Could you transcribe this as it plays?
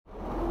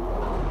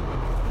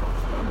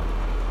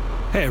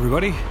Hey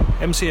everybody,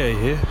 MCA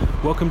here.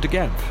 Welcome to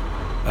GAMP.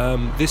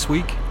 This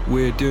week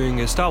we're doing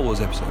a Star Wars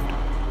episode.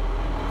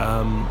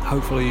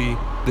 Hopefully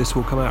this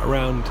will come out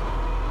around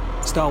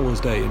Star Wars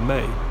Day in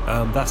May.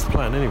 That's the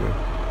plan anyway.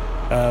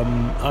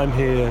 I'm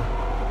here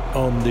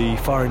on the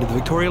far end of the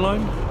Victoria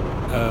line,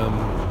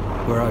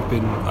 where I've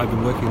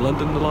been working in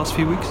London the last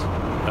few weeks,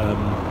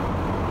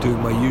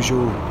 doing my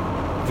usual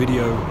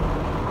video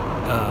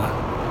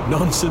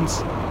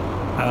nonsense.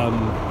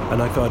 And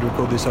I thought I'd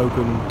record this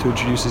open to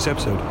introduce this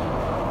episode.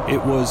 It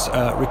was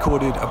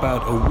recorded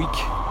about a week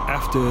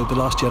after The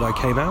Last Jedi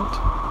came out,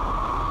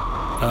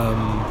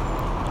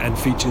 and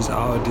features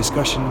our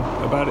discussion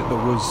about it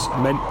that was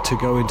meant to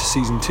go into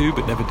Season 2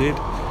 but never did,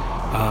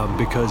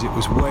 because it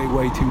was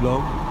way too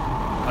long.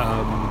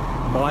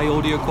 My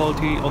audio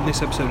quality on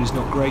this episode is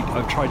not great.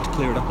 I've tried to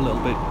clear it up a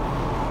little bit,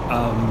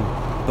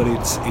 but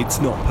it's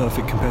not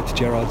perfect compared to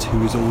Gerard's,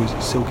 who is always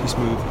silky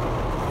smooth.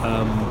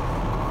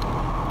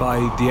 By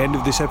the end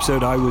of this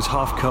episode, I was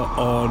half cut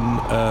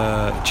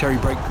on Cherry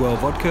Breakwell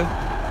vodka,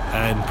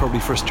 and probably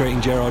frustrating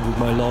Gerard with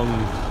my long,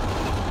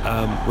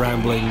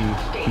 rambling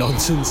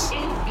nonsense.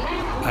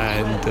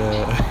 And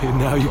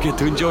now you get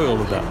to enjoy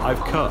all of that. I've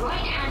cut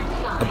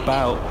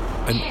about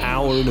an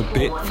hour and a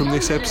bit from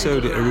this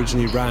episode. It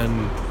originally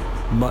ran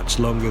much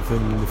longer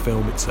than the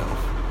film itself.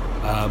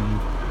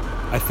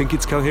 I think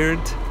it's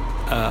coherent.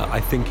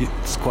 I think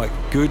it's quite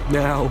good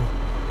now.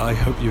 I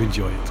hope you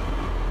enjoy it.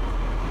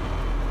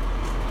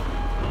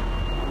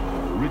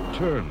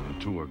 Return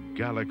to a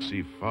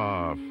galaxy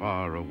far,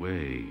 far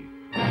away.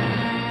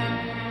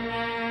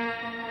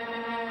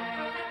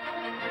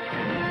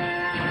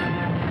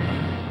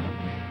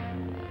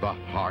 The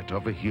heart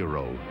of a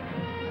hero.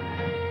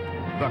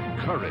 The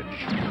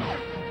courage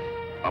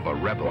of a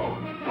rebel.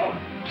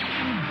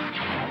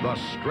 The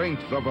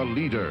strength of a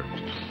leader.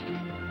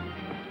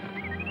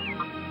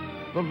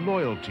 The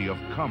loyalty of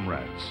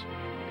comrades.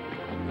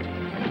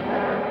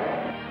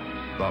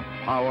 The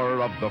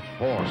power of the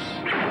Force.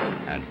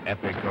 An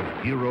epic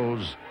of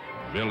heroes,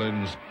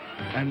 villains,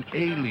 and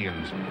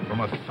aliens from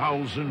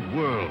 1,000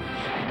 worlds.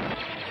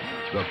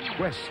 The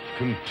quest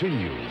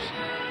continues.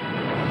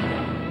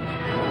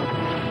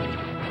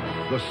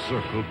 The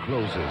circle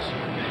closes.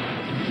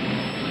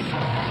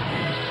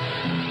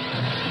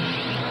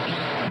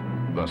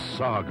 The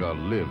saga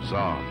lives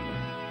on.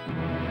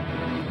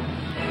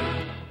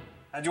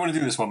 How do you want to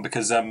do this one?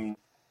 Because I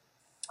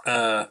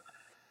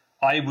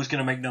was going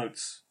to make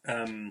notes,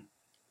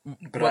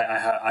 but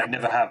I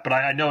never have. But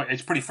I know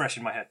it's pretty fresh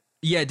in my head.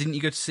 Yeah, didn't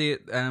you go to see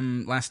it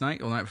last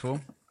night or the night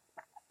before?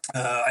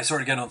 I saw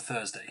it again on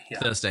Thursday. Yeah.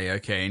 Thursday,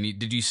 okay. And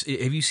have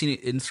you seen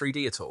it in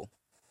 3D at all?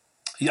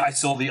 Yeah, I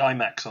saw the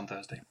IMAX on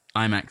Thursday.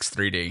 IMAX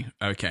 3D.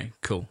 Okay,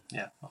 cool.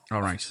 Yeah.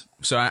 All right.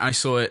 So I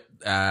saw it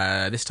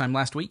this time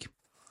last week.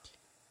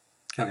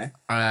 Okay.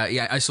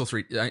 Yeah, I saw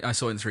it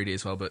in 3D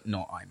as well, but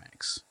not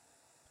IMAX.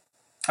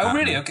 Oh,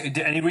 really? Okay.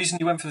 Any reason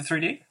you went for the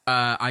 3D?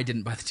 I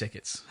didn't buy the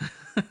tickets.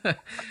 Okay.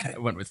 I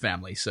went with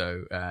family,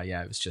 so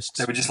yeah, it was just...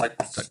 They were just like,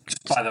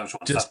 just buy those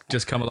ones.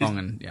 Just come along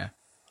and, yeah.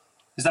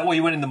 Is that why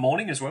you went in the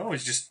morning as well? Or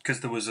is it just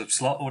because there was a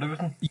slot or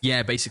whatever?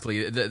 Yeah,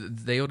 basically.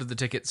 They ordered the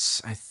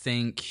tickets, I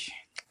think,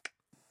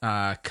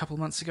 a couple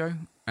months ago.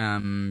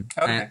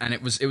 Okay. And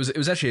it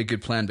was actually a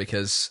good plan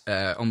because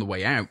on the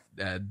way out...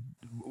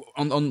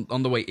 on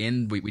the way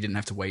in, we didn't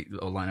have to wait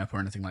or line up or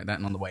anything like that,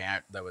 and on the way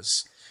out, there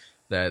was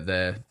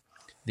the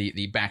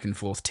back and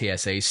forth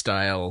TSA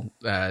style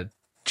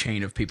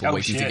chain of people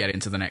waiting to get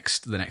into the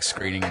next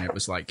screening, and it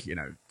was like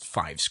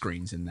 5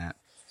 screens in that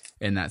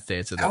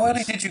theater. How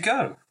early did you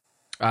go?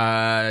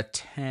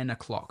 10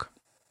 o'clock.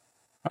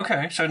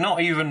 Okay, so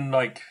not even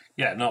like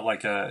not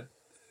like a.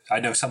 I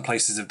know some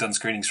places have done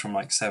screenings from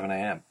like 7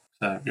 a.m.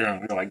 So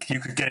you're like you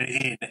could get it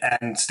in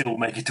and still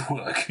make it to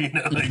work.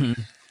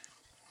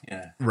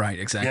 Yeah. Right.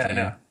 Exactly. Yeah.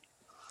 No.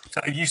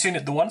 So have you seen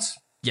it the once?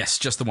 Yes,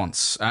 just the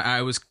once.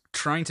 I was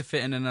trying to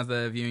fit in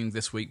another viewing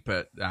this week,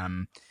 but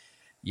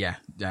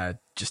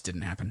just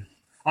didn't happen.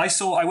 I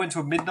went to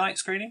a midnight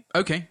screening.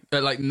 Okay,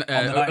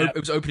 it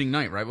was opening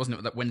night, right? Wasn't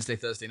it that Wednesday,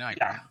 Thursday night?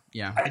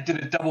 Yeah. I did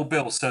a double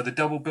bill, so the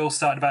double bill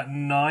started about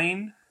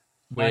 9,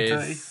 with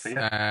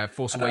 9:30.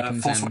 Force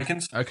Awakens. Force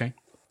Awakens. Okay.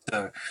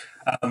 So,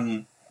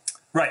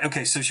 right.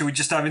 Okay. So, should we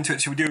just dive into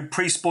it? Should we do a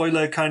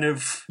pre-spoiler kind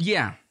of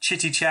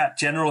chitty chat,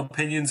 general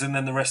opinions, and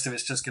then the rest of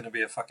it's just going to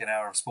be a fucking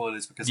hour of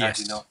spoilers because how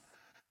do you not?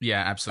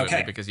 Yeah, absolutely.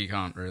 Okay. Because you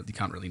can't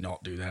really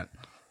not do that.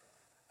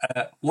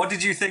 What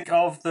did you think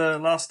of The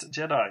Last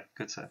Jedi,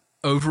 good sir?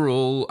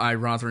 Overall, I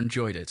rather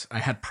enjoyed it. I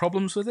had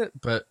problems with it,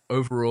 but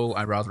overall,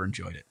 I rather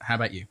enjoyed it. How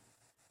about you?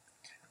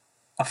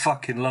 I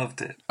fucking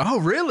loved it. Oh,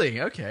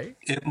 really? Okay.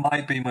 It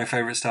might be my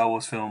favorite Star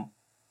Wars film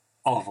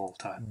of all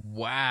time.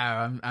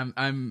 Wow,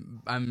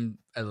 I'm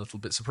a little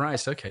bit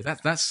surprised. Okay,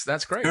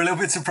 that's great. You're a little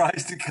bit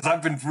surprised because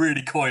I've been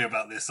really coy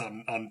about this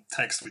on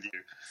text with you.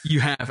 You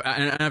have,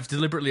 and I've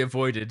deliberately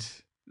avoided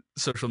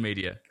social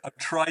media. I've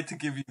tried to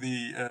give you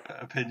the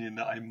opinion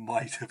that I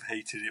might have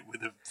hated it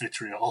with a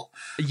vitriol.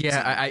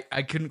 Yeah,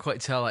 I couldn't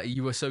quite tell.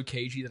 You were so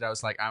cagey that I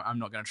was like, I'm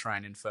not going to try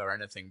and infer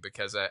anything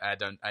because I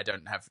don't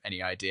have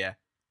any idea.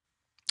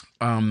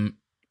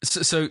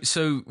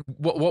 So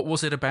what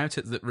was it about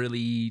it that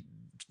really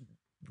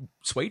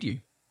swayed you?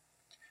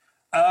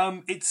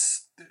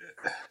 It's.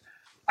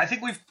 I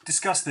think we've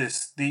discussed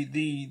this.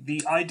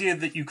 The idea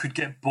that you could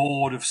get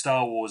bored of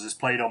Star Wars has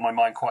played on my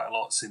mind quite a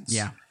lot since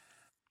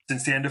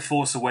the end of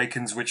Force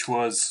Awakens, which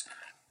was,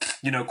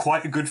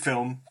 quite a good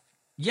film.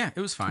 Yeah, it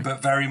was fine,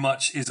 but very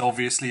much is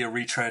obviously a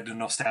retread, a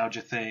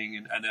nostalgia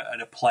thing,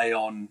 and a play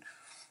on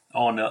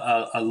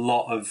a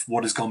lot of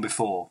what has gone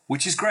before,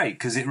 which is great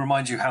because it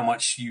reminds you how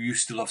much you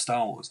used to love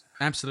Star Wars.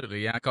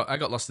 Absolutely, yeah. I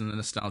got lost in the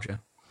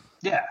nostalgia.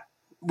 Yeah,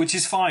 which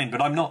is fine,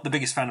 but I'm not the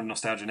biggest fan of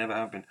nostalgia. Never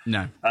have been.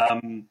 No.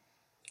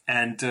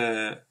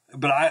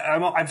 But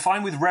I'm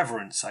fine with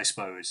reverence, I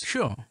suppose.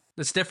 Sure,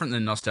 that's different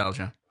than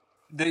nostalgia.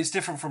 It's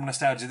different from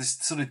nostalgia. This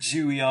sort of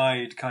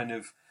dewy-eyed kind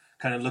of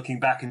looking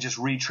back and just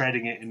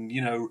retreading it, and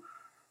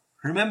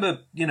remember,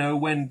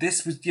 when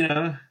this was,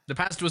 the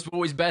past was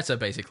always better.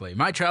 Basically,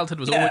 my childhood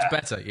was always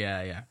better. Yeah,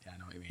 I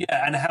know what you mean.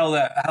 Yeah, and how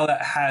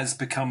that has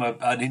become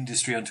an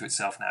industry unto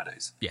itself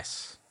nowadays.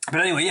 Yes.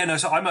 But anyway,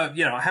 so I'm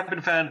I haven't been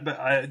a fan,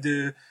 but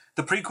the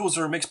prequels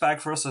are a mixed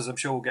bag for us, as I'm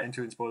sure we'll get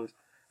into in spoilers.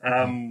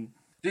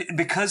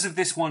 Because of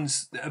this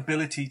one's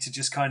ability to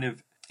just kind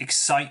of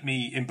excite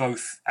me in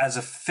both as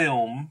a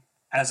film,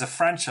 as a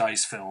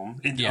franchise film,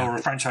 or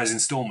a franchise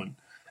installment,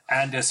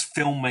 and as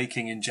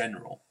filmmaking in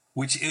general.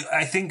 Which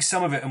I think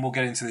some of it, and we'll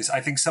get into this, I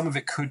think some of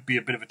it could be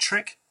a bit of a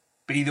trick,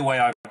 but either way,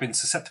 I've been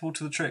susceptible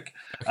to the trick,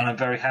 and I'm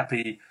very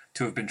happy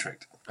to have been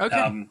tricked.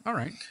 Okay, all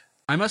right.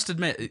 I must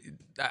admit,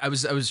 I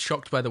was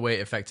shocked by the way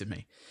it affected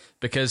me,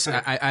 because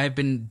I have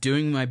been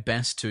doing my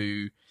best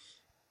to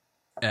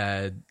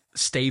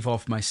stave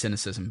off my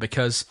cynicism,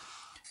 because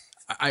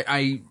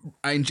I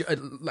enjoy,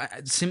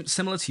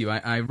 similar to you,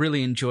 I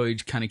really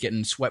enjoyed kind of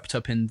getting swept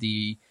up in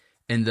the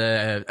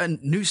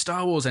new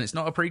Star Wars, and it's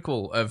not a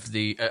prequel of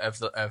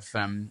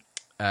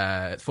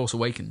Force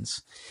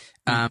Awakens.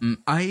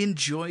 I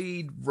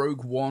enjoyed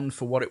Rogue One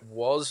for what it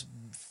was,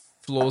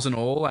 flaws and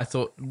all. I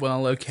thought,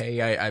 well,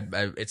 okay,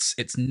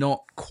 it's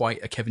not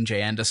quite a Kevin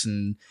J.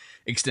 Anderson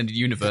extended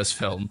universe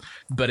film,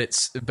 but it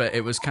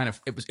was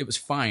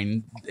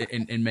fine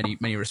in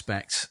many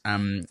respects.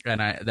 And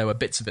there were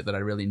bits of it that I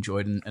really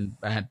enjoyed, and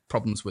I had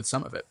problems with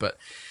some of it, but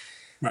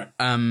right.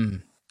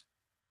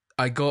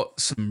 I got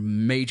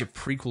some major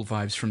prequel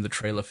vibes from the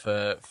trailer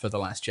for The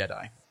Last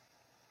Jedi.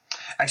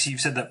 Actually,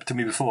 you've said that to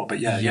me before, but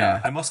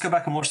yeah. I must go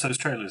back and watch those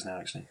trailers now,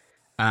 actually.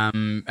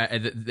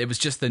 It was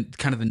just the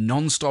kind of the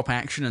non-stop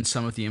action and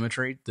some of the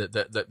imagery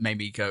that made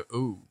me go,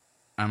 ooh,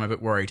 I'm a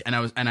bit worried. And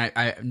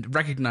I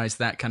recognized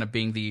that kind of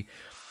being the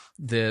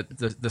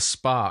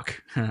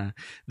spark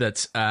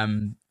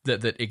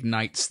that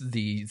ignites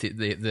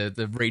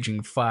the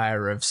raging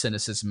fire of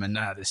cynicism and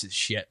this is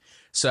shit.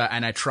 So,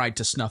 and I tried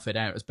to snuff it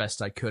out as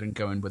best I could and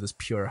go in with as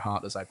pure a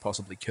heart as I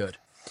possibly could.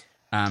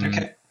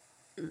 Okay.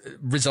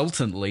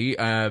 Resultantly,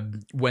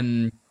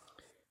 when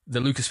the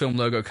Lucasfilm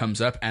logo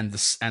comes up and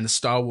the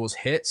Star Wars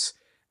hits,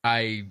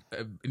 I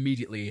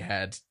immediately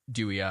had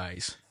dewy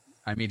eyes.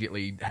 I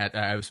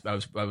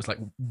was like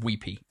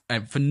weepy,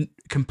 and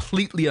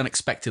completely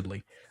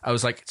unexpectedly, I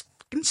was like, it's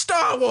fucking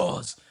Star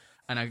Wars,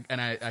 and I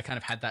kind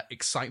of had that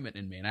excitement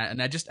in me,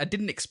 and I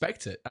didn't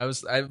expect it. I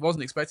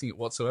wasn't expecting it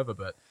whatsoever,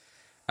 but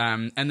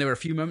and there were a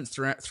few moments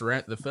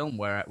throughout the film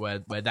where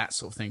that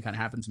sort of thing kind of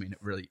happened to me, and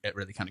it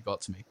really kind of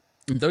got to me.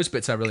 And those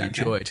bits I really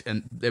enjoyed,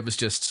 and it was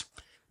just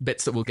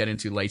bits that we'll get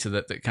into later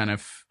that kind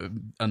of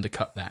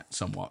undercut that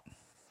somewhat.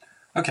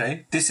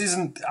 Okay, this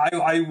isn't.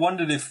 I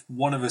wondered if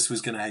one of us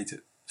was going to hate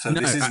it. So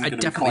no, this isn't going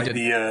to be quite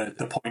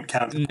the point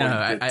counterpoint. No,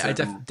 I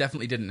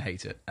definitely didn't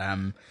hate it.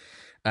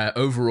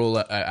 Overall,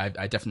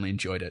 I definitely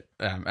enjoyed it.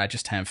 I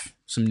just have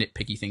some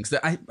nitpicky things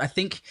that I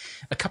think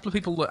a couple of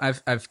people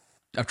that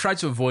I've tried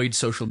to avoid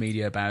social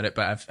media about it,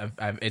 but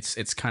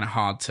it's kind of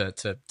hard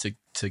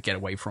to get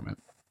away from it.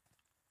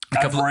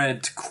 I've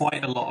read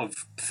quite a lot of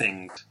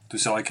things,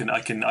 so I can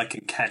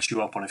catch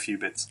you up on a few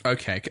bits.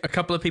 Okay, a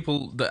couple of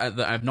people that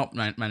I've not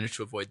managed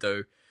to avoid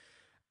though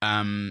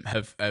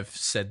have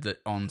said that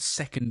on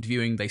second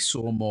viewing they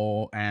saw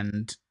more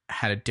and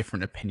had a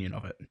different opinion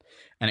of it,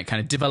 and it kind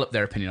of developed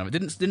their opinion of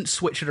it. Didn't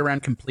switch it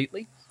around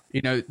completely.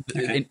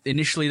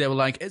 Initially they were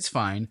like it's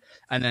fine,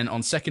 and then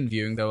on second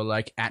viewing they were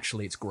like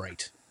actually it's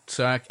great.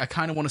 So I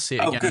kind of want to see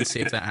it again and see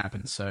if that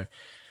happens. So.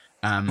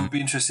 I would be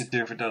interested to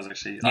hear if it does,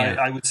 actually. Yeah.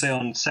 I would say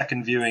on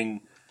second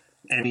viewing,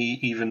 any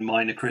even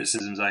minor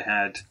criticisms I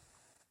had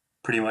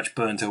pretty much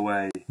burnt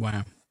away.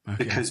 Wow.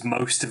 Okay. Because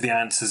most of the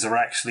answers are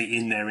actually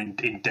in there in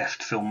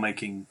deft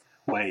filmmaking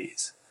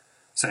ways.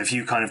 So if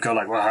you kind of go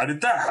like, well, how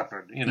did that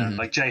happen?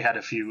 Like Jay had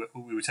a few,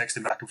 we were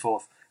texting back and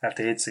forth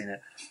after he'd seen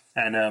it.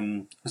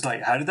 And was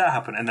like, how did that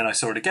happen? And then I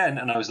saw it again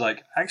and I was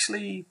like,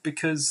 actually,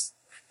 because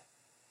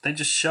they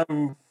just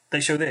show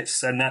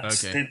this and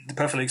it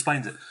perfectly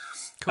explains it.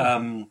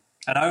 Cool.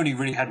 And I only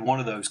really had one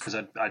of those because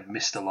I'd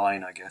missed a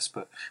line, I guess.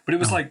 But it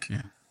was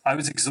I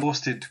was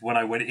exhausted when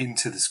I went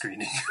into the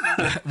screening.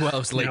 Well, it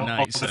was late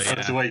night, so I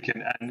was awake,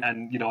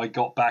 and I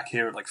got back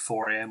here at like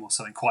 4 a.m. or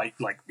something, quite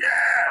like, yeah!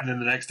 And then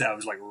the next day I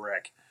was like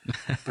wreck.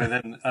 But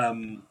then,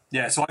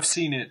 so I've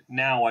seen it,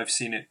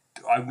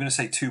 I'm going to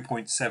say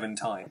 2.7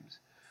 times,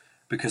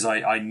 because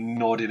I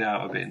nodded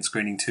out of it in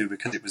screening 2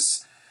 because it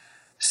was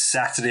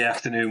Saturday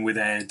afternoon with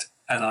Ed,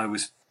 and I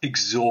was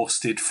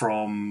exhausted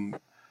from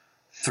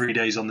 3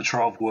 days on the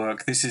trot of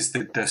work. This is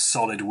the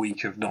solid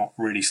week of not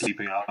really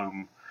sleeping at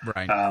home.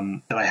 Right.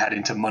 That I had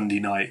into Monday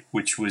night,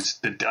 which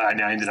was I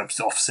ended up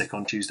off sick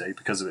on Tuesday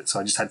because of it, so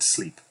I just had to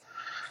sleep.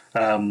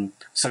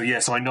 So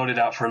I nodded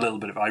out for a little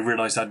bit. I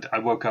realised I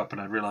woke up and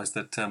I realised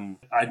that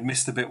I'd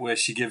missed the bit where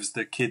she gives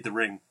the kid the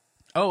ring.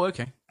 Oh,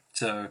 okay.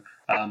 So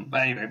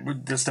anyway,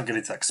 let's not get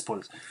into that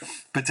spoilers.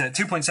 But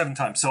 2.7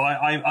 times. So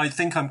I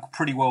think I'm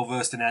pretty well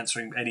versed in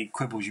answering any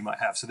quibbles you might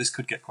have. So this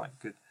could get quite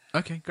good.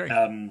 Okay, great.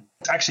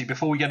 Actually,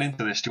 before we get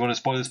into this, do you want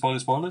to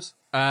spoilers?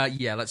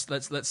 Yeah, let's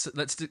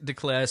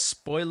declare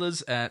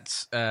spoilers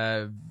at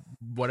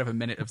whatever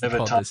minute of the Whatever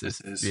pod time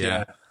this is.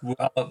 Yeah.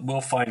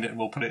 We'll find it and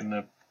we'll put it in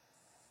the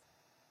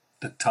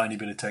tiny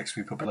bit of text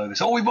we put below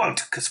this. Oh, we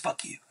won't, because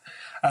fuck you.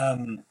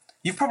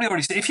 You've probably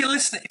already seen. If you're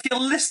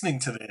listening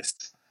to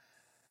this,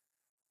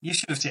 you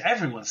should have seen.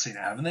 Everyone's seen it,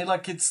 haven't they?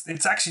 Like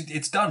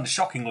it's done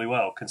shockingly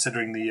well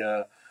considering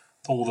the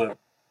all the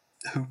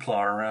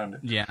hoopla around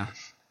it. Yeah.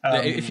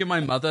 If you're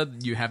my mother,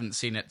 you haven't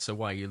seen it, so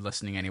why are you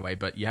listening anyway?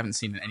 But you haven't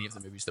seen any of the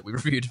movies that we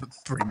reviewed,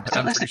 pretty much.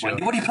 I'm pretty sure.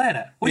 Wendy, what are you playing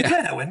at? What are you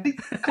playing at, Wendy?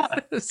 Come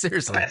on.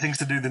 Seriously. Better things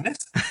to do than this.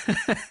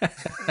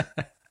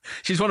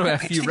 She's one of our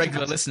few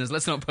regular listeners.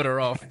 Let's not put her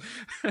off.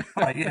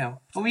 Right, yeah.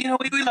 Well, we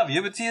love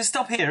you, but you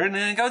stop here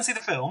and go and see the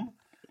film.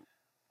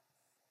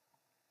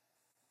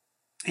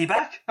 Are you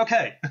back?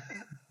 Okay.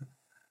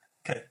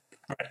 Okay.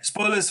 Right.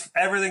 Spoilers.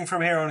 Everything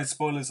from here on is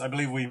spoilers. I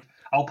believe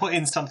I'll put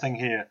in something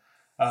here.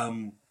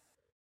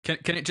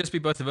 Can it just be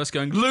both of us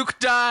going, Luke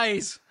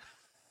dies?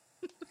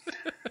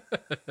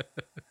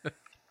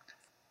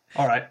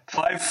 All right.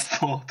 5,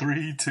 4,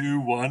 3, 2,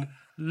 1.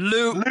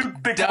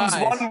 Luke becomes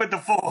dies. one with the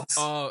Force.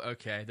 Oh,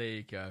 okay. There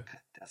you go.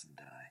 Doesn't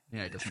die.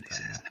 Yeah, it doesn't die.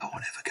 Says no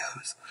one ever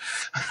goes.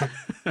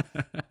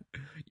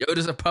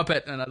 Yoda's a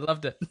puppet, and I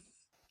loved it.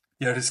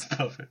 Yoda's a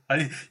puppet.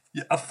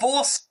 A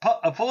force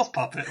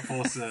puppet,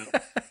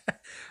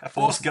 a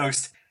force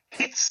ghost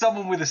hits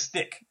someone with a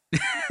stick.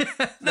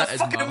 That's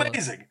fucking marvelous.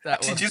 amazing.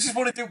 Actually, do you just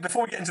want to do,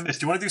 before we get into this,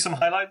 do you want to do some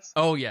highlights?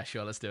 Oh, yeah,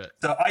 sure, let's do it.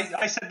 So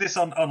I said this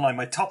online.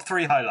 My top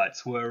 3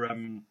 highlights were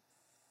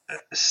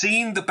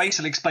scene that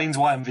basically explains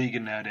why I'm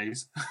vegan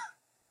nowadays.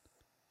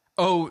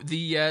 Oh,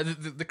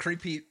 the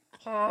creepy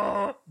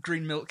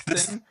green milk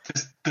thing?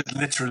 There's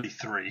literally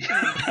 3.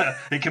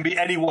 It can be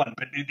any one,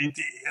 but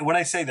when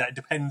I say that, it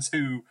depends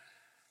who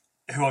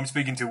I'm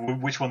speaking to,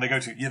 which one they go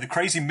to. Yeah, the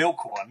crazy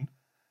milk one.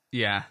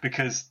 Yeah.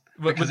 Because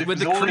with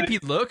the creepy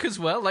look as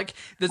well, like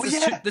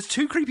there's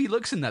two creepy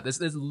looks in that.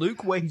 There's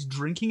Luke where he's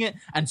drinking it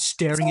and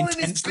staring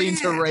intensely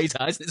into Rey's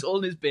eyes. It's all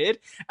in his beard,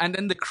 and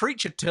then the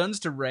creature turns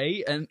to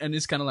Rey and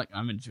is kind of like,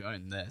 "I'm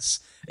enjoying this."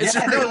 It's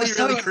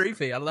really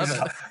creepy. I love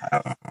it.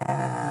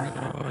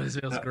 Oh, this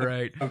feels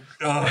great. Oh,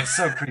 it's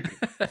so creepy.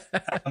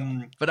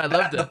 But I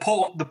loved it. The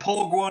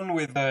porg one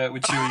with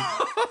Chewie,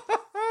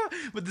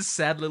 with the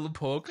sad little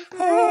porg.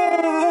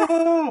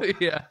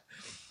 Yeah.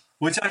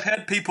 Which I've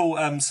heard people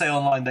say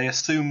online, they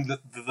assume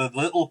that the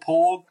little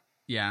porg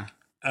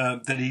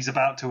that he's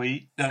about to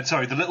eat...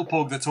 the little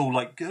porg that's all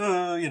like,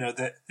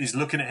 that is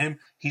looking at him,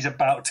 he's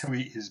about to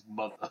eat his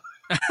mother.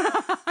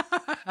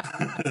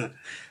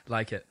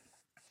 Like it.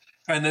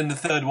 And then the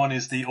third one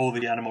is all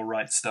the animal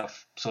rights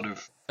stuff, sort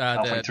of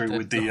halfway through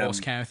with the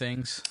horse cow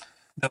things.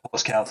 The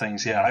horse cow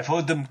things, yeah. I've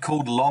heard them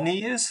called long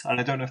ears,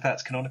 and I don't know if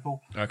that's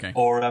canonical. Okay.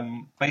 Or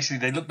basically,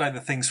 they look like the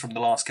things from The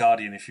Last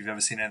Guardian, if you've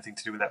ever seen anything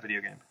to do with that video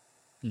game.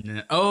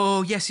 No.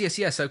 Oh, yes.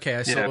 Okay,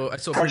 I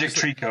saw Project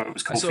Trico. It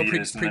was called.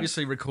 I saw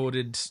previously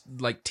recorded,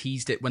 like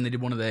teased it when they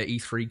did one of their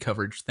E3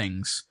 coverage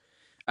things.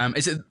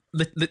 Is it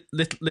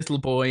little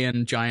boy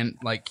and giant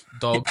like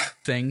dog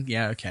thing?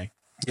 Yeah. Okay.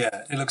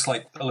 Yeah, it looks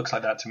like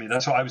that to me.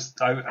 That's what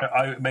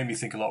it made me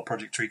think a lot of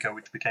Project Trico,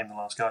 which became The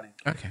Last Guardian.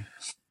 Okay.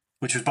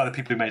 Which was by the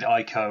people who made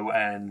Ico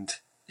and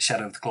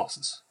Shadow of the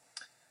Colossus.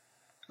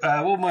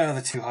 What were my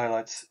other 2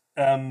 highlights?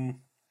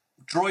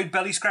 Droid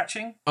belly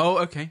scratching. Oh,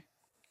 okay.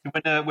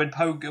 When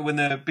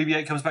the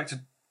BB-8 comes back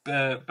to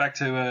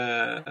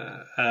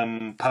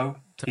Poe,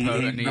 he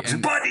goes,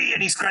 buddy,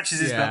 and he scratches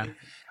his belly.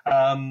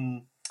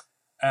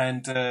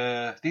 And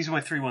these are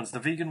my 3 ones: the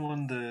vegan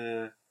one,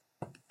 the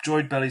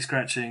droid belly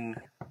scratching.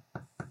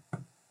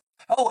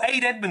 Oh,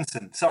 Aid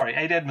Edmondson. Sorry,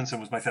 Aid Edmondson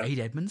was my 3rd. Aid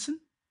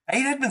Edmondson.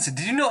 Aid Edmondson.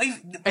 Did you not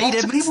even?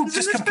 Aid people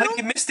just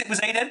completely missed it. Was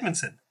Aid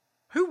Edmondson?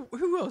 Who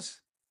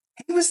was?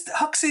 He was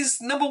Hux's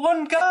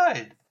 #1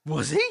 guy.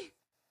 Was he?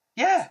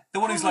 Yeah,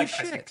 the one who's like.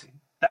 Shit.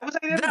 That was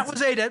Aid Edmondson. That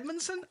was Aid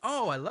Edmondson?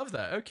 Oh, I love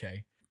that.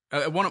 Okay.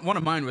 One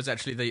of mine was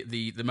actually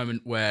the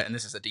moment where, and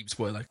this is a deep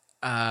spoiler,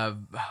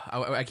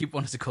 I keep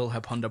wanting to call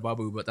her Ponda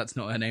Babu, but that's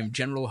not her name,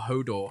 General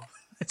Hodor.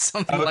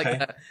 Something Okay. like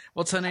that.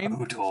 What's her name?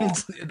 Hodor.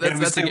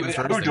 That's a Game of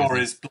Thrones thing, Hodor isn't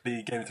it? is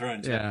bloody Game of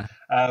Thrones. Yeah.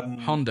 Um,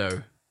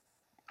 Holdo.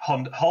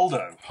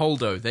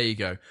 Holdo. There you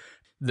go.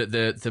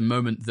 The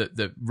moment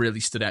that really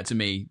stood out to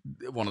me,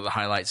 one of the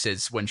highlights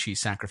is when she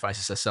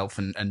sacrifices herself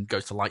and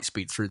goes to light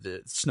speed through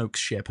the Snoke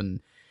ship,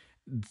 and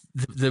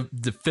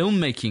the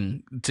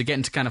filmmaking to get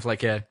into kind of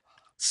like a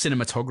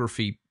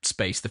cinematography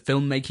space. The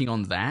filmmaking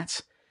on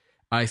that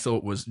I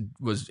thought was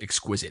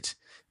exquisite,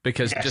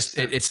 because Yes.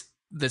 it's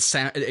the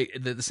sound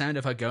the sound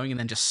of her going and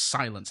then just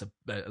silence,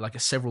 like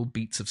several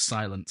beats of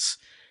silence.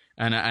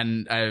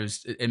 And I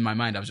was, in my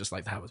mind, I was just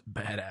like, that was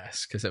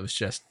badass, because it was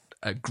just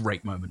a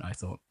great moment, I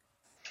thought.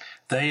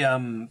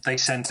 They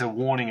sent a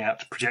warning out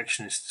to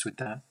projectionists with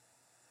that,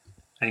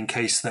 in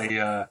case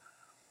the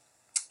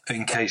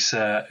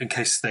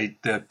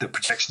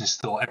projectionists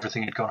thought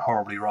everything had gone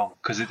horribly wrong,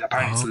 because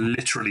apparently it's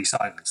literally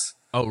silence.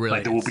 Oh, really?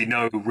 Like there will be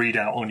no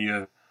readout on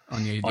your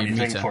your thing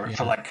meter, for it yeah.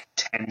 for like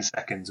 10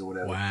 seconds or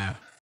whatever. Wow.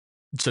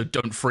 So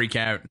don't freak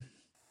out.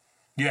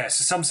 Yes,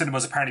 some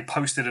cinemas apparently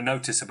posted a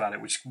notice about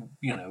it, which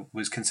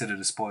was considered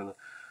a spoiler.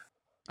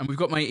 And we've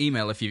got my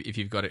email if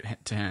you've got it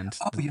to hand.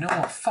 Oh, you know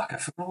what? Fuck, I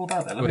forgot all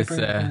about that. Let me With,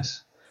 bring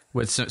this.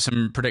 With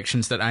some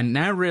predictions that I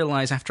now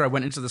realize after I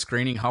went into the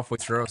screening halfway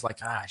through, I was like,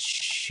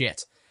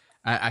 shit.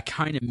 I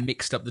kind of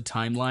mixed up the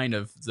timeline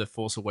of The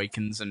Force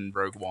Awakens and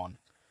Rogue One.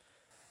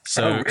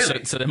 So, Oh,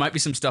 really? so there might be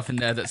some stuff in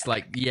there that's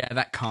like, yeah,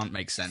 that can't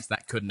make sense.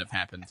 That couldn't have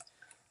happened.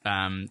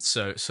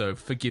 So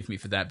forgive me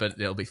for that, but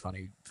it'll be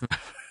funny.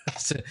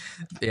 So,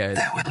 yeah,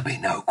 There will be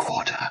no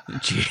quarter.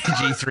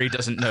 G3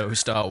 doesn't know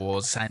Star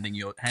Wars. Hand in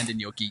your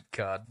geek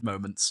card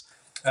moments.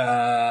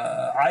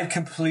 I'd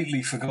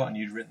completely forgotten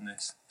you'd written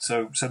this.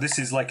 So this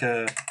is like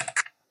a.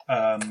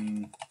 I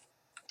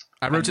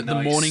wrote it the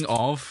nice- morning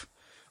of.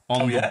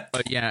 yeah?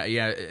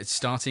 It's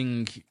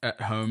starting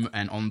at home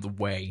and on the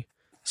way.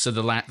 So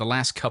the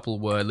last couple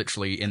were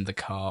literally in the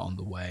car on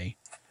the way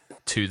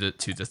to the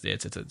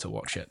theater to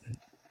watch it.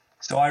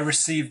 So I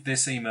received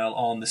this email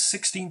on the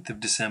 16th of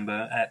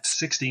December at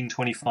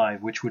 16:25,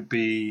 which would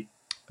be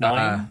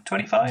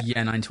 9:25.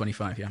 Yeah,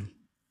 9:25. Yeah.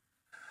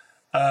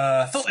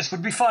 Thought this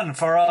would be fun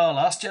for our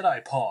Last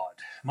Jedi pod.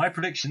 My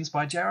predictions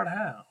by Jared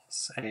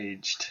Howes,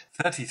 aged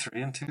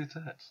 33 and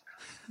 2/3.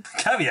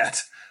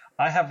 Caveat: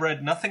 I have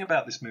read nothing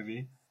about this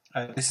movie.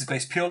 This is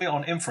based purely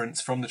on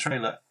inference from the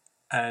trailer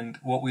and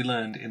what we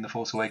learned in The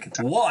Force Awakens.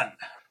 1.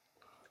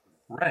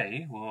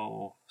 Rey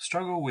will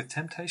struggle with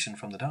temptation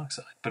from the dark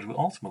side, but will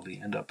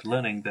ultimately end up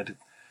learning that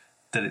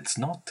it's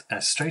not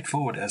as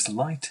straightforward as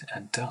light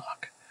and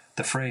dark.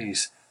 The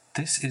phrase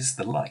 "this is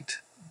the light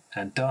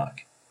and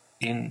dark"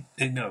 I It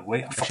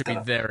fucked should that be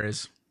up. there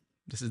is.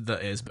 This is the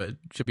is, but it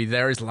should be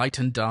there is light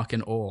and dark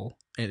in all.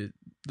 The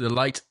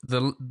light,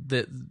 yeah.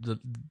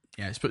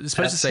 It's supposed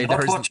to That's say not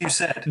there is. what you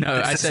said.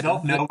 No, I said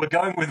no. We're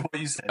going with what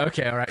you said.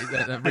 Okay, all right.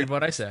 Read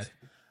what I said.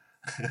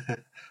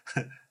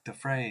 The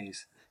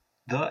phrase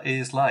 "the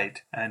is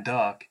light and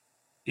dark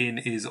in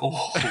is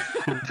all"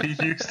 will be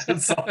used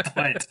at some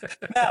point.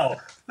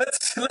 Now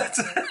let's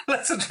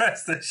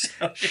address this.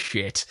 Shall we?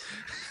 Shit.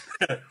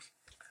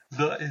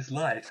 The is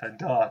light and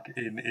dark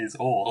in is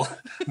all.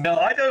 No,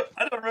 I don't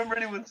remember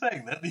anyone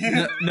saying that.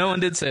 No one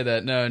did say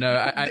that. No.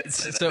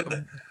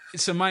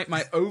 So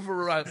my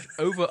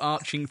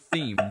overarching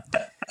theme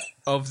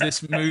of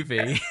this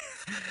movie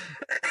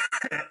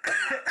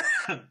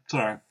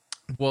Sorry.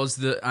 was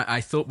that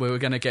I thought we were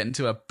going to get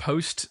into a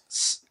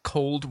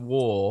post-Cold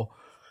War,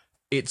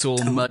 it's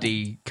all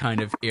muddy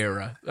kind of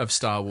era of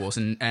Star Wars,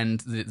 and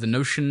the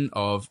notion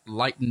of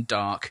light and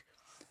dark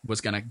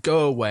was going to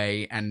go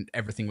away, and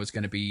everything was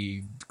going to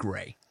be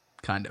grey,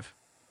 kind of.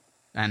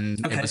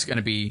 And Okay. it was going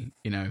to be,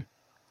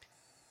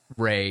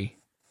 Rey,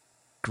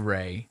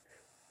 grey.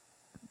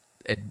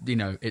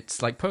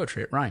 It's like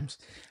poetry, it rhymes.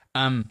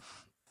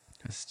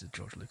 This is a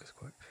George Lucas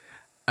quote.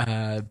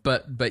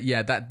 But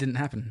yeah, that didn't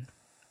happen.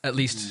 At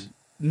least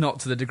not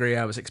to the degree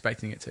I was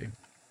expecting it to.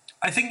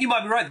 I think you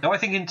might be right, though. I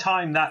think in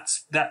time that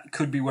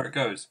could be where it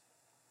goes.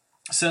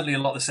 Certainly, a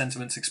lot of the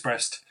sentiments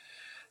expressed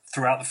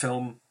throughout the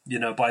film,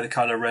 by the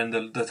Kylo Ren,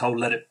 the whole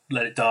let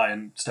it die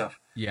and stuff.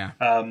 Yeah.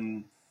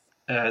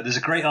 There's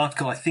a great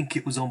article, I think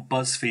it was on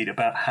BuzzFeed,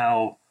 about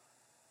how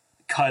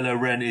Kylo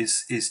Ren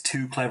is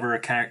too clever a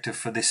character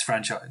for this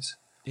franchise,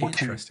 or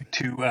Interesting.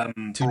 too Too broad, or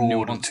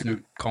nuanced too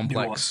and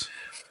complex. nuanced.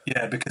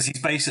 Yeah, because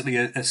he's basically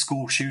a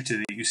school shooter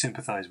that you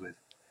sympathise with.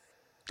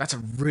 That's a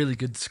really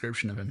good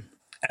description of him.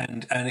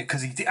 And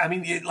because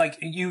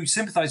you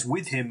sympathise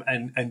with him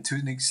and to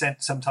an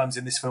extent sometimes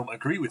in this film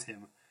agree with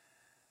him.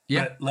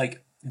 Yeah. But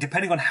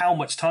depending on how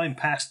much time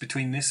passed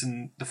between this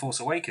and The Force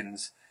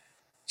Awakens,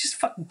 just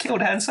fucking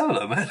killed Han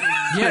Solo, man.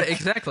 Yeah,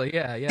 exactly.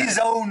 Yeah. His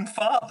own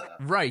father.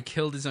 Right,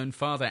 killed his own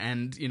father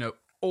and,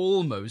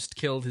 almost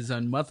killed his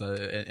own mother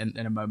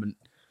in a moment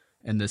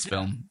in this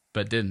film,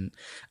 but didn't.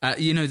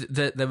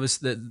 There was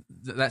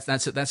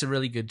that's a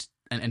really good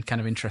and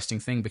kind of interesting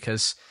thing,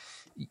 because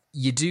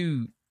you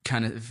do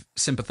kind of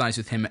sympathize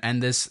with him,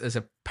 and there's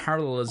a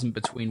parallelism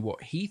between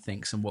what he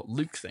thinks and what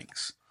Luke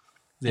thinks.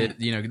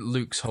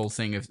 Luke's whole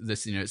thing of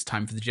this, it's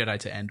time for the Jedi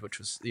to end, which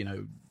was,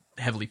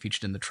 heavily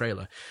featured in the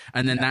trailer.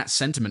 And then that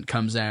sentiment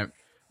comes out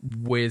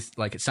with,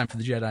 like, it's time for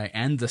the Jedi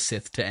and the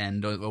Sith to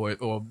end,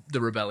 or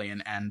the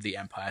Rebellion and the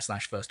Empire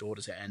 / First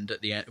Order to end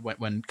at the end,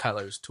 when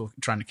Kylo's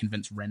trying to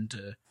convince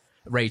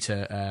Rey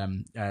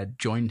to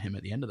join him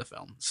at the end of the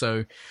film.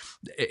 So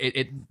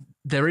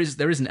there is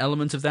an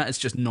element of that. It's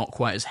just not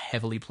quite as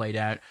heavily played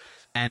out,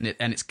 and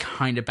it's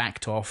kind of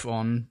backed off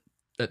on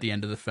at the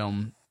end of the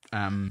film,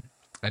 and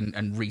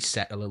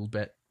reset a little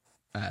bit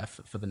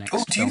for the next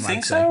film. Do you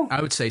think so?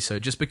 I would say so,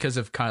 just because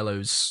of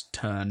Kylo's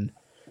turn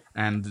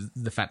and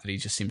the fact that he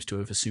just seems to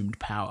have assumed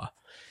power.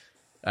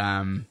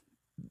 But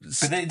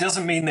it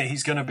doesn't mean that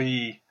he's going to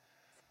be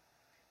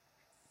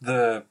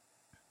the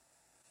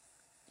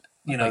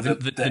new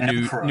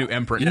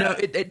emperor. Yeah. No,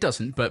 it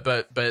doesn't. But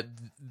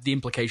the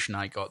implication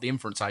I got, the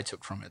inference I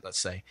took from it, let's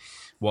say,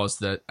 was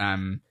that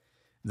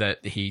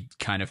that he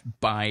kind of,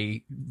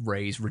 by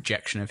Rey's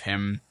rejection of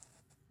him,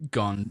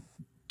 gone,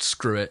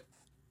 screw it,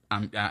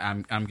 I'm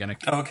going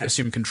to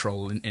assume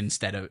control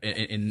instead of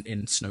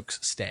in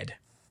Snoke's stead.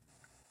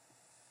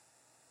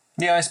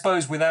 Yeah, I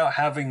suppose without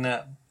having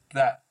that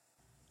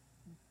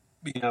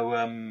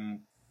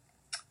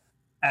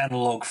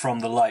analog from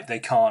the light, they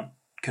can't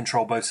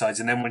control both sides.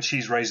 And then when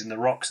she's raising the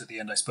rocks at the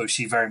end, I suppose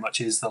she very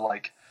much is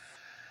the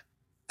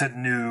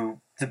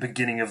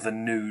beginning of the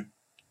new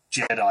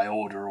Jedi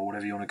Order, or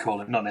whatever you want to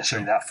call it. Not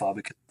necessarily that far,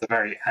 because the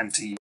very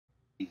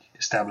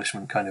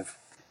anti-establishment kind of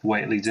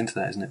way it leads into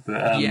that, isn't it?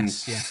 But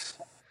yes.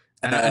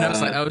 And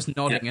I was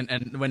nodding,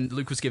 and when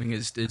Luke was giving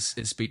his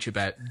speech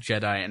about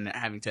Jedi and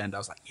having to end, I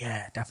was like,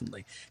 yeah,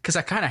 definitely. Because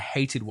I kind of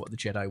hated what the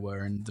Jedi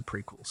were in the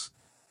prequels.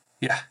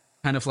 Yeah.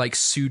 Kind of like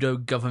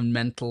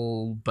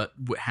pseudo-governmental, but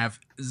have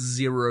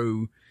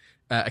zero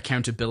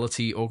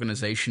accountability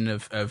organization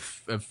of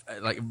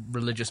like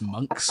religious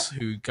monks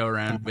who go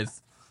around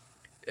with,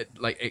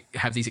 like,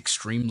 have these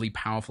extremely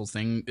powerful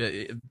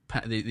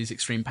these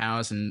extreme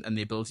powers and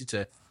the ability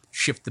to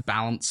shift the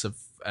balance of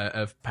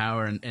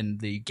power in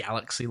the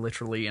galaxy,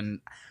 literally. And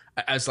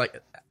I was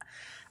like,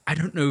 I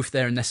don't know if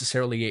they're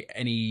necessarily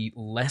any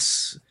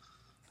less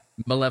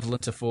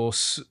malevolent a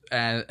force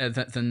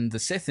than the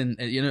Sith, and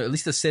at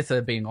least the Sith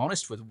are being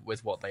honest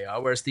with what they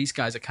are, whereas these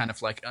guys are kind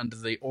of like under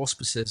the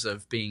auspices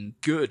of being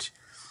good,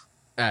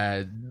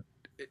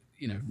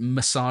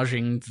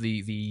 massaging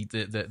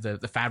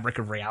the fabric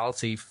of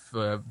reality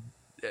for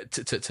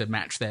to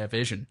match their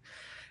vision.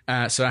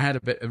 So I had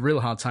a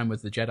real hard time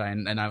with the Jedi,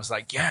 and I was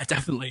like, yeah,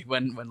 definitely.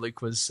 When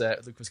Luke was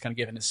kind of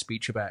giving his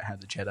speech about how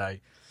the Jedi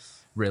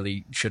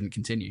really shouldn't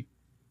continue.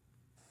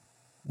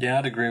 Yeah,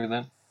 I'd agree with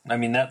that. I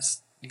mean,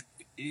 that's,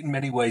 in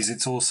many ways,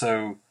 it's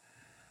also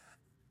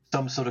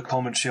some sort of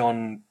commentary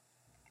on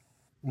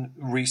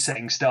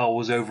resetting Star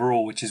Wars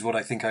overall, which is what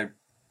I think I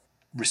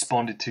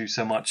responded to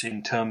so much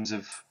in terms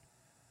of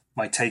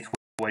my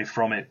takeaway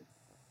from it,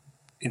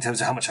 in terms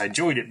of how much I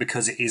enjoyed it,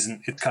 because it's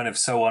kind of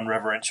so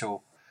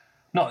unreverential.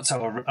 Not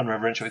so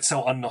unreverential, it's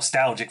so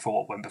unnostalgic for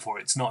what went before.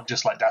 It's not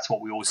just like, that's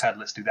what we always had,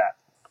 let's do that.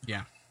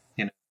 Yeah.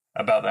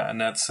 About that. And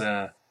that's,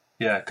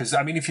 because,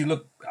 I mean, if you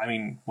look,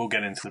 we'll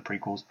get into the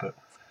prequels, but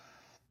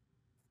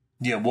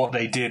yeah, what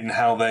they did and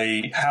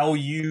how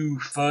you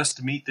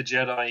first meet the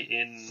Jedi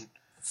in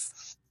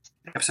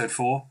episode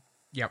 4.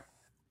 Yep.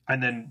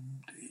 And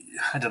then,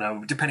 I don't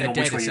know, depending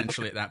they're on which dead, way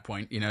essentially at that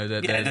point,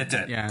 they're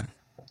dead. Yeah.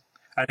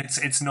 And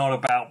it's not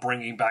about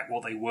bringing back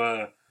what they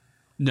were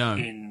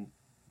in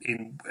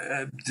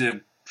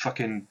the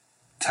fucking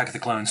Attack of the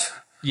Clones.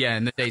 Yeah,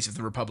 in the days of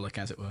the Republic,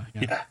 as it were.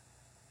 Yeah.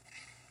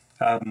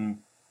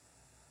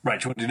 Right,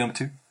 do you want to do number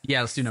 2? Yeah,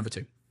 let's do number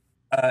 2.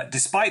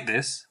 Despite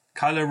this,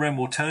 Kylo Ren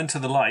will turn to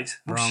the light.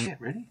 Wrong. Oh shit,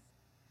 really?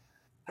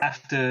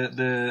 After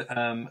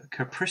the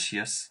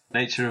capricious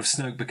nature of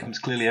Snoke becomes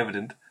clearly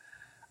evident,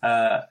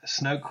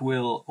 Snoke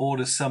will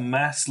order some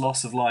mass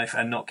loss of life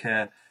and not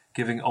care,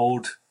 giving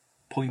old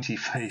pointy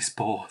face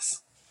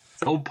pause.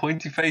 Old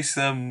pointy face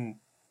Adam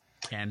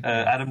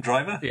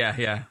Driver?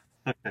 Yeah.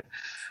 Okay.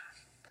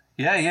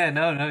 Yeah,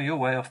 no, you're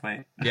way off,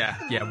 mate.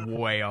 Yeah,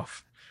 way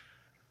off.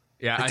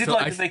 Yeah, I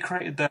thought that they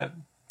created that.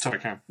 Sorry,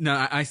 Karen.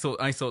 No, I thought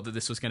that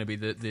this was going to be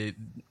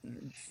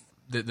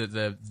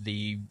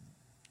the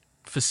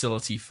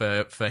facility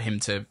for him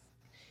to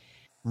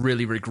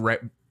really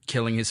regret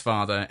killing his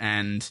father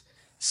and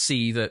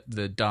see that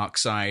the dark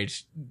side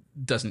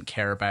doesn't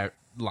care about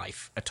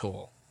life at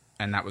all,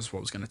 and that was what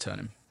was going to turn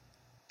him.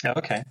 Yeah,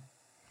 okay.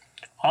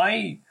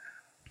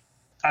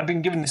 I've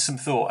been giving this some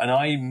thought, and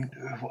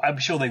I'm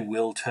sure they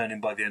will turn him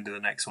by the end of the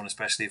next one,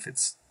 especially if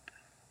it's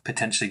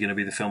potentially going to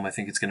be the film I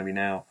think it's going to be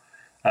now.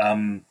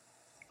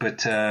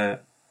 But I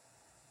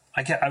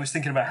was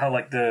thinking about how,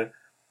 like, the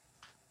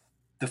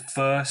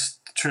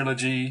first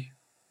trilogy,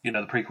 the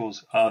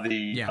prequels, are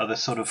the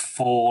sort of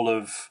fall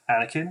of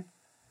Anakin.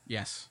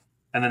 Yes.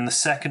 And then the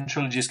second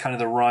trilogy is kind of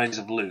the rise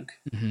of Luke.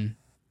 Mm-hmm.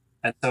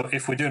 And so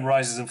if we're doing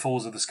rises and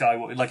falls of the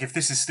Skywalker, like if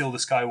this is still the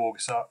Skywalker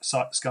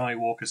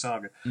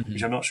saga, mm-hmm.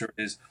 which I'm not sure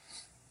it is,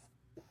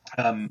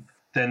 then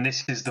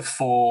this is the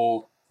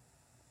fall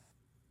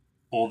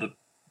or the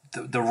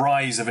the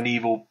rise of an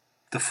evil,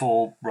 the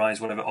fall, rise,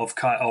 whatever, of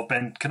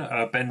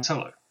Ben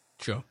Solo.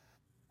 Sure.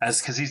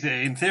 Because he's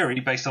in theory,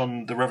 based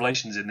on the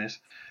revelations in this,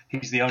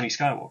 he's the only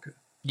Skywalker.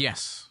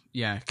 Yes.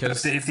 Yeah.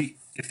 Because If the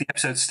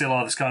episodes still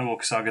are the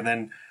Skywalker saga,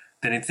 then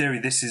in theory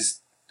this is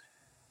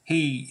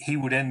he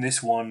would end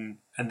this one,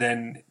 and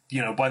then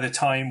by the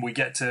time we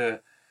get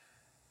to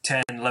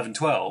 10, 11,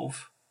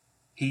 12,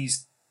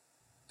 he's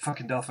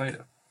fucking Darth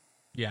Vader.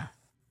 Yeah.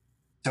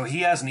 So he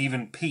hasn't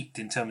even peaked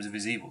in terms of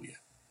his evil yet.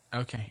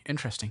 Okay.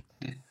 Interesting.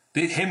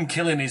 Him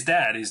killing his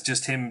dad is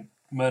just him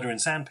murdering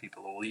sand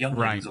people or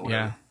younglings or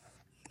whatever.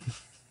 Yeah.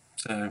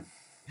 So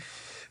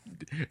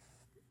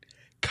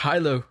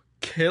Kylo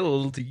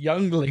killed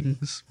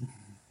younglings.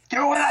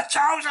 you were the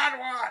chosen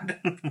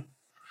one.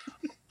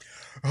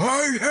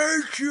 I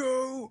hate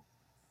you.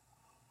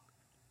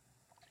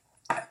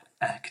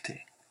 Acting.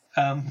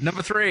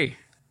 Number 3.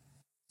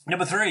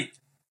 Number 3.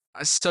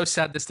 I'm so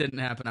sad this didn't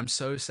happen. I'm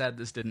so sad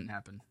this didn't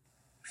happen.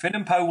 Finn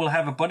and Poe will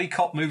have a buddy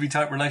cop movie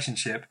type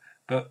relationship,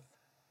 but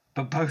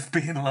both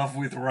be in love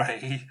with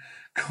Rey,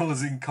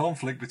 causing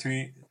conflict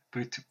between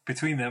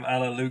them, a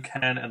la Luke,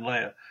 Han, and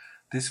Leia.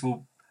 This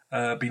will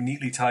be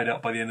neatly tied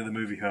up by the end of the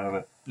movie,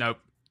 however. Nope.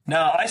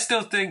 Now, I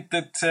still think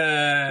that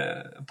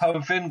Poe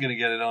and Finn are going to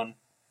get it on.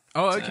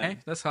 Oh, okay.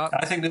 That's hot.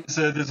 I think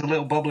there's a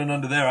little bubbling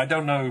under there. I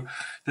don't know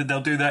that they'll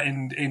do that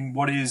in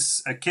what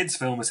is a kid's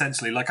film,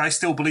 essentially. Like, I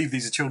still believe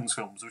these are children's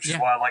films, which is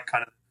why I like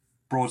kind of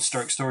broad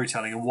stroke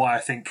storytelling, and why I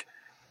think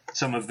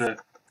some of the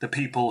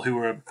people who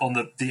are on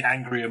the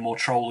angrier, more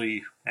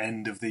trolly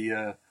end of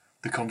the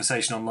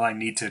conversation online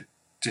need to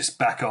just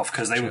back off,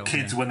 because they were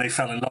kids when they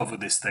fell in love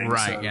with this thing.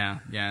 Right, so yeah.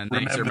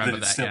 Remember that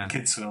it's still a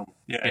kid's film.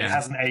 Yeah, it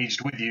hasn't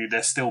aged with you.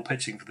 They're still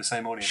pitching for the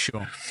same audience.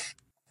 Sure.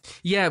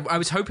 Yeah, I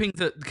was hoping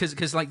that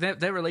because like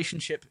their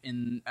relationship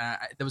in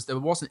there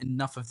wasn't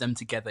enough of them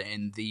together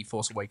in The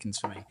Force Awakens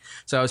for me.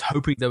 So I was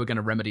hoping they were going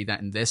to remedy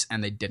that in this,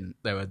 and they didn't.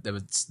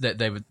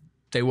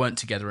 They weren't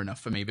together enough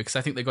for me, because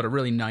I think they got a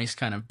really nice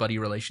kind of buddy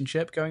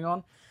relationship going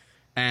on,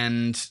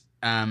 and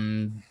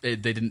they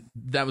didn't.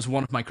 That was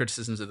one of my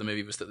criticisms of the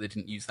movie, was that they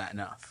didn't use that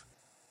enough.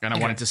 And I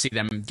wanted to see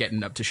them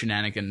getting up to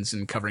shenanigans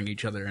and covering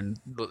each other and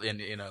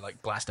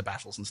like blaster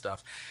battles and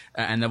stuff.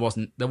 And there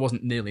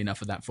wasn't nearly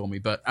enough of that for me,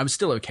 but I was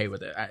still okay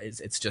with it.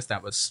 It's just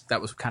that was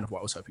kind of what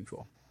I was hoping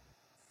for.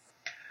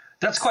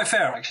 That's quite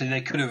fair, actually. They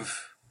could have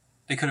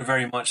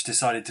very much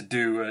decided to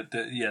do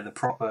the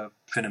proper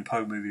Finn and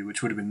Poe movie,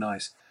 which would have been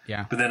nice.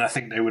 Yeah. But then I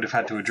think they would have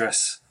had to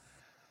address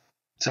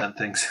certain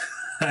things.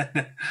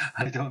 I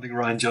don't think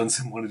Rian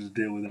Johnson wanted to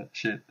deal with that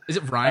shit. Is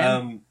it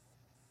Ryan?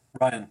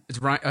 Ryan. It's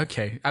Ryan.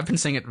 Okay, I've been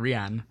saying it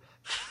Rian.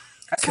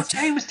 That's what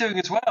Jay was doing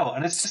as well,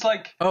 and it's just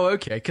like... Oh,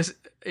 okay, because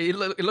it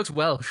looks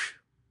Welsh,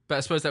 but I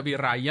suppose that'd be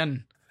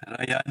Ryan.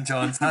 Ryan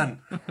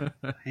Johnson.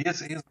 He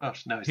is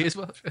Welsh. No, he is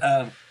Welsh.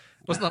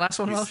 Wasn't the last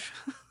one Welsh?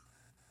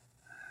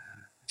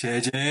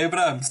 J.J.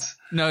 Abrams.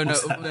 No,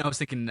 I was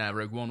thinking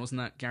Rogue One,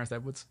 wasn't that Gareth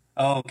Edwards?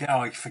 Oh,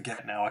 I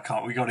forget now. I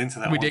can't. We got into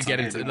that. We did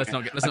get into it. Let's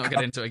not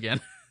get into it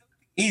again.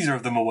 Either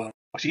of them are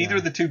Welsh. Either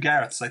of the two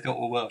Gareths I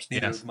thought were Welsh.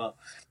 Neither of them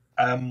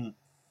are.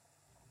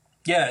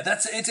 Yeah,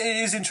 it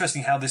is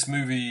interesting how this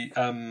movie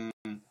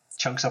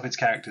chunks up its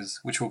characters,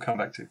 which we'll come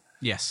back to.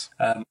 Yes.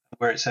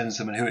 Where it sends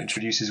them and who it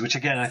introduces, which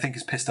again I think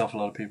has pissed off a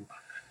lot of people.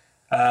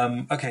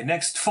 Okay,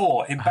 next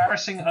 4.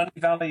 Embarrassing Honey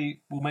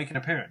Valley will make an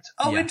appearance.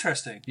 Oh,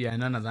 interesting. Yeah,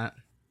 none of that.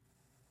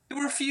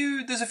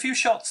 There's a few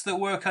shots that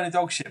were kind of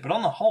dog shit, but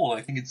on the whole,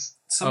 I think it's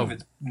some of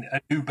it's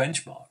a new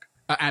benchmark.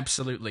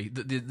 Absolutely.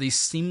 The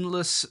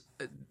seamless...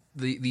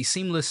 The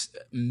seamless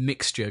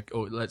mixture,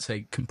 or let's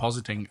say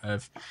compositing,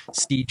 of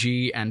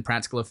CG and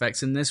practical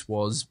effects in this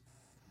was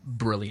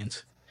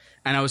brilliant.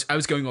 And I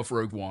was going off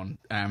Rogue One,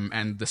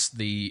 and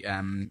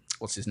the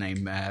what's his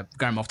name,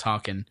 Grand Moff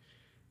Tarkin.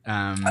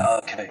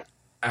 Okay.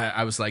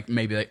 I was like,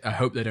 I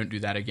hope they don't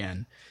do that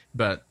again.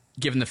 But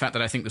given the fact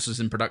that I think this was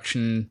in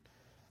production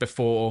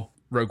before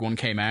Rogue One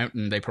came out,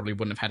 and they probably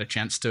wouldn't have had a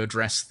chance to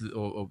address,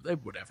 or they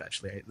would have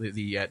actually,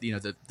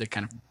 the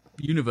kind of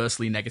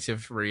universally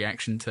negative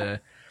reaction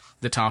to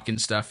the Tarkin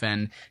stuff,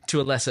 and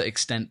to a lesser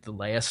extent the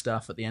Leia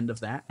stuff at the end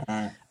of that.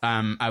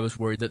 I was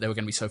worried that they were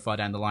going to be so far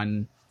down the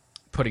line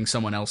putting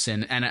someone else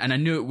in, and I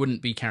knew it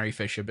wouldn't be Carrie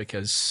Fisher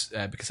because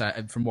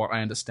from what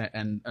I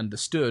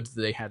understood,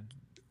 they had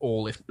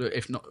all,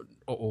 if not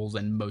all,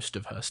 then most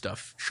of her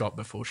stuff shot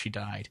before she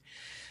died.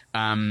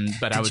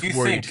 But I was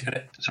worried.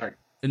 Sorry.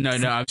 No,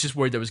 I was just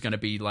worried there was going to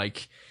be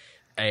like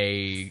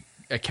a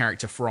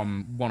character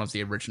from one of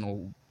the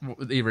originals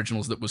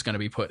that was going to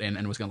be put in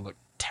and was going to look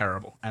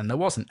terrible, and there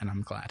wasn't, and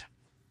I'm glad.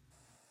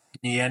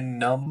 Nien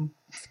Nunb.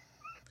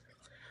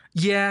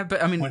 Yeah,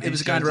 but I mean, it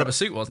was a guy in a rubber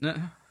suit, wasn't it?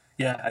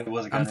 Yeah, it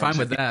was a guy. I'm fine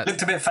with that.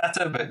 Looked a bit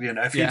fatter, but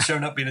if he'd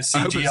shown up being a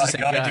CGI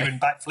guy doing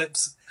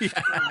backflips.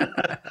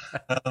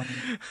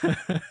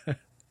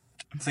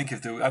 I think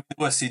if there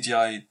were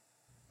CGI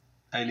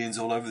aliens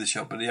all over the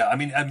shop, but yeah, I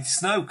mean,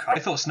 Snoke. I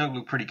thought Snoke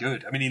looked pretty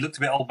good. I mean, he looked a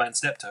bit old man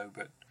Steptoe,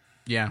 but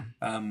yeah.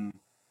 I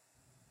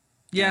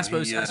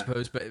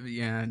suppose, but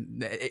yeah,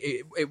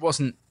 it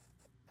wasn't.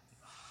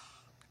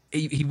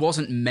 he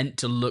wasn't meant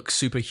to look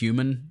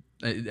superhuman.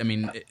 I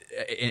mean,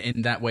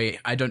 in that way,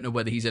 I don't know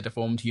whether he's a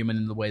deformed human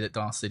in the way that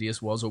Darth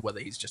Sidious was, or whether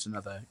he's just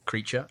another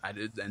creature.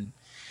 And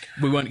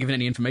we weren't given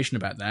any information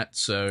about that,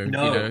 so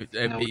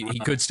he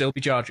could still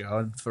be Jar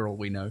Jar for all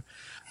we know.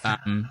 There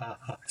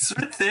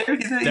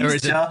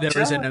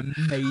is an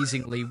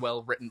amazingly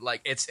well written,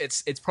 like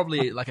it's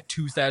probably like a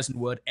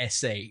 2,000-word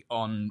essay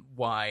on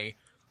why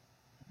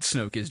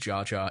Snoke is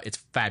Jar Jar.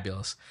 It's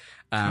fabulous.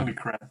 Holy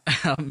crap!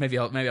 Maybe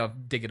I'll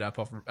dig it up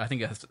off. I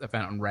think I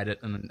found it on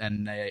Reddit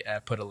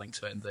and put a link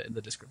to it in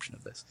the description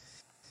of this.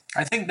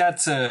 I think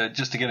that's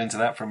just to get into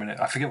that for a minute.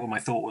 I forget what my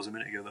thought was a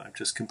minute ago that I've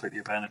just completely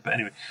abandoned. But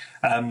anyway,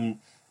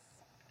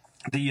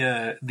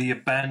 the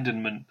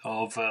abandonment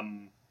of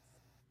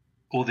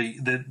or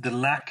the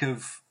lack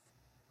of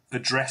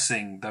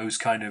addressing those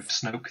kind of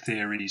Snoke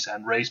theories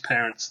and Rey's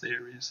parents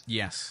theories,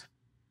 yes,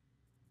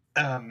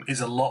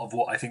 is a lot of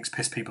what I think's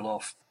pissed people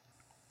off.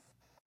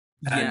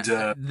 And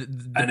yeah,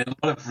 and a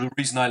lot of the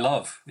reason I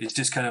love is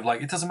just kind of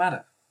like, it doesn't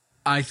matter.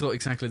 I thought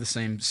exactly the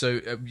same. So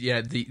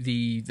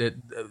the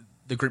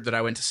group that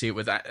I went to see it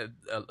with,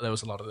 there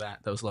was a lot of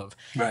that. There was a lot of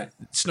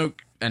Snoke,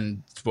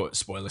 and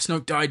spoiler,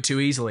 Snoke died too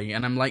easily,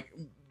 and I'm like,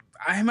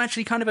 I'm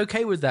actually kind of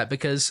okay with that,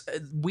 because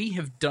we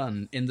have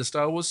done in the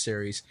Star Wars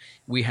series,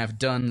 we have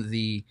done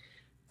the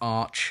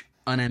arch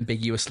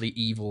unambiguously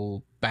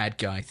evil bad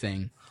guy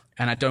thing,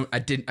 and I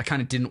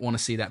kind of didn't want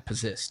to see that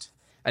persist.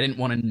 I didn't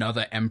want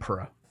another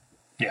emperor.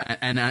 Yeah,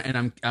 and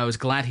I'm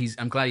glad he's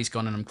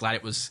gone, and I'm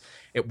glad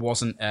it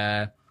wasn't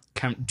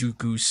Count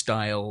Dooku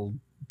style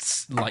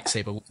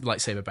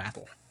lightsaber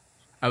battle.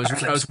 I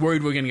was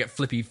worried we were going to get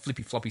flippy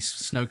floppy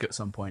Snoke at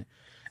some point,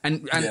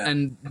 and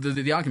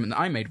the argument that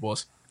I made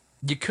was,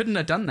 you couldn't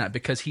have done that,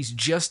 because he's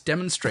just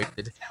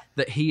demonstrated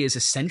that he is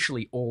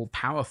essentially all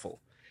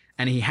powerful,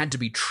 and he had to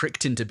be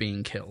tricked into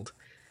being killed,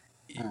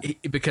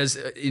 because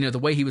the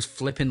way he was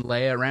flipping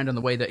Leia around, and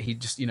the way that he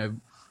just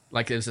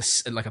like there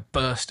was a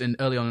burst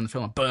early on in the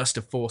film, a burst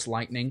of Force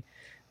lightning,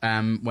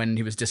 when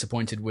he was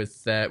disappointed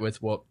with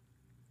what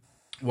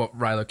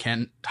Rilo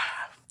Ken.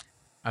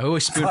 I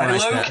always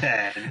spoonrise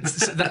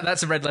that.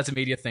 That's a Red Letter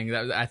Media thing.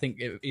 I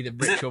think either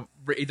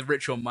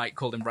Rich or Mike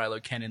called him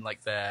Rilo Ken in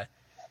like their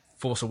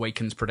Force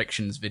Awakens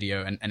predictions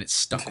video, and it's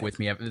stuck with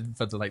me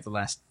for the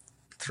last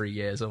 3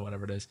 years or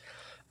whatever it is.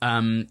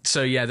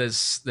 So yeah, there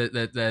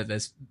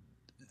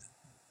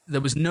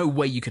was no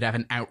way you could have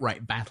an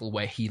outright battle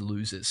where he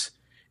loses.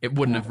 It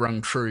wouldn't have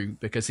rung true,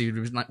 because he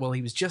was like, well,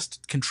 he was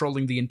just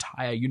controlling the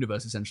entire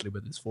universe essentially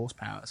with his Force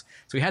powers,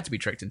 so he had to be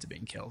tricked into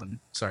being killed. And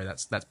sorry,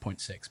 that's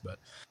 0.6, but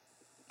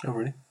oh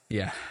really?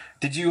 Yeah.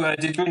 Did you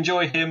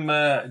enjoy him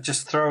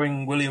just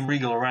throwing William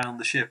Regal around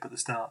the ship at the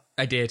start?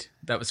 I did.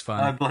 That was fun.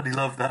 I bloody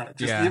love that.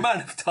 Just the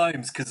amount of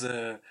times, because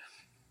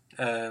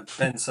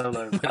Ben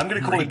Solo. I'm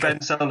going to call him Ben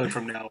Solo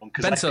from now on,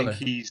 because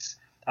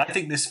I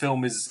think this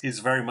film is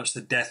very much the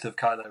death of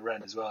Kylo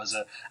Ren, as well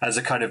as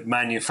a kind of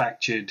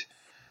manufactured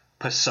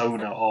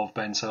persona of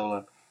Ben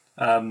Solo.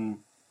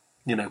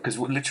 Because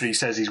literally he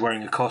says he's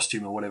wearing a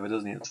costume or whatever,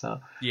 doesn't he, at the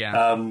start?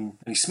 Yeah. And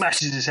he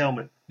smashes his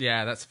helmet.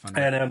 Yeah, that's funny.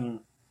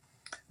 And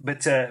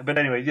but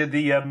anyway,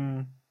 he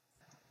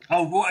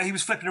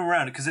was flipping him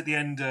around, because at the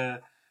end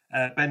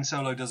Ben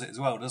Solo does it as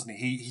well, doesn't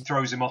he? He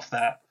throws him off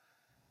that.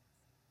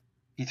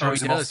 He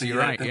throws him off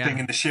the thing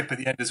in the ship at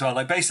the end as well.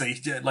 Like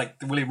basically, like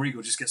William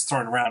Regal just gets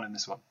thrown around in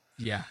this one.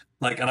 Yeah.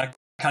 Like, and I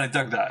kind of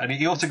dug that. And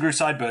he also grew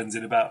sideburns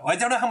in about, I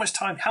don't know how much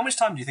time. How much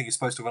time do you think is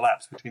supposed to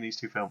elapse between these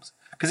two films?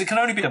 Because it can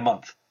only be a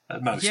month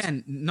at most. Yeah,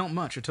 not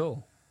much at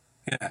all.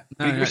 Yeah,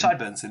 he grew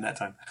sideburns in that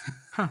time.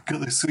 Huh.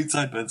 Got those sweet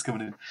sideburns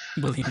coming in.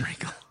 William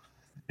Regal.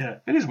 Yeah,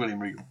 it is William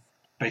Regal,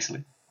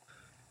 basically.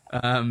 So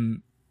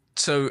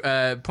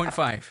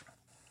 0.5.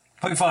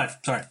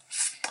 0.5, sorry.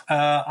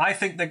 I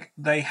think that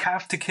they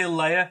have to kill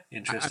Leia.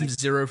 Interesting. I'm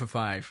 0 for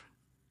 5.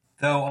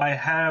 Though I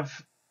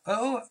have...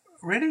 Oh,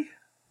 really?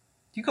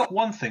 You got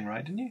one thing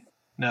right, didn't you?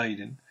 No, you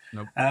didn't.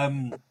 Nope.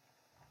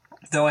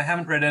 Though I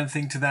haven't read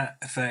anything to that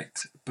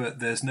effect, but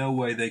there's no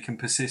way they can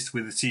persist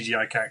with a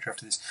CGI character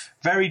after this.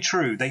 Very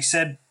true. They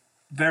said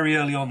very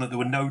early on that there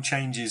were no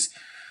changes.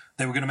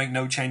 They were going to make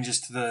no changes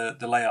to the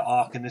Leia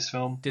arc in this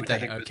film. Did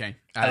they? Okay.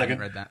 I haven't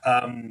read that.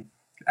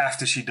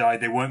 After she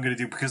died, they weren't going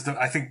to do, because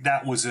I think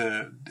that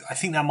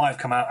might have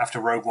come out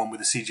after Rogue One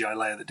with a CGI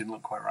Leia that didn't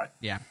look quite right.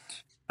 Yeah.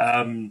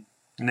 And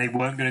they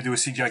weren't going to do a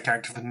CGI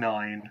character for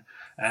 9,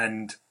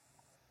 and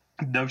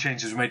no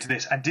changes were made to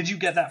this. And did you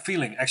get that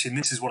feeling? Actually, and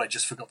this is what I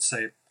just forgot to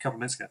say a couple of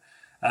minutes ago.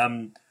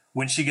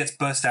 When she gets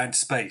burst out into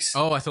space.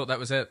 Oh, I thought that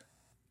was it.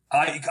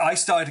 I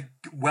started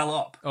well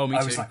up. Oh, me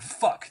too. I was like,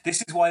 fuck,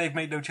 this is why they've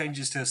made no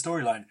changes to the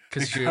storyline.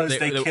 Because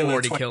they kill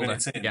her 20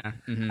 minutes in. Yeah.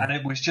 Mm-hmm. And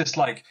it was just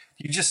like,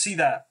 you just see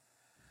that,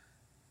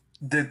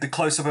 the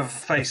close-up of her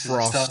face as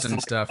it starts and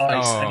to stuff.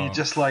 Ice, and you're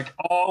just like,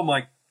 oh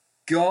my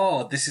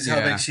God, this is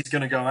how she's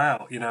going to go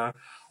out,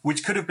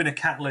 which could have been a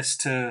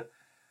catalyst for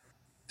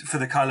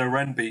the Kylo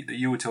Ren beat that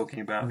you were talking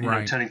about,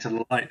 turning to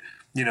the light,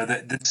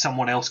 that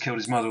someone else killed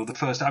his mother, or the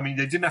first. I mean,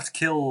 they didn't have to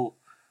kill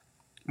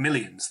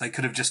millions. They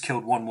could have just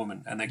killed one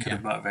woman, and they could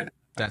have motivated.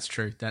 That's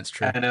true.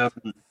 And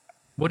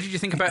What did you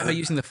think about her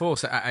using the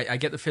Force? I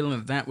get the feeling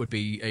that that would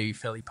be a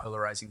fairly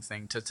polarizing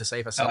thing to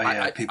save herself. Oh,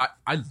 yeah,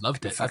 I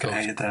loved it. I thought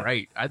it was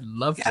great. I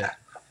loved it.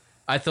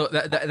 I thought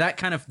that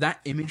kind of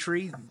that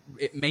imagery,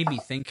 it made me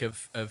think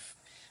of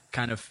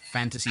kind of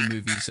fantasy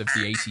movies of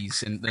the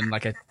 80s and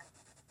like a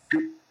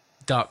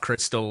Dark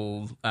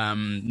Crystal,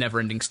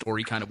 never-ending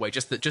story kind of way.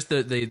 Just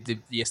the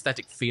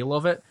aesthetic feel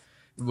of it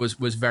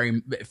was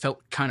very. It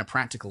felt kind of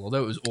practical,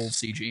 although it was all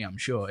CG. I'm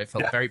sure it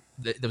felt very.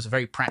 There was a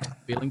very practical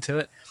feeling to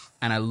it,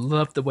 and I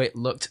loved the way it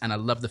looked, and I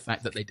loved the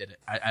fact that they did it.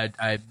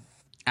 I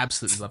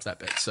absolutely loved that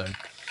bit. So,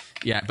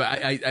 yeah.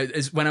 But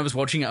when I was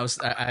watching it, I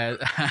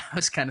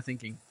was kind of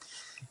thinking,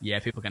 yeah,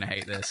 people are gonna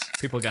hate this.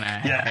 People are gonna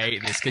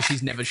hate this because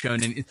she's never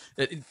shown any.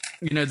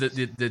 You know,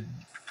 the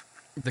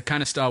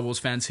kind of Star Wars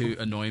fans who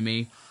annoy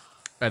me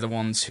are the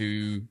ones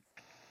who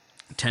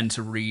tend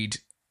to read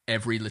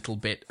every little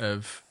bit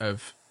of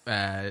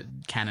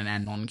canon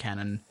and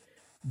non-canon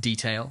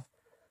detail,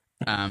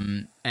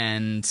 and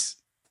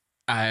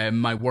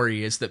my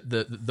worry is that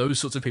those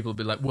sorts of people will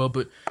be like, well,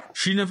 but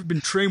she never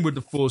been trained with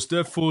the Force,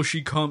 therefore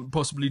she can't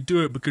possibly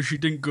do it because she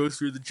didn't go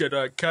through the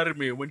Jedi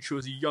Academy when she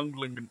was a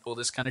youngling and all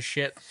this kind of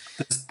shit.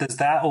 There's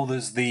that, or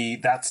there's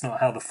that's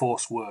not how the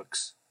Force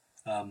works.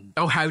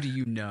 Oh, how do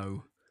you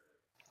know?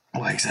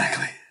 Well,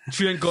 exactly.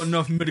 She ain't got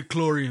enough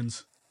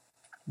midichlorians.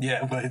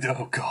 Yeah, but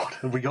oh god,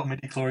 have we got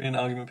midichlorian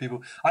argument,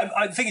 people?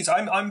 I think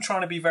I'm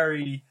trying to be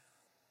very.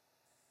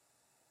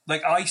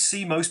 Like, I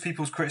see most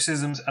people's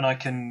criticisms, and I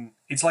can.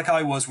 It's like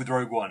I was with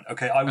Rogue One.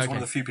 Okay, I was one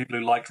of the few people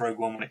who liked Rogue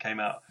One when it came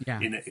out. Yeah.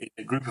 In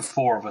a group of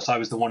 4 of us, I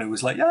was the one who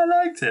was like, "Yeah, I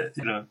liked it,"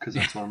 because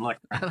that's what I'm like.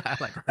 I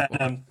like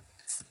Rogue One.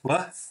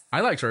 What?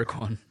 I liked Rogue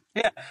One.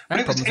 Yeah, I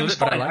had problems with it,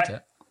 but I liked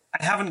it.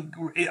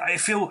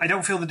 I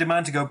don't feel the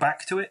demand to go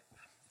back to it.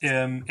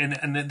 And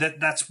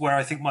that's where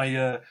I think my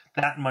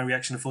that and my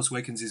reaction to Force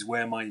Awakens is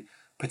where my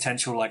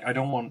potential, like, I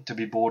don't want to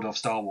be bored of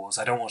Star Wars.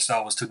 I don't want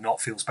Star Wars to not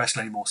feel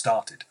special anymore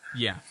started.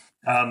 Yeah.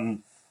 I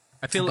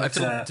feel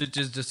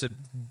just to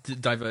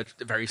diverge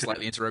very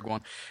slightly into Rogue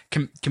One,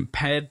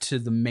 compared to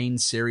the main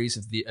series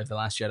of the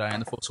Last Jedi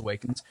and the Force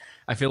Awakens,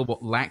 I feel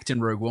what lacked in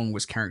Rogue One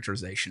was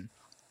characterization.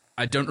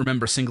 I don't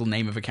remember a single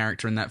name of a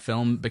character in that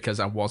film because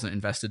I wasn't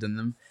invested in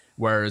them.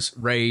 Whereas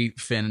Rey,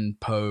 Finn,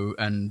 Poe,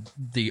 and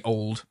the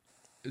old,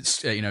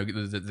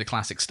 the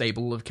classic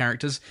stable of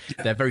characters,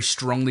 they're very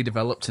strongly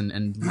developed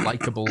and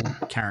likable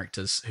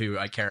characters who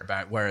I care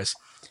about. Whereas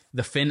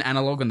the Finn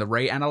analog and the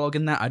Rey analog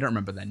in that, I don't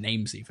remember their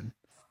names even.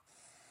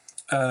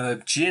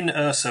 Jyn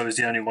Erso is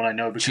the only one I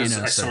know because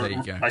I saw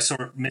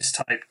it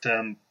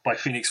mistyped by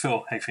Phoenix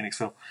Phil. Hey, Phoenix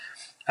Phil.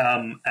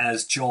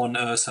 As John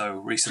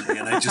Erso recently,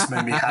 and it just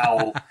made me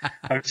howl.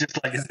 I was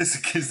just like, is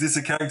this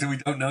a character we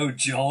don't know?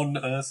 John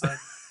Erso?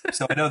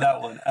 So I know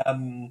that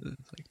one.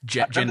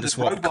 Gender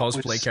swap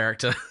cosplay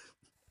character.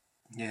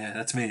 Yeah,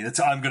 that's me.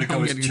 I'm going to go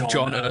with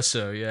John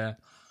Erso. Yeah.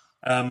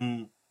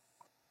 I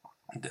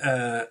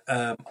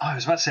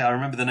was about to say I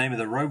remember the name of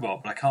the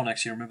robot, but I can't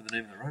actually remember the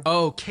name of the robot.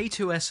 Oh,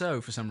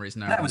 K2SO for some reason.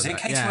 That was it.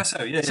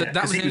 K2SO. Yeah. So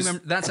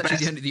that's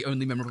actually the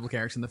only memorable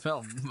character in the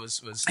film.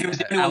 Was he was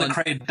the only one that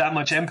created that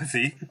much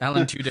empathy.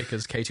 Alan Tudyk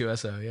as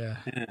K2SO. Yeah.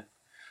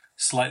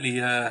 Slightly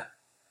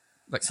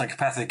like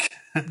psychopathic.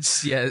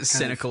 Yeah,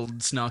 cynical,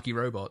 snarky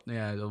robot.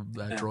 Yeah,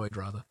 droid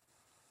rather.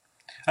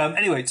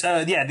 Anyway,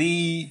 so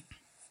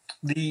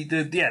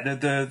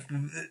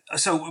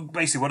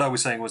basically what I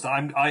was saying was that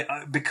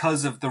I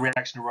because of the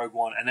reaction to Rogue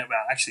One, and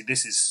actually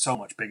this is so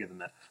much bigger than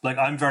that. Like,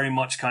 I'm very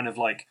much kind of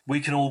like, we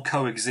can all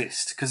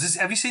coexist, because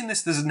have you seen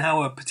this? There's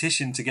now a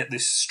petition to get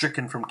this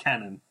stricken from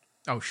canon.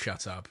 Oh,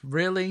 shut up!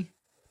 Really?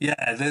 Yeah,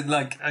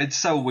 it's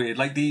so weird.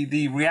 Like,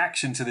 the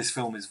reaction to this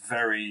film is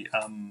very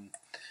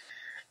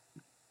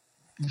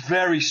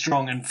very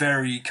strong and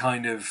very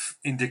kind of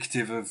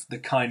indicative of the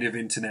kind of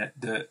internet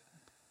that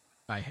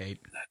I hate.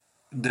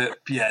 That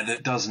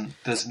doesn't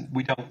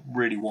we don't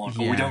really want,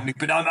 or we don't need.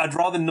 But I'd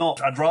rather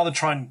not. I'd rather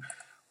try and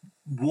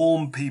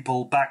warm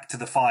people back to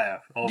the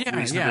fire of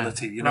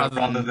reasonability,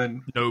 rather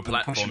than no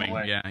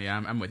platforming.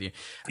 Yeah, I'm with you.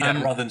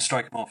 Rather than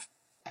strike them off.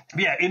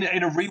 Yeah, in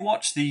a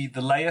rewatch, the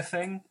Leia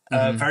thing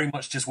very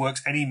much just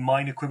works. Any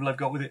minor quibble I've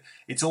got with it,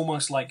 it's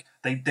almost like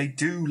they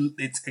do.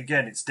 It's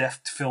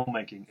deft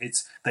filmmaking.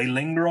 They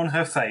linger on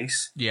her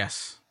face.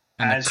 Yes.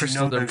 And the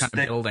crystal they're kind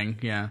of building,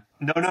 yeah.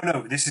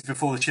 No. This is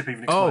before the chip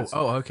even explodes.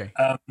 Oh, okay.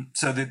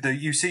 So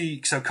you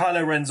see,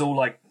 Kylo Ren's all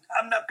like,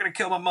 "I'm not going to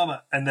kill my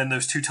mama," and then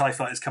those 2 TIE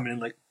fighters come in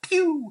and like,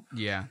 pew.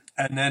 Yeah.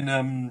 And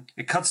then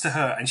it cuts to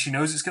her, and she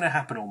knows it's going to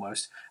happen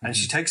almost, and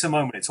she takes a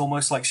moment. It's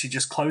almost like she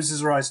just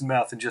closes her eyes and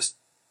mouth and just.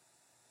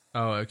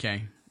 Oh,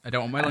 okay. I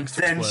don't want my lungs to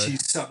explode. Then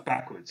she's sucked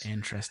backwards.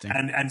 Interesting.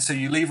 And so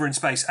you leave her in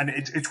space, and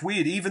it's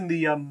weird.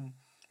 Even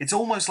it's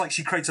almost like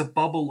she creates a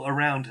bubble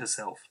around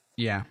herself.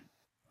 Yeah.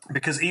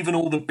 Because even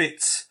all the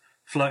bits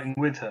floating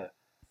with her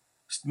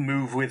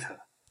move with her.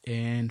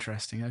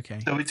 Interesting. Okay.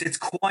 So it's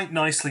quite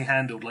nicely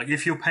handled. Like,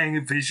 if you're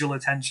paying visual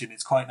attention,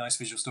 it's quite nice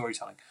visual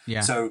storytelling.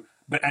 Yeah. So,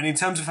 and in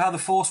terms of how the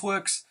Force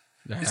works,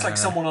 it's like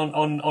someone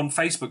on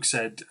Facebook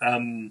said,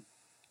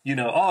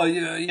 oh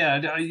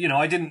yeah,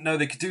 I didn't know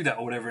they could do that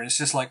or whatever. And it's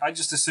just like I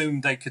just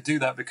assumed they could do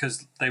that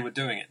because they were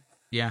doing it.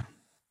 Yeah,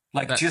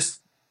 like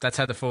that's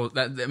how the Force.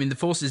 The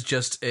Force is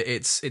just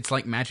it's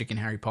like magic in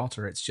Harry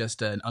Potter. It's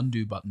just an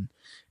undo button.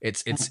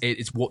 It's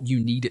what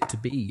you need it to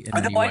be. I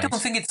don't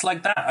think it's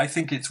like that. I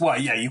think it's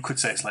you could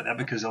say it's like that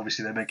because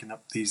obviously they're making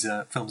up these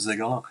films as they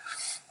go along.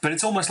 But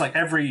it's almost like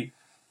every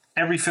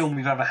film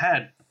we've ever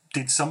had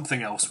did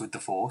something else with the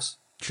Force.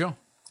 Sure.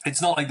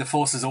 It's not like the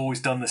Force has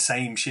always done the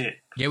same shit.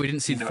 Yeah, we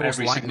didn't see the Force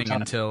lightning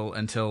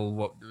until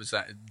what was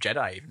that,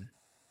 Jedi even?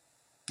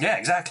 Yeah,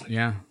 exactly.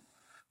 Yeah.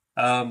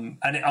 And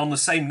on the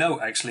same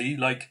note, actually,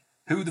 like,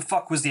 who the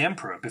fuck was the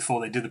Emperor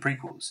before they did the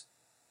prequels?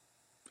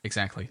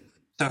 Exactly.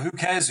 So who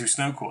cares who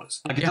Snoke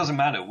was? Like, it doesn't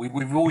matter.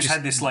 We've always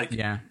had this, like...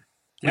 Yeah.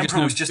 The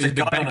Emperor was just a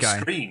guy on a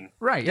screen.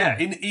 Right, yeah.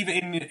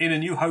 Even in A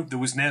New Hope, there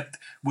was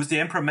the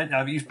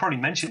Emperor he was probably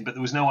mentioned, but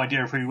there was no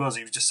idea of who he was.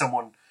 He was just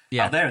someone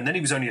out there. And then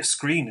he was only a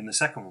screen in the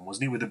second one,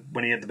 wasn't he?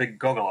 When he had the big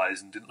goggle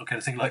eyes and didn't look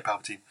anything like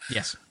Palpatine.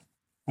 Yes.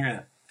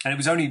 Yeah. And it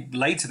was only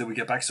later that we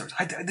get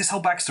backstories. This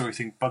whole backstory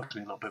thing bugged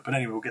me a little bit, but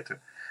anyway, we'll get to it.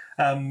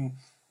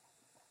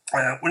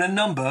 When a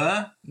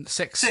number...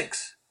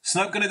 6.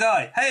 Snoke gonna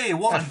die. Hey,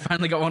 1. I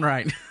finally got one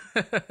right.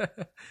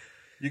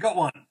 You got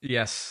 1.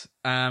 Yes.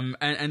 And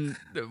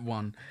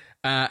 1.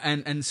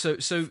 And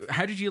so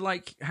how did you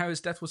like how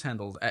his death was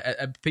handled?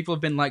 People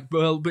have been like,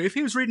 well, but if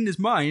he was reading his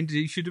mind,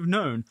 he should have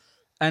known.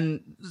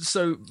 And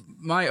so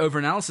my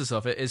overanalysis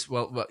of it is,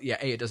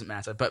 it doesn't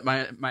matter. But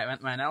my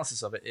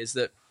analysis of it is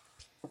that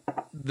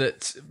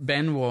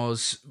Ben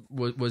was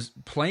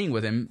playing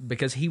with him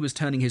because he was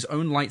turning his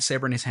own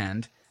lightsaber in his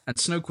hand, and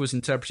Snoke was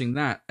interpreting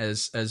that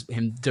as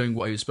him doing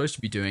what he was supposed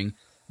to be doing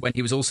when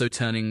he was also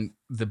turning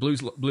the blue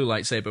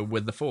lightsaber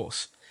with the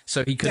Force.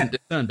 So he couldn't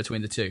discern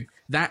between the two.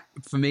 That,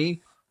 for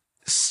me,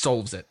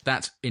 solves it.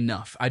 That's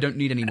enough. I don't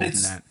need any more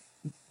than that.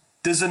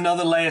 There's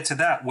another layer to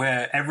that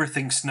where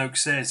everything Snoke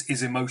says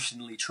is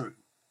emotionally true.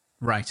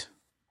 Right.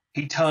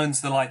 He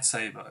turns the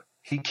lightsaber.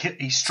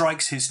 He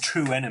strikes his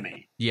true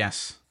enemy.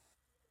 Yes.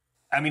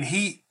 I mean,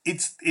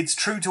 it's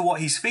true to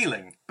what he's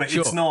feeling, but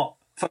it's not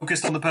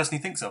focused on the person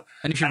he thinks of.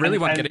 And if you really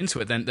want to get into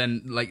it,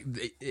 then like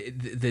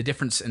the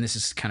difference, and this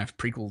is kind of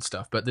prequel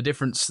stuff, but the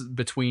difference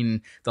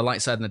between the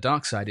light side and the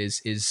dark side is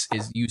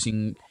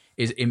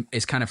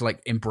kind of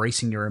like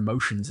embracing your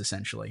emotions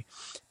essentially,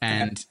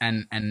 and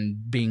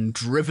being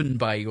driven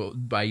by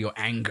your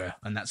anger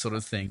and that sort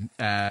of thing.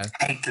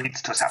 Hate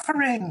leads to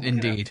suffering.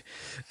 Indeed.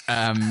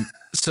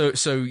 So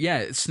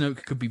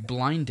Snoke could be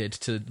blinded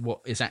to what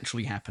is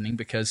actually happening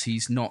because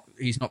he's not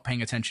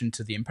paying attention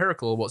to the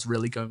empirical or what's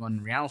really going on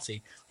in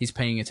reality. He's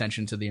paying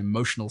attention to the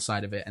emotional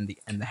side of it and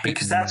the hate.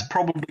 Because that's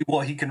probably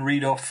what he can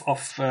read off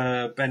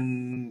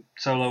Ben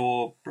Solo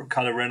or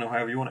Kylo Ren or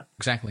however you want it.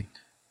 Exactly.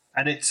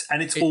 And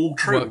it's all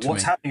true.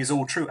 What's happening is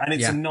all true, and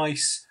it's a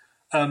nice.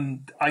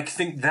 I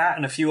think that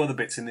and a few other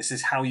bits in this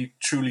is how you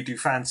truly do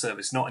fan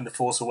service, not in the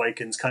Force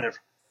Awakens kind of.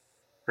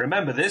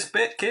 Remember this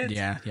bit, kid?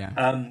 Yeah.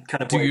 Kind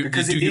of way.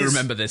 Do you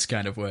remember this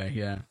kind of way?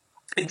 Yeah.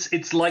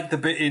 It's like the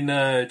bit in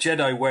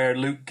Jedi where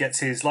Luke gets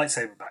his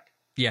lightsaber back.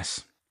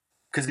 Yes.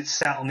 Because it's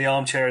sat on the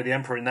armchair of the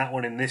Emperor in that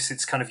one. In this,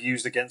 it's kind of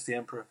used against the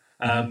Emperor.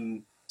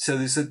 So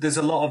there's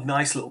a lot of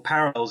nice little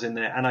parallels in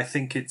there, and I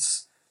think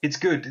it's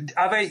good.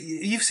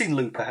 You've seen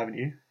Looper, haven't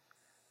you?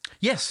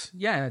 Yes.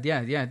 Yeah.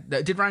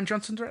 Did Rian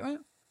Johnson direct that?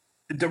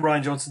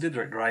 Rian Johnson did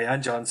direct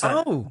Rian Johnson.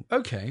 Oh,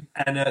 okay.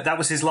 And that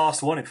was his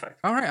last one, in fact.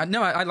 All right.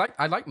 No, I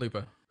like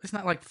Looper. Isn't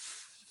that like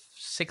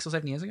 6 or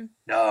 7 years ago?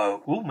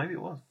 No. Oh, maybe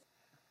it was.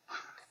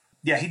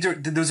 Yeah,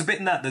 there was a bit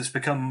in that that's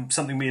become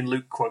something me and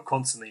Luke quote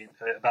constantly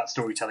about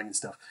storytelling and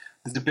stuff.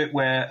 There's a bit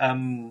where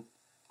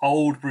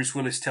old Bruce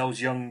Willis tells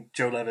young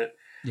Joe Levitt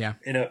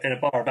in a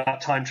bar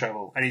about time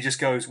travel, and he just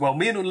goes, well,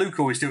 me and Luke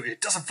always do it.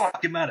 It doesn't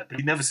fucking matter, but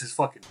he never says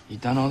fucking. You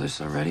done all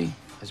this already?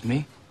 As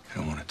me? I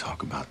don't want to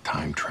talk about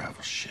time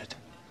travel shit.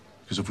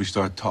 Because if we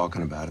start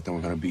talking about it, then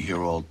we're going to be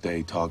here all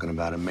day talking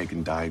about it,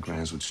 making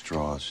diagrams with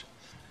straws.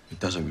 It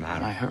doesn't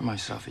matter. When I hurt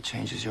myself, it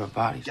changes your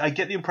body. I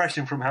get the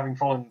impression from having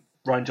followed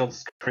Rian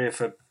Johnson's career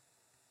for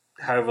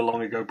however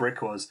long ago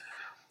Brick was,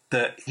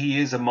 that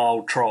he is a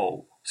mild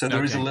troll. So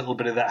there is a little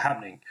bit of that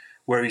happening,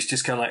 where he's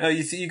just kind of like, oh,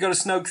 you got a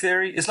Snoke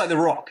theory? It's like The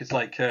Rock. It's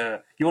like,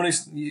 you want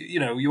to, you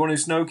know who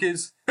Snoke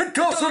is? It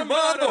doesn't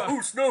matter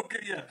who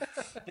Snoke is. Yeah.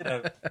 You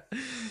know.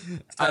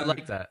 I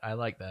like that.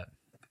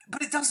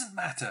 But it doesn't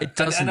matter. It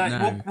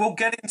doesn't. We'll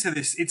get into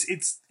this.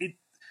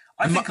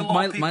 I think a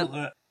lot of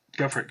people.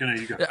 Go for it.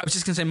 Go. I was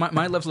just going to say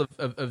my level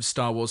of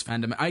Star Wars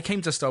fandom. I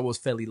came to Star Wars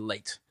fairly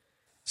late,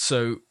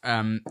 so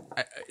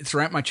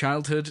throughout my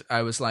childhood,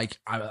 I was like,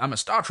 I'm a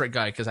Star Trek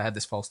guy because I had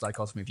this false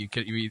dichotomy of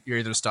you're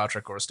either a Star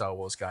Trek or a Star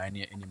Wars guy in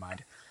your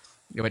mind.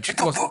 Which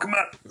don't fuck him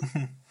up.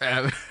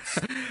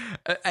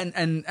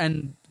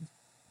 And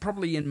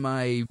probably in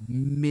my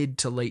mid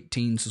to late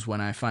teens was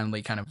when I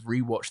finally kind of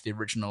rewatched the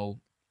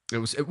original.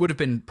 It would have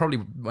been probably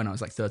when I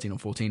was like 13 or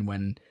 14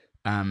 when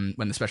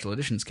the special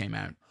editions came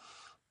out,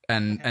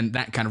 and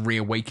that kind of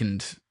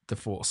reawakened the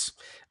Force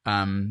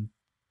in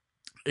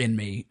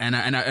me, and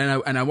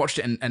I watched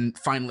it and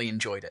finally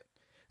enjoyed it.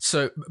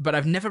 So, but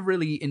I've never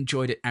really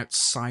enjoyed it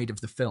outside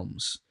of the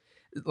films.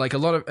 Like a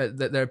lot of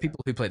there are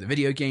people who play the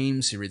video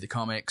games, who read the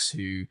comics,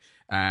 who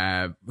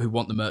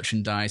want the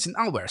merchandise, and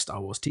I'll wear a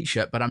Star Wars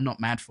T-shirt, but I'm not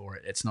mad for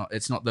it. It's not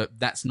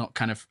that's not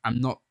kind of, I'm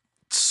not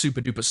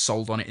super duper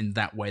sold on it in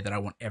that way that I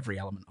want every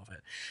element of it.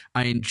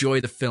 I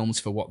enjoy the films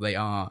for what they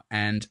are,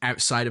 and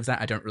outside of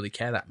that, I don't really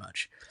care that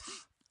much.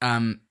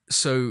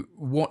 So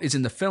what is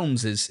in the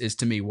films is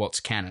to me what's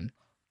canon.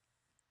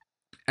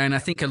 And I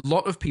think a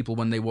lot of people,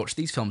 when they watch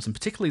these films, and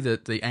particularly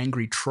the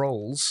angry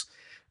trolls,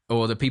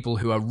 or the people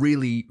who are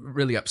really,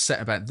 really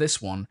upset about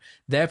this one,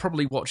 they're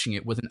probably watching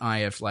it with an eye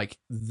of like,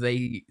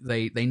 they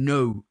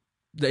know,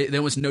 they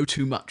almost know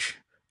too much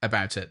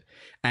about it.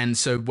 And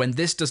so when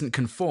this doesn't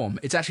conform,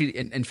 it's actually,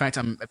 in fact,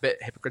 I'm a bit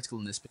hypocritical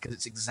in this, because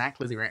it's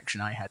exactly the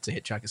reaction I had to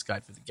Hitchhiker's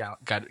Guide to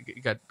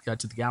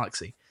the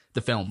Galaxy,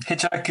 the film.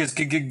 Hitchhiker's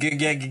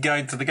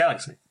Guide to the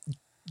Galaxy.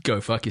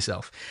 Go fuck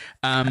yourself.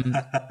 Garth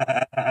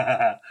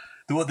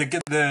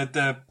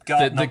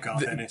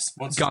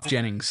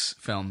Jennings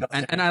film.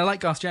 And I like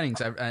Garth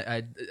Jennings.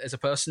 I as a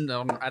person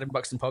on Adam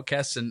Buxton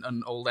podcasts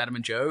and old Adam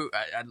and Joe,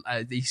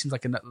 he seems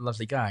like a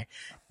lovely guy.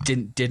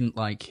 Didn't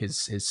like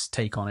his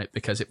take on it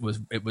because it was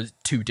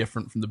too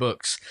different from the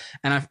books.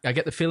 And I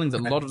get the feeling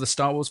that a lot of the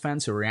Star Wars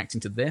fans who are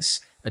reacting to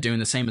this are doing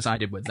the same as I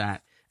did with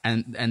that.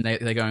 And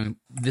they're going,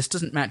 this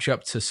doesn't match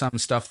up to some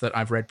stuff that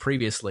I've read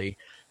previously,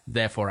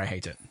 therefore I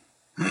hate it.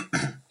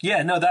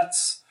 Yeah, no,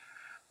 that's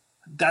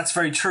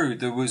very true.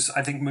 There was,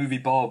 I think, Movie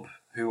Bob,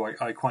 who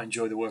I quite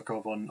enjoy the work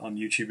of on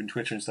YouTube and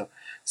Twitter and stuff,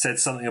 said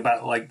something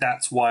about like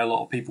that's why a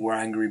lot of people were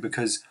angry,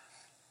 because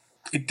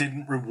it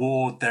didn't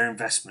reward their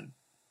investment.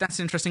 That's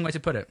an interesting way to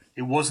put it.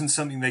 It wasn't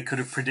something they could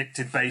have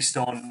predicted based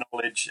on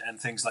knowledge and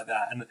things like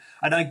that.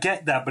 And I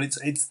get that, but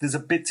it's there's a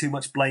bit too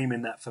much blame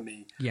in that for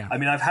me. Yeah. I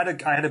mean, I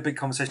had a big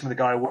conversation with a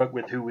guy I work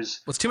with who was...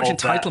 Well, it's too much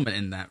entitlement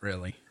in that,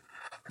 really.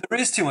 There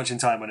is too much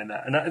entitlement in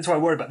that, and that's what I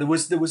worry about. There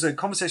was a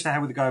conversation I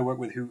had with a guy I work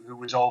with who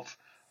was of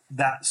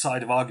that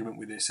side of argument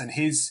with this, and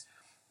his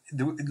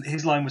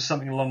line was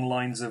something along the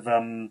lines of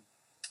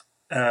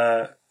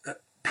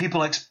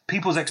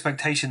people's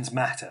expectations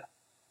matter.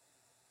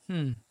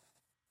 And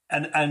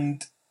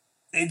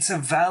it's a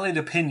valid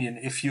opinion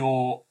if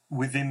you're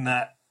within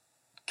that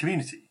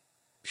community.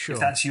 Sure.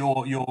 If that's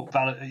your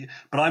valid,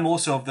 but I'm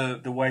also of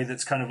the way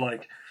that's kind of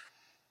like,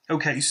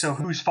 okay, so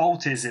whose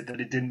fault is it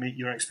that it didn't meet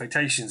your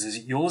expectations? Is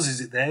it yours?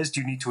 Is it theirs? Do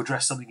you need to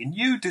address something in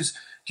you? Do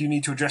you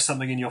need to address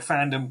something in your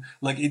fandom?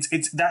 Like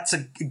that's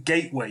a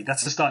gateway.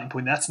 That's the starting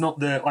point. That's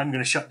not I'm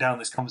going to shut down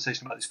this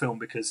conversation about this film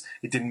because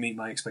it didn't meet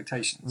my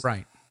expectations.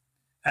 Right.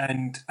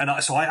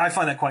 So I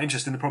find that quite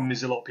interesting. The problem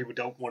is a lot of people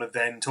don't want to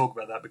then talk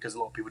about that because a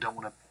lot of people don't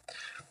want to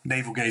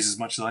navel gaze as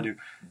much as I do.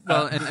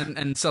 Well,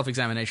 and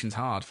self-examination's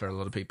hard for a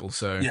lot of people.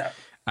 So yeah.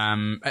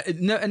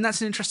 No, and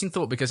that's an interesting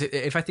thought, because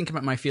if I think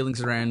about my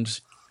feelings around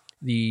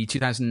the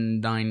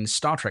 2009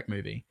 Star Trek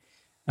movie,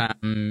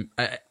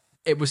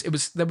 there was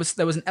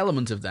an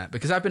element of that,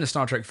 because I've been a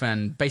Star Trek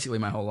fan basically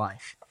my whole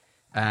life.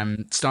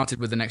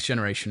 Started with The Next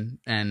Generation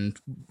and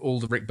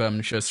all the Rick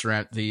Berman shows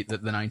throughout the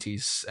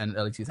 90s and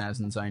early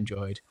 2000s I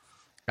enjoyed.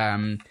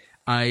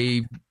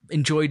 I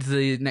enjoyed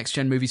the Next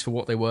Gen movies for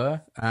what they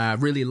were.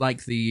 Really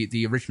like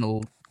the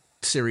original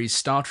series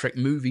Star Trek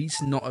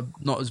movies. Not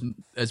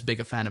as big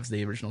a fan of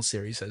the original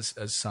series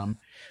as some,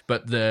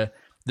 but the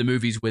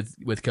movies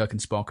with Kirk and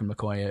Spock and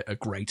McCoy are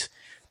great.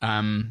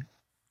 And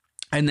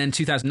then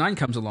 2009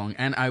 comes along,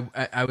 and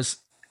I was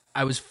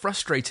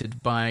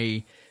frustrated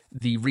by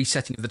the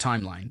resetting of the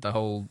timeline, the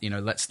whole,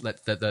 let's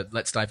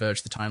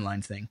diverge the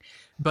timeline thing.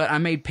 But I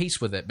made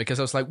peace with it, because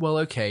I was like, well,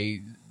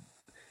 okay,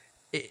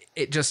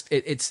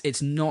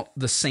 it's not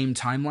the same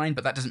timeline,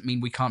 but that doesn't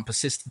mean we can't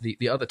persist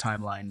the other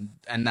timeline.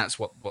 And that's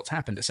what's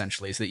happened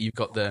essentially, is that you've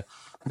got the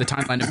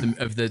timeline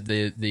of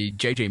the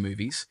JJ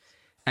movies,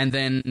 and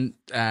then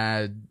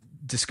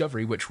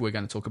Discovery, which we're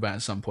going to talk about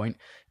at some point,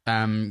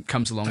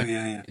 comes along. Oh,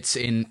 yeah. It's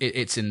in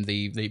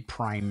the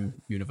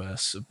Prime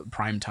universe,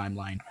 Prime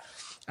timeline.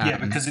 Yeah,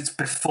 because it's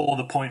before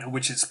the point at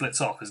which it splits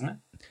off, isn't it?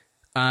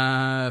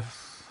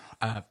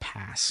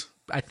 Pass.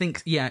 I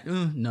think, yeah.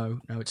 No,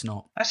 it's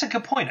not. That's a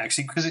good point,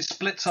 actually, because it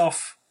splits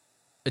off.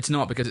 It's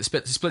not, because it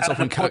splits off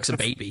when Kirk's a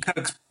baby.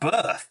 Kirk's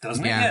birth,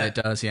 doesn't it? Yeah, it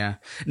does. Yeah.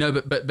 No,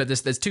 but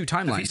there's two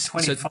timelines. He's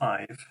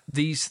 25. So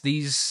these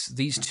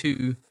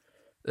two,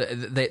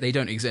 they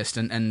don't exist,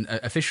 and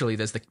officially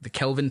there's the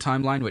Kelvin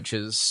timeline, which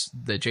is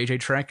the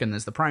JJ Trek, and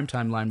there's the Prime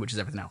timeline, which is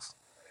everything else.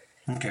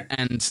 Okay.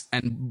 And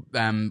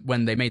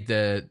when they made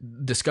the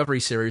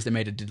Discovery series, they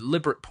made a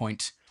deliberate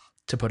point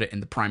to put it in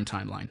the Prime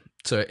timeline,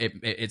 so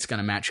it's going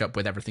to match up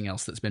with everything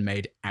else that's been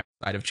made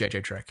outside of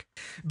JJ Trek.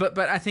 But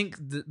I think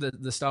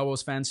the Star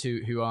Wars fans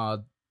who are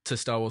to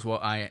Star Wars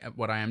what I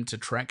am to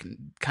Trek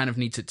kind of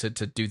need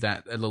to do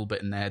that a little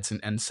bit in their heads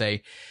and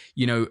say,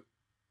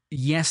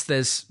 yes,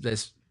 there's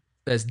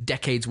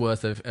decades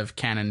worth of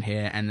canon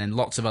here, and then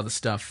lots of other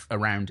stuff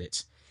around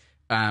it.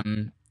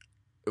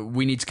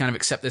 We need to kind of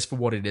accept this for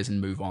what it is and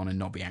move on and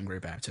not be angry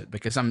about it,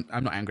 because I'm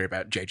not angry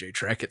about JJ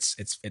Trek. It's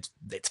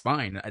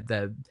fine.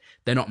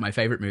 They're not my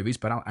favorite movies,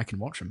 but I can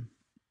watch them.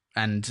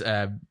 and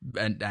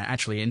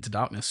actually Into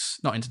Darkness.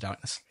 Not Into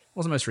Darkness.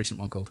 What's the most recent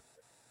one called?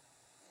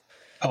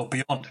 Oh,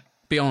 Beyond.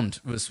 Beyond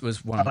was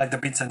one. I like the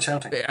beats and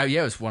shouting. Oh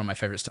yeah, it was one of my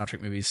favorite Star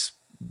Trek movies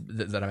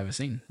that I've ever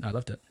seen. I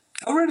loved it.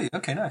 Oh, really?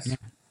 Okay, nice. Yeah.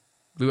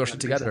 We watched it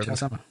the together beats over and the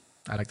summer.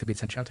 I like the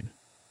beats and shouting.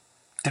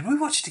 Did we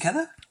watch it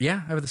together?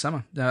 Yeah, over the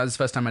summer. That was the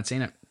first time I'd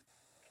seen it.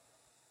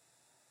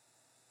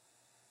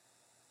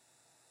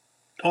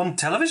 On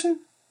television?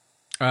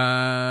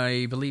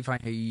 I believe I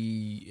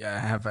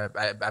have a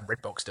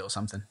Redbox or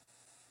something.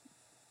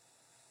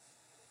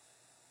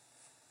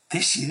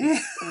 This year?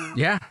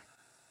 Yeah.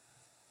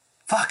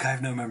 Fuck, I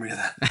have no memory of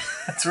that.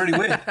 That's really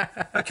weird.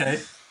 Okay.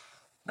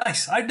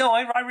 Nice. I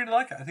really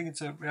like it. I think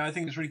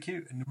it's really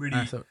cute and really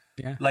I thought,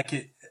 yeah. like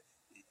it.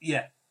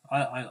 Yeah,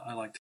 I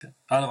liked it.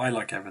 I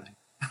like everything.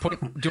 Do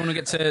you want to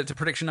get to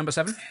prediction number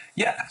 7?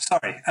 Yeah,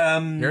 sorry.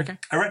 You're okay.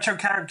 A retro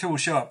character will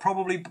show up.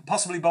 Possibly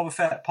Boba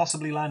Fett,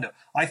 possibly Lando.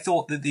 I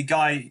thought that the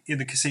guy in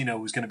the casino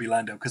was going to be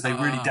Lando because they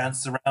really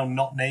danced around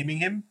not naming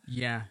him.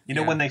 Yeah. You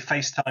know when they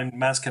FaceTime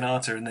Maz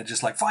Kanata and they're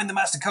just like, find the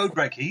Master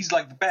Codebreaker. He's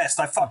like the best.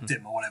 I fucked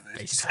him or whatever.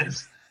 He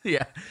says.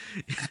 Yeah.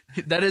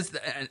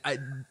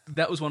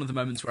 That was one of the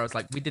moments where I was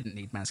like, we didn't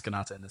need Maz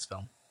Kanata in this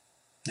film.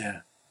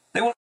 Yeah. They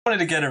wanted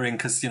to get her in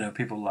because,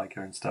 people like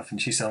her and stuff and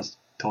she sells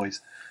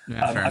toys.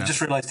 Yeah, I've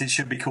just realised it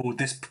should be called,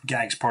 this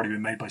gag's probably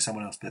been made by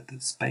someone else, but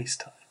it's Space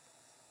Time.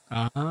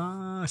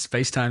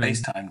 Space Time.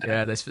 Space Time.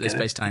 Yeah, they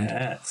Space Time.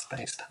 Yeah, it's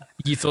Space Time.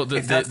 You thought that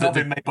if that's not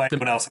been made by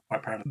anyone else, I'm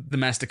quite proud of it. The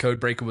Master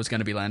Codebreaker was going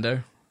to be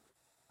Lando?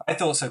 I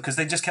thought so, because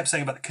they just kept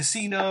saying about the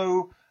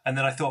casino, and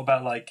then I thought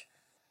about, like,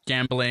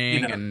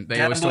 gambling, and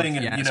they always gambling,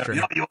 thought,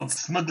 and, you old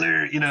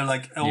smuggler,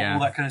 all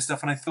that kind of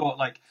stuff. And I thought,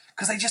 like,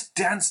 because they just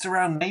danced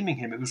around naming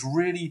him. It was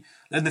really,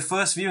 in the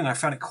first viewing, I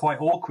found it quite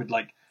awkward.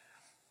 Like,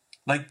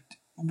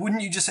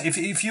 wouldn't you just say,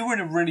 if you were in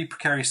a really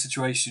precarious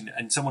situation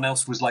and someone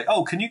else was like,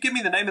 oh, can you give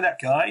me the name of that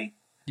guy?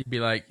 You'd be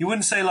like... You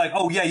wouldn't say like,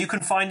 oh, yeah, you can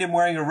find him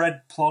wearing a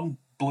red plum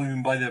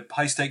bloom by the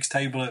high-stakes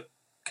table at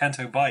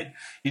Canto Bight.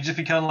 You'd just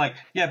be kind of like,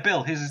 yeah,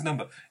 Bill, here's his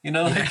number.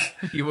 Like...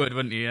 You would,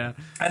 wouldn't you? Yeah.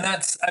 And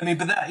that's,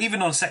 but that,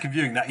 even on second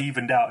viewing, that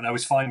evened out and I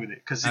was fine with it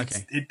because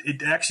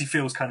it actually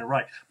feels kind of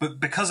right. But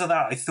because of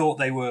that, I thought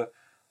they were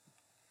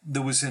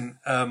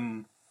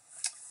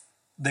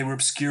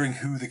obscuring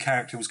who the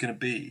character was going to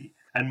be.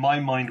 And my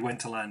mind went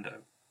to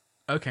Lando.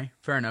 Okay,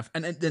 fair enough.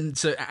 And then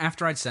so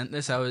after I'd sent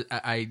this,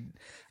 I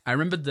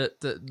remembered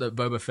that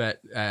Boba Fett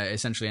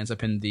essentially ends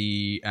up in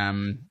the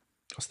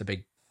what's the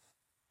big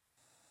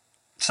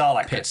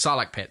Sarlacc pit.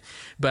 Sarlacc pit.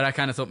 But I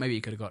kind of thought maybe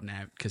he could have gotten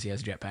out because he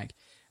has a jetpack.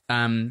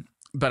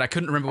 But I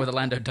couldn't remember whether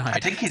Lando died. I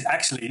think his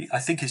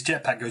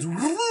jetpack goes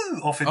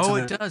off into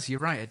it does. You're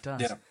right, it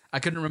does. Yeah. I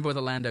couldn't remember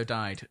whether Lando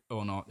died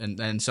or not,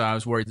 and so I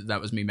was worried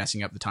that was me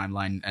messing up the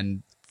timeline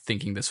and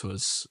thinking this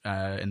was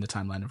in the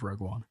timeline of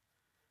Rogue One.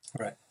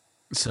 Right.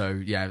 So,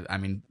 yeah,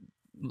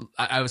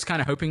 I was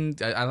kind of hoping...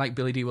 I like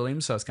Billy D.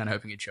 Williams, so I was kind of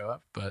hoping he'd show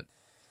up, but...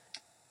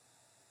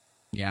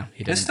 Yeah, he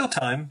didn't. There's still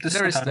time.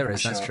 There is,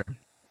 that's true.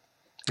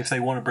 If they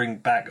want to bring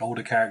back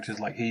older characters,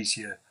 like he's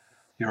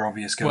your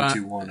obvious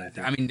go-to one, I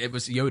think. It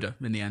was Yoda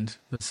in the end.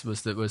 This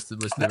was the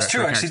That's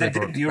true, actually. They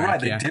did. You're right.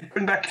 They did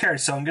bring back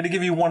characters, so I'm going to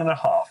give you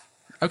 1.5.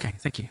 Okay,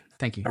 thank you.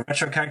 A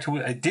retro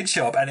character it did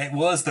show up, and it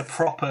was the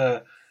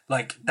proper...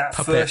 Like, that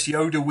puppet. First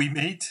Yoda we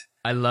meet.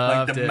 I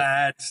loved it. Like, the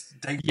mad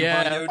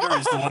Dagobah Yoda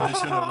is the one that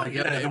showed up. Like,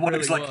 the one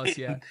who's, like,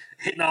 hitting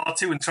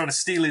R2 and trying to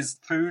steal his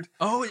food.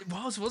 Oh, it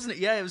was, wasn't it?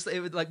 Yeah, it was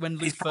like, when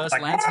Luke first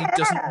lands, he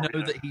doesn't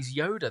know that he's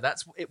Yoda.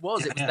 It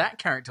was that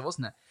character,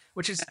 wasn't it?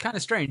 Which is kind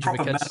of strange,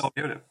 proper because,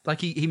 Yoda.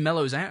 like, he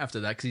mellows out after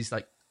that, because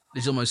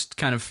he's almost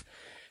kind of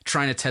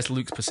trying to test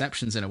Luke's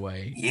perceptions in a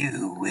way.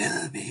 You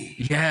will be.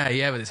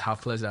 Yeah, with his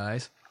half-closed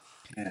eyes.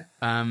 Yeah.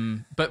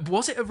 But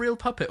was it a real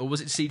puppet, or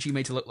was it CG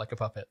made to look like a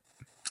puppet?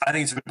 I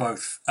think it's a bit of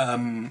both.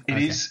 It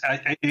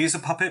is a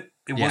puppet.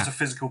 It was a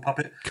physical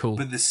puppet. Cool.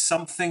 But there's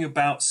something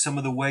about some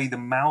of the way the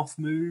mouth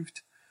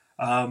moved,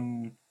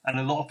 and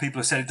a lot of people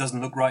have said it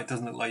doesn't look right. It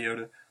doesn't look like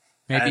Yoda.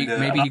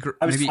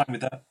 I was fine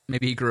with that.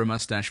 Maybe he grew a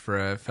mustache for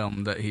a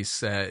film that he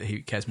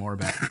cares more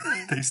about.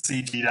 They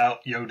CG'd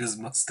out Yoda's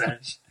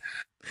mustache.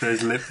 So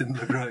his lip didn't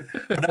look right.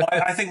 But no,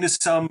 I think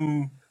there's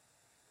some...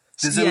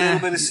 There's a little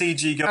bit of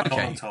CG going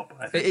on top.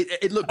 I think.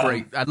 It looked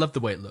great. I loved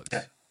the way it looked.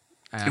 Yeah.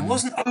 It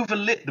wasn't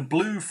overlit. The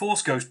blue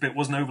Force Ghost bit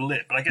wasn't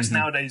overlit. But I guess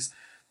nowadays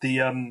the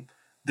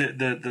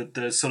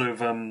sort of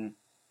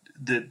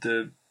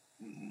the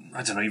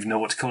I don't even know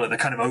what to call it. The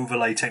kind of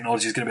overlay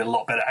technology is going to be a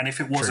lot better. And if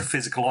it was a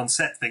physical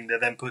on-set thing, they're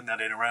then putting that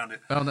in around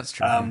it. Oh, that's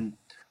true.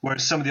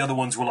 Whereas some of the other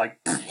ones were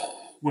like, they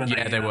were.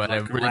 They were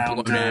really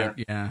blown out.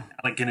 Yeah,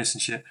 like Guinness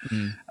and shit.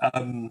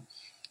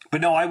 But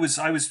no, I was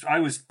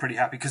pretty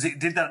happy because it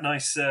did that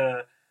nice.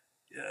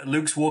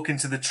 Luke's walking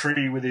to the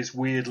tree with his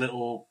weird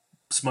little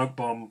smoke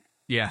bomb,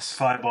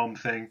 firebomb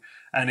thing,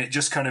 and it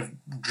just kind of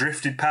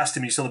drifted past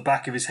him. You saw the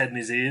back of his head and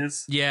his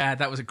ears. Yeah,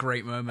 that was a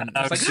great moment. And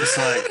I was just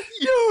like,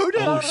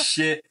 Yoda! Oh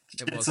shit!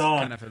 It was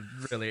kind of a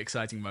really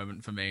exciting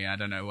moment for me. I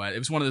don't know why. It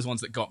was one of those ones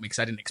that got me because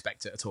I didn't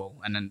expect it at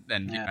all, and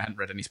I hadn't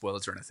read any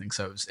spoilers or anything,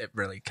 so it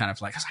really kind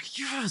of like I was like,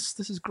 yes,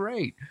 this is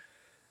great.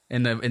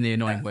 in the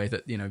annoying way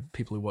that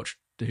people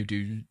who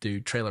do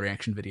trailer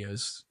reaction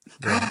videos.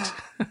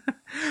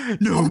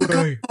 No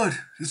way! God,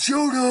 it's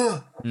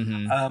Yoda.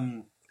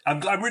 Mm-hmm.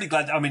 I'm really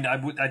glad. I mean,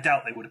 I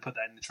doubt they would have put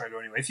that in the trailer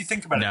anyway. If you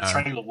think about it, the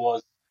trailer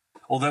was,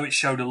 although it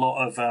showed a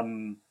lot of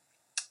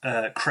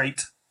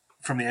crate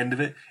from the end of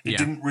it, it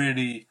didn't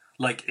really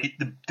like it.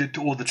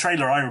 The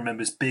trailer I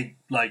remember's big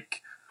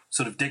like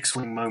sort of dick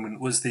swing moment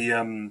was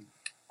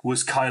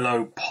was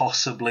Kylo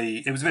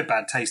possibly. It was a bit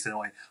bad taste in a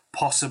way.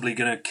 Possibly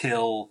going to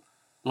kill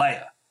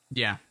Leia.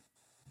 Yeah.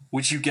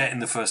 Which you get in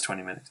the first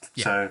 20 minutes.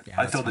 So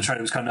I thought the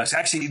trailer was kind of nice.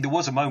 Actually, there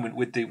was a moment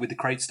with the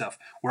crate stuff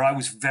where I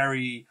was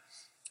very,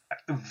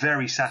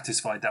 very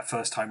satisfied that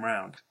first time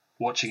round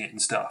watching it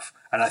and stuff.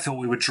 And I thought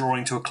we were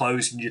drawing to a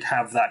close and you'd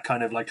have that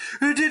kind of like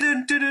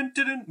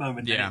didn't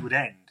moment and it would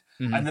end.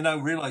 Mm-hmm. And then I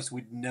realised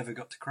we'd never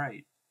got to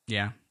crate.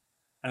 Yeah.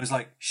 And I was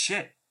like,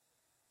 shit,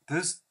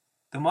 there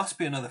must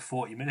be another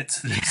 40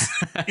 minutes of this.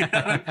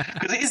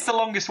 Because it is the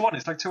longest one.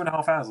 It's like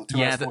 2.5 hours or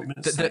 2 hours 40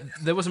 minutes.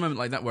 There was a moment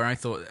like that where I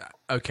thought,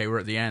 okay, we're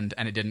at the end,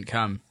 and it didn't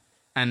come.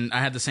 And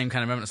I had the same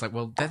kind of moment. It's like,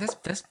 well,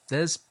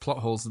 there's plot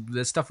holes.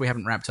 There's stuff we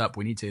haven't wrapped up.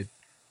 We need to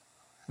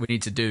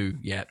do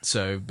yet.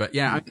 So, but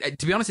yeah,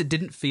 to be honest, it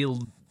didn't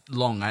feel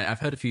long.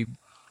 I've heard a few,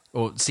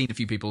 or seen a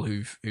few people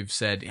who've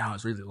said, "Oh,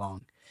 it's really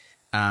long."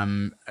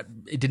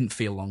 It didn't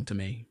feel long to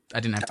me.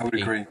 I didn't have to. I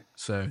would agree.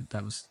 So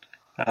that was.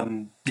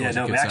 Same.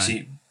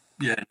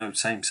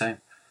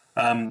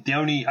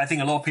 I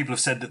think a lot of people have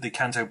said that the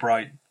Canto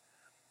Bright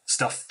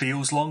stuff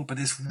feels long, but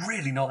there's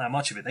really not that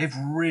much of it. They've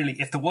really,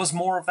 if there was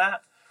more of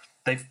that,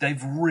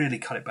 they've really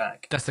cut it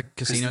back. That's the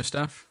casino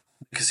stuff?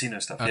 The casino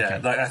stuff, okay. Yeah.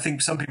 Like, I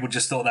think some people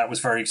just thought that was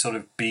very sort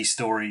of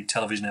B-story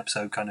television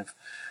episode kind of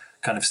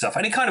stuff.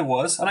 And it kind of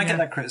was, and I get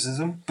that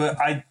criticism, but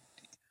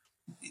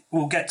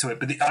we'll get to it.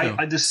 But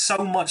there's so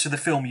much of the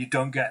film you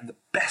don't get, and the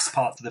best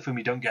parts of the film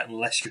you don't get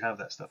unless you have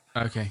that stuff.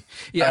 Okay,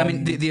 yeah. I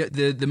mean,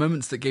 the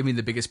moments that gave me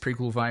the biggest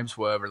prequel vibes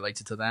were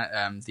related to that.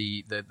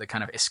 The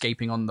kind of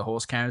escaping on the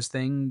horse cows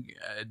thing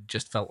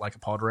just felt like a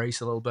pod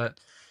race a little bit,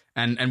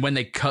 and when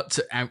they cut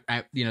out,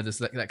 there's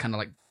that kind of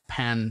like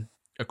pan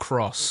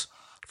across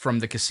from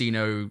the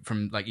casino,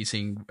 from like you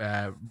seeing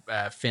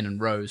Finn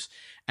and Rose,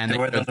 and they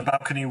were on the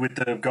balcony with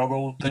the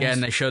goggle things. Yeah,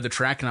 and they show the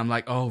track, and I'm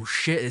like, oh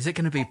shit, is it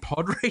going to be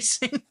pod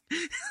racing?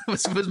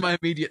 was my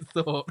immediate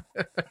thought.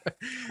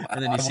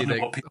 And then you see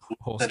the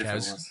horse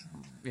cows,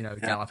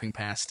 galloping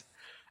past.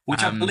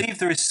 Which I believe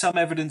there is some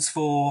evidence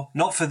for,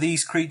 not for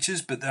these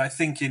creatures, but I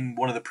think in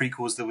one of the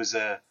prequels there was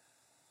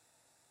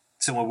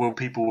somewhere where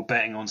people were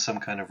betting on some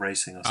kind of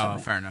racing or something.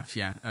 Oh, fair enough.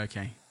 Yeah,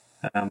 okay.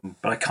 But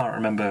I can't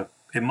remember.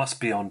 It must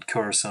be on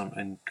Coruscant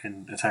in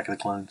Attack of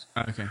the Clones.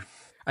 Okay.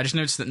 I just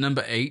noticed that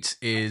number 8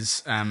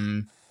 is...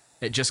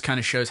 it just kind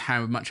of shows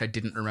how much I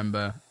didn't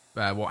remember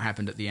what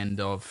happened at the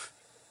end of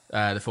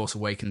The Force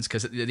Awakens.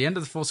 Because at the end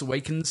of The Force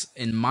Awakens,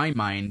 in my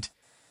mind,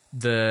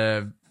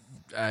 the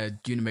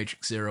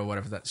Unimatrix Zero,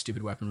 whatever that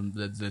stupid weapon,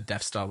 the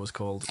Death Star was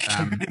called.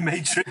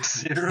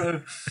 Unimatrix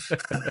Zero?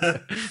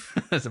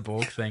 That's a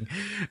Borg thing.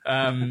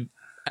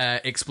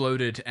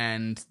 Exploded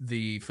and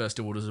the First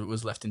Order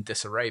was left in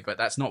disarray, but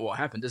that's not what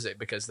happened, is it?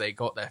 Because they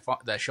got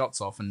their shots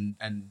off and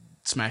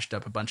smashed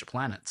up a bunch of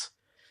planets.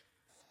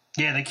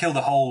 Yeah, they killed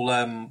the whole.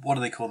 What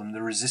do they call them?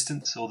 The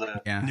Resistance or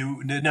the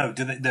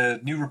the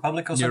New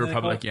Republic or something? New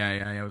Republic,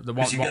 yeah. The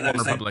One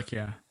Republic,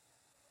 yeah.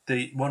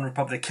 The One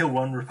Republic. They kill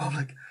One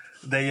Republic.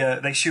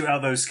 They shoot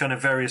out those kind of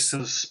various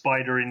sort of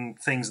spider-in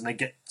things, and they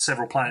get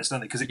several planets, don't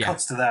they? Because it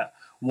cuts to that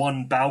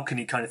one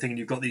balcony kind of thing, and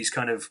you've got these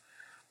kind of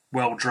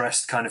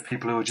well-dressed kind of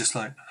people who are just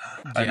like,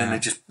 and then they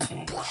just,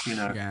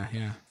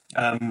 Yeah.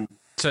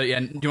 So, do you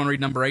want to read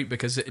number 8?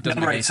 Because it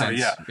doesn't make any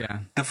sense. Yeah.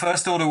 The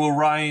First Order will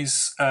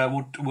rise,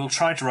 will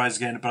try to rise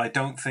again, but I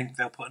don't think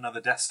they'll put another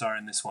Death Star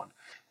in this one.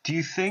 Do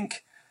you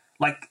think,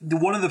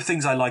 one of the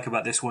things I like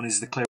about this one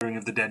is the clearing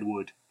of the dead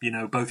wood,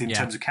 both in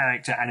terms of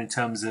character and in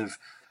terms of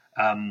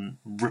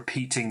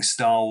repeating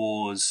Star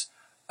Wars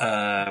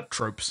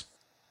tropes.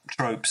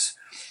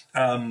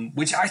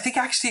 Which I think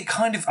actually it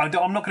kind of...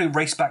 I'm not going to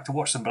race back to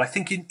watch them, but I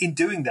think in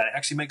doing that, it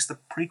actually makes the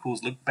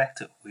prequels look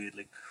better,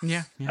 weirdly.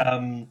 Yeah.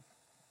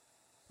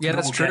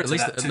 That's true. At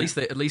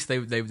least they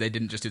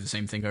didn't just do the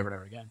same thing over and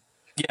over again.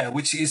 Yeah,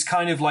 which is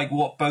kind of like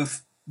what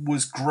both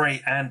was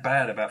great and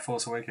bad about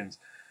Force Awakens.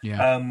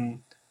 Yeah.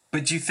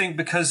 But do you think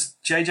because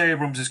J.J.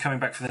 Abrams is coming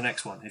back for the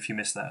next one, if you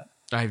missed that?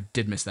 I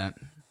did miss that.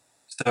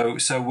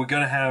 So we're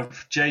going to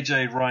have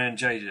J.J., Ryan,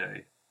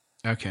 J.J.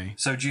 Okay.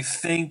 So do you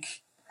think...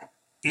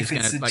 If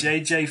it's a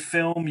JJ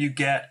film, you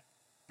get,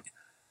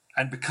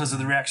 and because of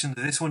the reaction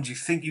to this one, do you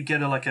think you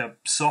get a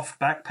soft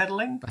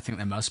backpedaling? I think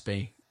there must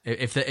be.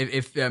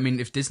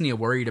 If Disney are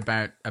worried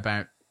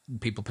about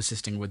people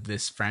persisting with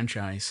this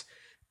franchise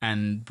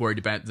and worried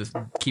about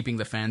keeping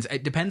the fans,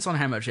 it depends on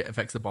how much it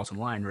affects the bottom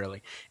line.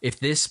 Really, if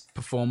this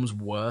performs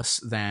worse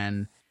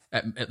than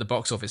at the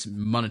box office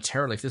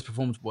monetarily, if this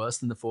performs worse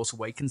than The Force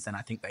Awakens, then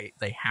I think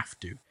they have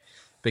to.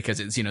 because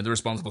it's the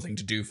responsible thing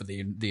to do for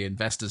the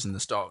investors in the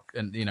stock,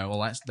 and all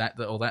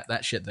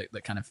that shit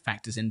that kind of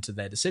factors into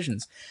their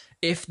decisions.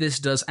 If this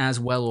does as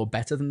well or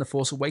better than The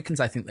Force Awakens,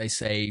 I think they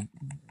say,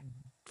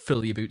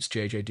 fill your boots,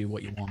 JJ, do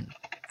what you want.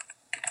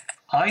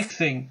 I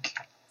think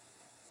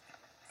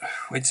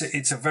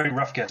it's a very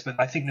rough guess, but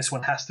I think this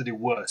one has to do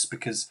worse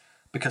because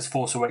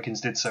Force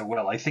Awakens did so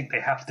well. I think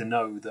they have to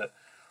know that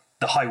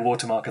the high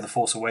watermark of The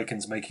Force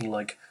Awakens making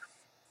like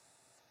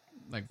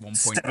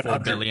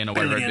 1.4 billion or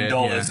whatever it did.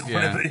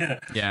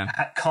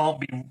 Can't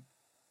be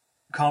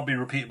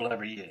repeatable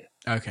every year.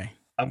 Okay.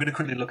 I'm going to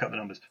quickly look up the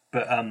numbers,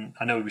 but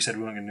I know we said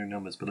we weren't going to do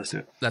numbers, but let's do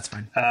it. That's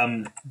fine.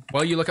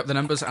 While you look up the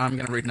numbers, I'm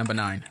going to read number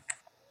 9.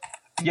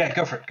 Yeah,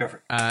 go for it.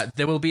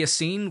 There will be a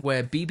scene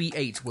where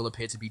BB-8 will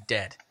appear to be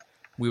dead.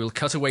 We will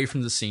cut away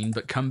from the scene,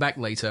 but come back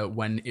later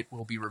when it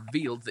will be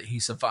revealed that he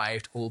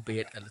survived,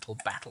 albeit a little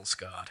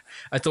battle-scarred.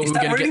 I thought Is we were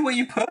that going to really what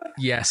you put?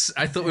 Yes,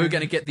 I thought we were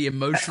going to get the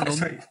emotional.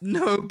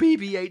 No,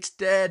 BB-8's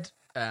dead.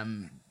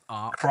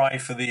 Arc. Cry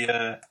for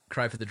the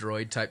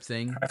droid type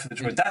thing. Cry for the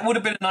droid. That would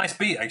have been a nice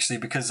beat actually,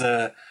 because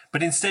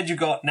but instead you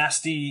got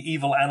nasty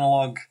evil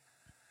analog.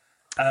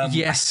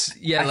 Yes,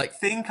 yeah. I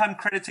think I'm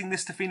crediting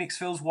this to Phoenix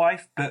Phil's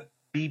wife, but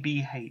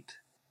BB hate.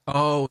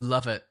 Oh,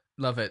 love it.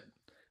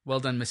 Well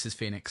done, Mrs.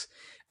 Phoenix.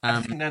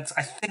 I think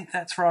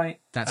that's right.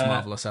 That's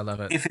marvelous. I love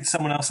it. If it's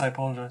someone else, I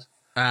apologize.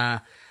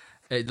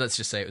 Let's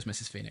just say it was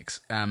Mrs. Phoenix.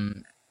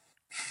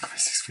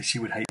 She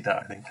would hate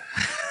that, I think.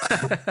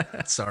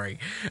 Sorry.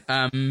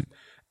 I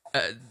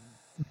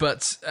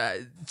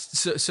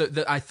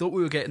thought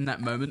we were getting that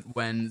moment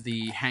when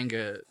the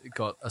hangar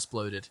got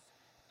exploded.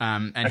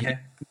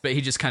 But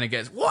he just kind of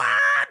gets what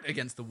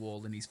against the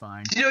wall and he's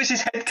fine. Did you notice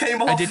his head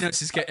came off? I did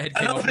notice his head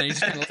came off. His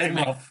head came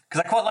off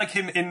because I quite like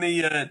him in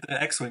the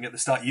X-wing at the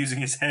start using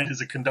his head as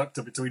a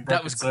conductor between.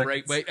 That was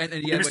great.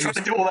 He was trying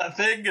to do all that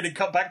thing, and he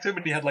cut back to him,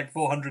 and he had like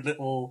 400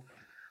 little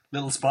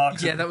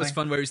sparks. Yeah, that was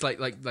fun. Where he's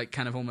like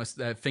kind of almost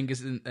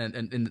fingers in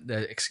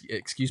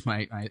excuse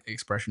my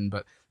expression,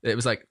 but it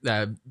was like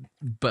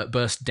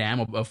burst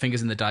dam or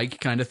fingers in the dike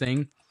kind of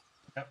thing.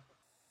 Yep.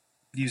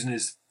 Using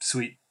his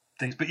sweet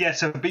things, but yeah.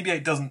 So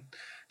BB-8 didn't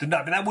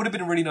that, but that would have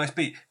been a really nice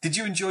beat. Did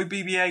you enjoy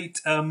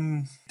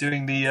BB-8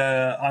 doing the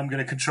I'm going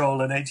to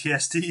control an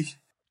AT-ST?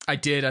 I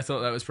did. I thought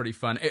that was pretty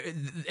fun.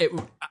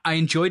 I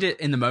enjoyed it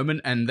in the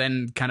moment, and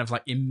then kind of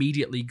like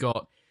immediately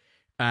got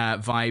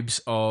vibes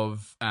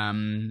of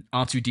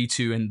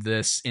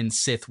R2-D2 in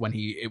Sith when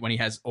he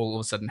has all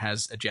of a sudden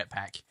has a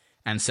jetpack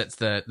and sets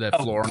the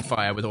floor on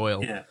fire with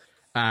oil. Yeah.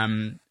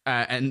 And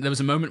there was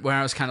a moment where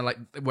I was kind of like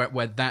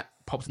where that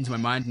popped into my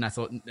mind, and I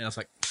was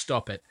like,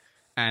 stop it.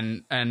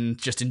 And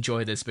just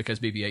enjoy this because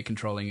BB-8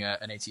 controlling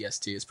an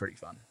AT-ST is pretty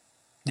fun.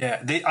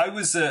 Yeah, I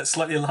was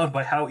slightly alarmed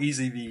by how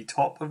easy the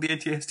top of the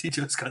AT-ST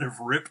just kind of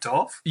ripped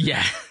off.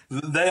 Yeah.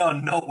 They are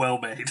not well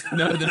made.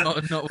 No, they're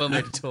not well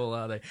made at all,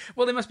 are they?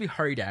 Well, they must be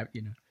hurried out,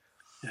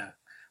 Yeah.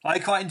 I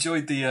quite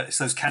enjoyed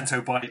those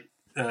Canto Bite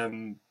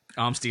arm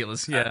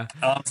stealers, yeah.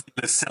 Arm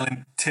stealers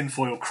selling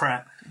tinfoil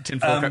crap.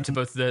 Tinfoil crap to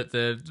both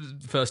the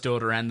First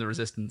Order and the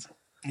Resistance.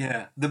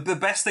 Yeah, the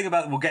best thing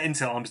about, we'll get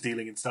into arms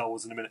dealing in Star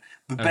Wars in a minute.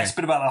 The best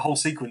bit about that whole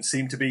sequence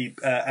seemed to be,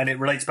 and it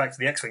relates back to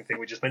the X-Wing thing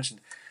we just mentioned,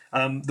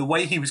 the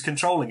way he was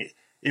controlling it.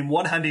 In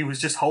one hand, he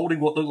was just holding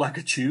what looked like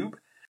a tube,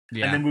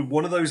 and then with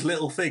one of those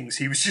little things,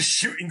 he was just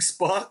shooting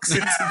sparks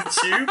into the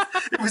tube.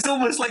 It was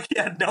almost like he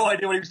had no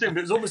idea what he was doing, but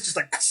it was almost just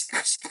like...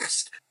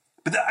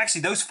 But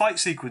actually, those fight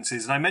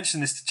sequences, and I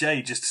mentioned this to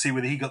Jay just to see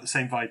whether he got the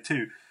same vibe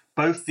too,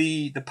 both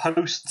the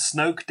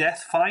post-Snoke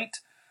death fight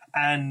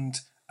and...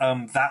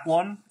 that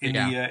one in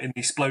the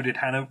exploded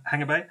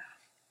hangar bay,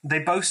 they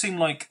both seem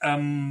like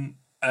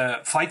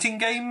fighting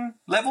game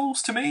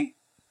levels to me.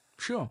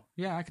 Sure,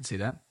 yeah, I can see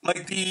that.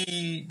 Like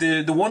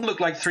the one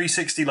looked like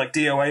 360, like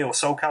DOA or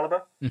Soul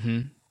Calibur,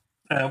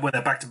 where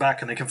they're back to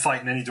back and they can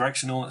fight in any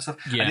direction and all that stuff.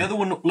 Yeah. And the other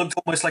one looked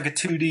almost like a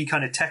 2D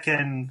kind of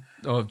Tekken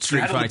or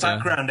Street Fighter. All the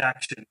background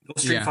action, or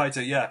Street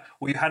Fighter,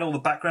 where you had all the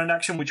background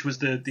action, which was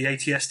the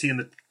AT-ST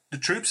and the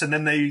troops, and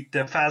then the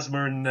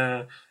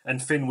Phasma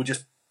and Finn were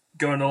just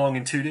going along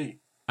in 2D.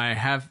 I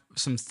have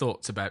some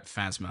thoughts about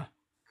Phasma.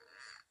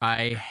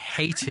 I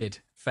hated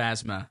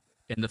Phasma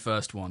in the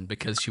first one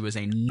because she was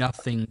a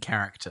nothing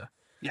character.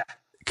 Yeah.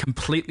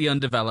 Completely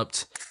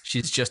undeveloped.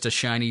 She's just a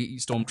shiny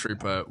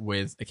stormtrooper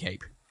with a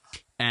cape.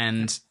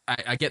 And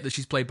I get that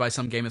she's played by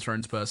some Game of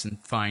Thrones person.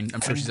 Fine.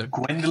 I'm sure she's a...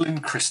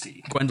 Gwendolyn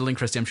Christie.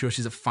 I'm sure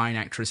she's a fine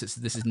actress.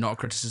 This is not a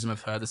criticism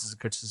of her. This is a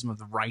criticism of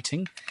the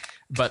writing.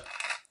 But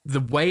the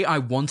way I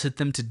wanted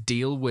them to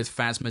deal with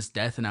Phasma's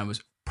death, and I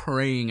was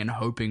praying and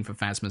hoping for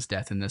Phasma's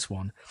death in this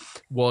one,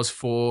 was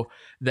for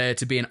there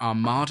to be an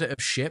armada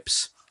of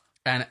ships,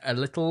 and a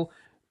little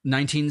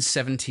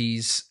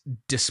 1970s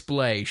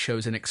display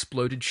shows an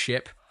exploded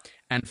ship,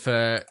 and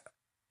for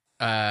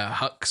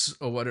Hux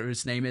or whatever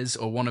his name is,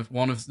 or one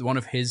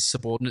of his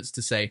subordinates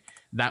to say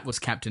that was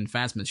Captain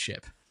Phasma's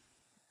ship.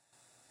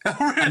 Oh,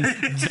 really? And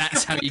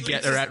that's how you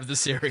get her out of the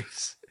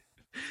series.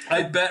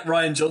 I bet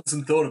Rian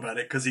Johnson thought about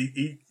it because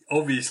he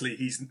obviously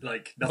he's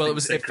like nothing. Well,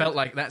 it felt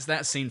like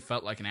that scene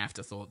felt like an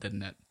afterthought,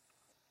 didn't it?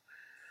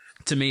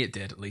 To me, it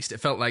did. At least it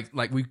felt like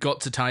we've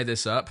got to tie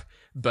this up,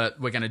 but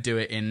we're going to do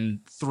it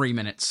in 3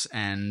 minutes,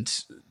 and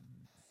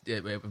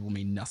it will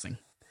mean nothing.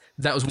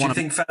 That was Do you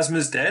think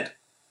Phasma's dead?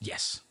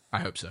 Yes, I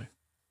hope so.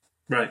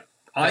 Right.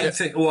 I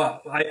think.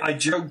 Well, I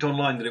joked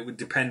online that it would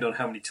depend on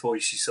how many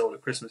toys she sold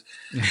at Christmas,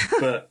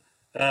 but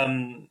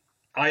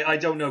I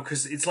don't know,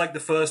 because it's like the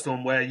first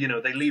one where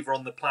they leave her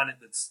on the planet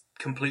that's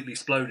completely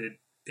exploded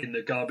in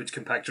the garbage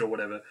compactor or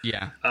whatever.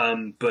 Yeah.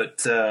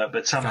 But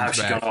somehow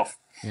she got off.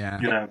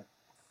 Yeah.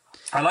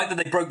 I like that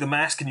they broke the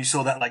mask and you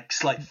saw that like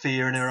slight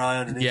fear in her eye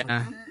underneath.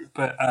 Yeah.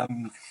 But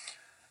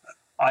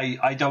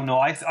I don't know.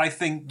 I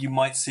think you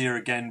might see her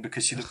again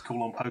because she looks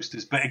cool on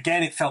posters. But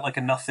again, it felt like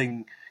a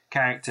nothing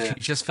character.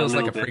 She just feels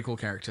like a prequel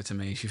character to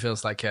me. She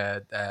feels like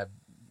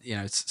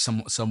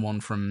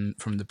someone from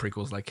the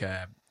prequels, like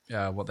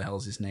what the hell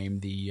is his name?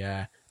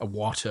 The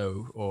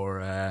Watto,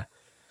 or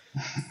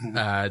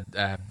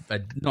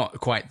not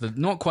quite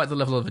the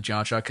level of a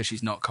Jar Jar, because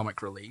she's not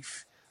comic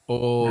relief,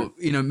 or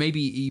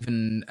maybe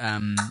even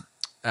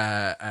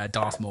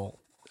Darth Maul.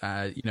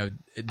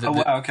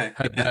 Okay.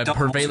 Her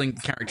prevailing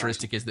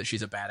characteristic is that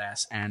she's a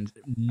badass and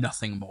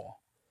nothing more.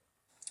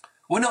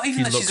 Well, not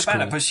even that she's a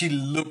badass, cool. but she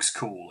looks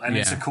cool, and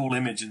it's a cool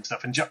image and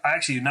stuff. And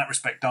actually, in that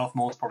respect, Darth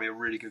Maul is probably a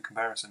really good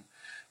comparison,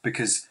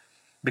 because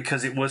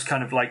it was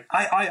kind of like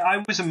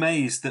I was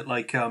amazed that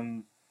like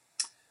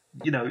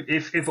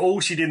if all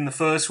she did in the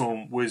first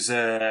one was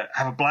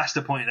have a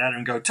blaster pointed at her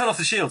and go turn off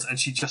the shields, and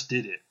she just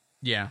did it.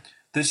 Yeah.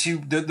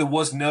 That there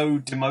was no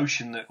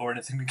demotion or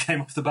anything that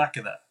came off the back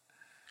of that.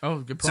 Oh,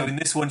 good point. So in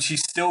this one,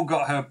 she's still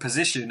got her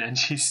position, and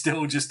she's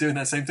still just doing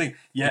that same thing.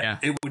 Yet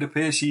it would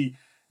appear she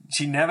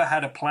never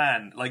had a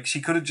plan. Like, she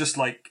could have just,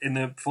 like, in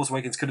The Force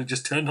Awakens, could have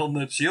just turned on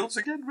the shields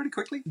again really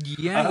quickly.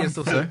 Yeah, I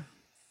thought so.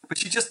 But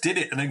she just did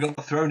it and then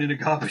got thrown in a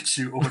garbage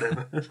chute or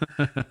whatever.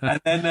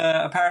 And then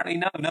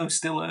apparently, no,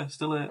 still a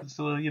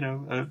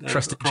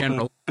trusted proper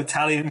general,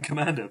 battalion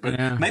commander.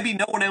 But maybe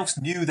no one else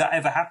knew that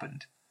ever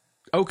happened.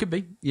 Oh, could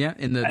be. Yeah,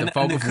 in the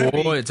fog of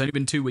war, it's only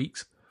been 2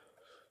 weeks.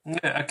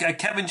 Yeah, a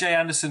Kevin J.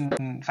 Anderson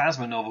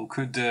Phasma novel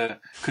could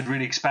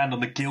really expand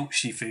on the guilt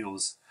she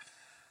feels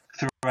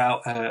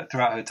throughout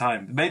her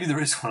time. Maybe there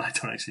is one, I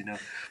don't actually know.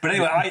 But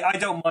anyway, I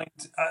don't mind.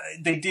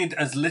 They did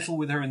as little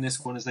with her in this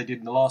one as they did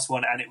in the last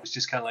one, and it was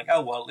just kind of like,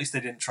 oh well, at least they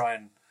didn't try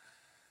and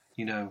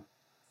do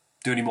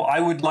any more.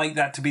 I would like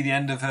that to be the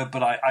end of her,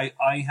 but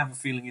I have a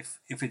feeling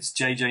if it's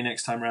JJ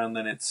next time around,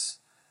 then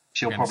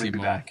she'll probably be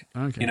back.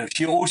 Okay.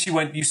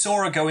 You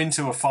saw her go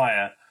into a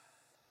fire,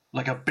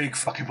 like a big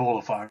fucking ball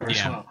of fire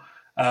as well.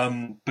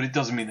 But it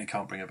doesn't mean they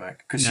can't bring her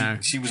back, because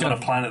she was on a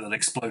planet that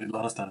exploded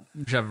last time.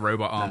 You should have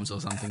robot arms or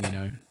something,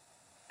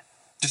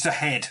 Just a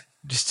head.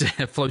 Just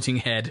a floating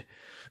head.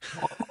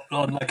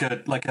 On like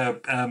a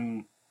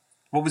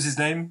what was his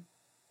name?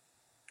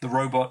 The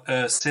robot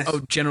Sith.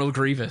 Oh, General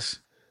Grievous.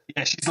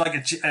 Yeah, she's like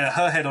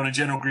her head on a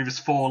General Grievous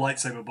 4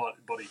 lightsaber body.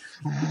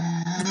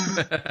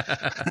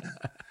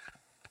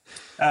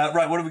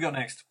 Right, what have we got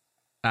next?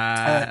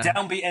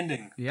 Downbeat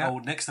ending. Yeah. Oh,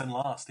 next and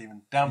last,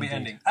 even. Downbeat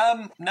ending.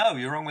 No,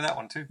 you're wrong with that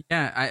one too.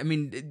 Yeah, I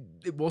mean,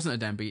 it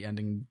wasn't a downbeat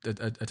ending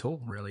at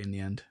all, really, in the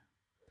end.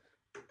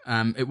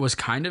 It was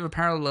kind of a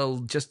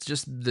parallel, just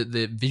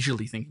the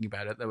visually thinking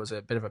about it, there was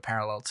a bit of a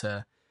parallel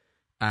to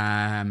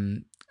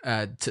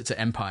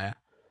Empire,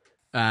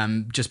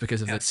 just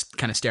because of this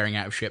kind of staring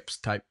out of ships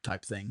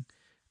type thing.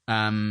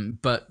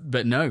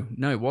 But no,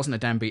 it wasn't a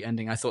downbeat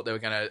ending. I thought they were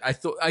gonna. I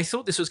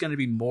thought this was going to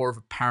be more of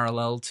a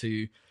parallel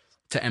to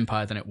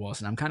Empire than it was,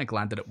 and I'm kind of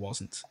glad that it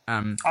wasn't.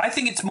 I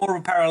think it's more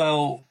of a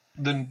parallel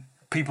than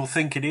people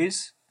think it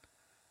is,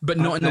 but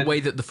not in the way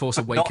that The Force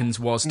Awakens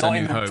was to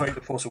New Hope. Not in the way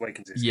The Force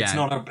Awakens is. Yeah. It's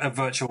not a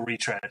virtual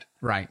retread.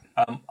 Right.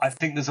 I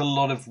think there's a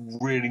lot of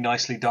really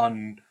nicely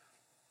done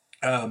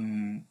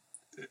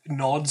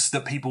nods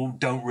that people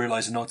don't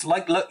realize are nods.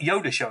 Like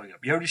Yoda showing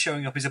up. Yoda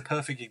showing up is a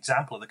perfect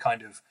example of the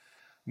kind of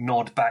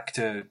nod back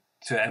to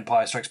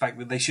Empire Strikes Back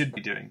that they should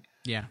be doing.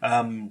 Yeah.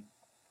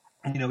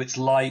 It's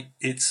light.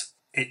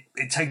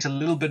 It takes a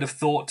little bit of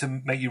thought to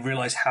make you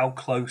realize how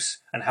close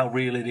and how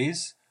real it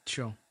is.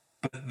 Sure.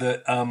 But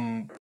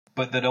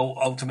that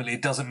ultimately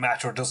it doesn't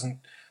matter. Or doesn't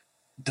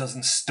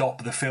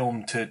stop the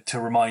film to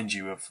remind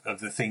you of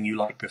the thing you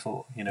liked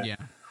before. Yeah.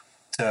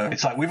 So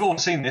it's like, we've all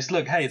seen this.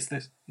 Look, hey, it's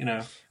this.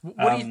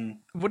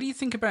 What do you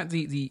think about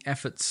the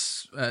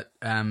efforts at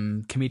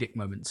comedic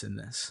moments in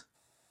this?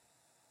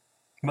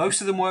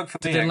 Most of them work for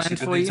me, actually,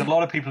 but there's a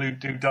lot of people who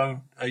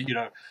don't.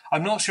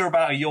 I'm not sure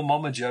about a Your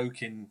Mama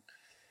joke in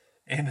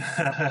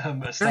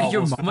a Star Wars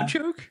Your Mama film.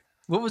 joke?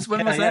 When was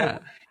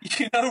that?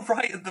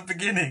 Right at the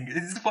beginning.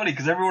 It's funny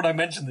because everyone I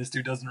mentioned this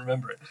to doesn't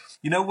remember it.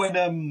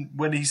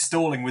 When he's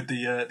stalling with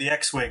the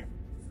X-wing.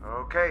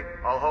 Okay,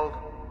 I'll hold.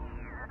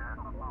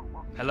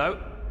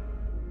 Hello?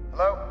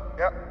 Hello?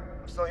 Yep,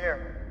 I'm still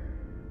here.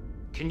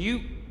 Can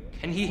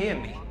he hear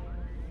me?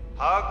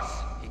 Hugs?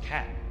 He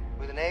can.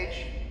 With an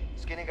H?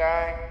 Skinny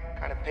guy?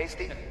 Kind of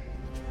pasty?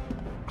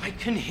 I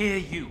can hear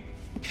you.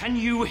 Can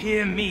you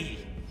hear me?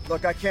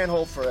 Look, I can't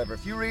hold forever.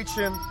 If you reach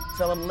him,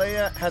 tell him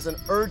Leia has an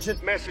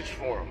urgent message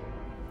for him.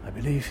 I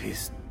believe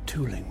he's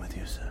tooling with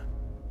you, sir?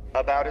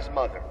 About his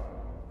mother.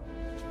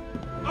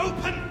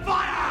 Open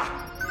fire!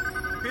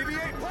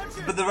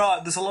 But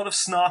there's a lot of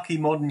snarky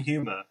modern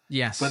humour.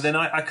 Yes. But then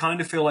I kind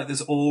of feel like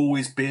there's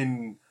always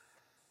been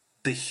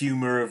the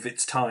humour of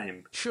its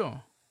time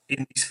Sure.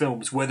 in these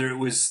films, whether it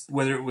was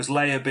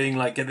Leia being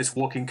like, get this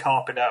walking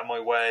carpet out of my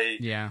way,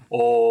 Yeah.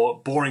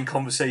 or boring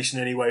conversation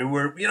anyway,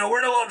 we're in a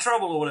lot of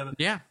trouble or whatever.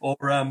 Yeah. Or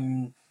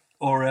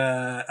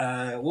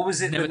what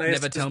was it?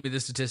 Never tell me the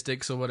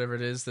statistics or whatever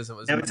it is.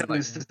 Never tell me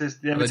the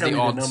statistics. Never the tell me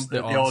odds, the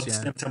the odds. odds,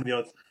 yeah. Never tell me the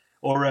odds.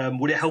 Or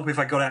would it help if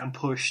I got out and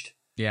pushed?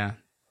 Yeah.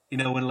 You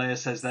know, when Leia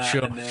says that.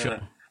 Sure, and, sure.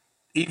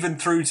 Even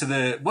through to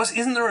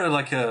isn't there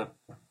a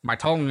My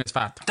tongue is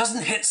fat.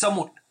 doesn't hit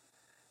someone?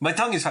 My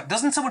tongue is fat.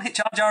 Doesn't someone hit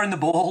Jar Jar in the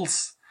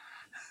balls?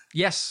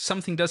 Yes,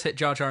 something does hit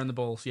Jar Jar in the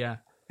balls, yeah.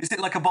 Is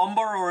it like a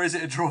bomber or is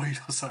it a droid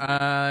or something?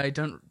 I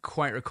don't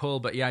quite recall,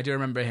 but yeah, I do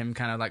remember him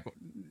kind of like,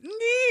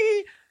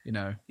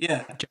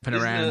 yeah, jumping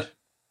around.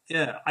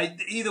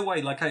 Either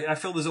way, like I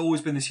feel there's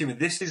always been this humour.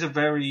 This is a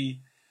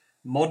very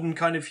modern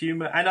kind of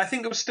humour, and I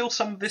think there was still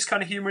some of this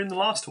kind of humour in the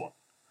last one.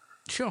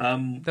 Sure,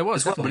 there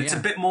was, as well, but it's a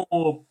bit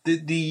more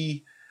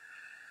the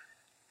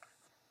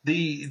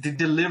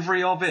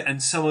delivery of it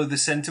and some of the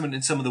sentiment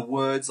and some of the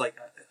words like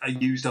are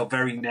used are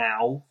very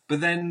now. But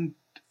then,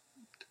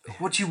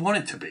 what do you want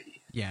it to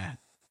be? Yeah,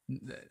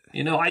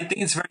 you know, I think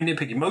it's very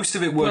nitpicky. Most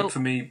of it worked for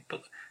me,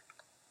 but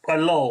I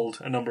lolled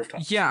a number of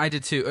times. Yeah, I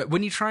did too.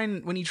 When you try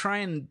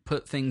and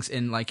put things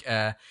in like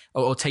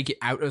or take it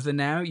out of the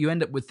now, you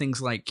end up with things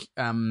like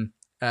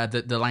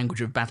the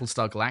language of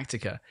Battlestar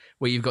Galactica,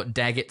 where you've got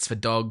Daggits for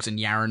dogs and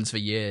Yarans for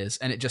years,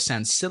 and it just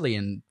sounds silly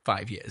in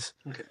 5 years.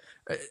 Okay.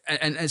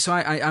 And so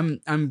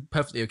I'm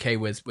perfectly okay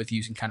with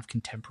using kind of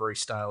contemporary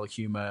style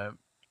humor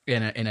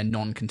in a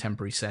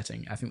non-contemporary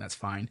setting. I think that's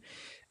fine.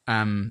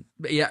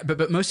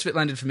 But most of it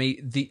landed for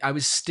me. I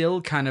was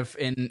still kind of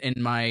in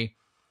my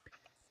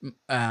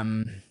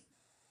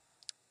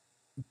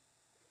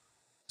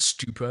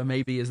stupor,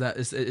 maybe is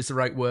the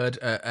right word,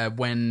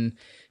 when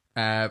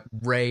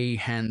Rey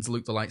hands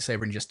Luke the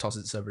lightsaber and just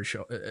tosses it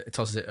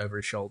over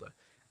his shoulder.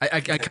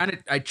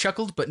 I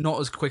chuckled, but not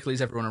as quickly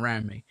as everyone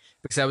around me,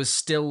 because I was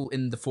still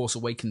in The Force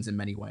Awakens in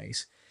many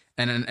ways,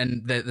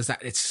 and there's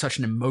that. It's such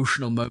an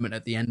emotional moment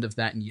at the end of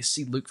that, and you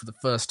see Luke for the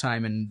first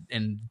time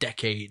in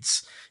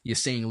decades. You're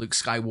seeing Luke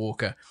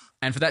Skywalker,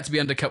 and for that to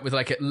be undercut with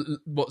like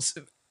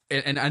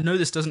and I know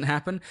this doesn't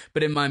happen,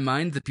 but in my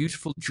mind, the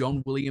beautiful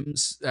John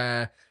Williams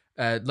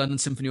London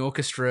Symphony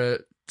Orchestra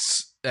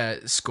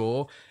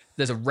score.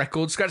 There's a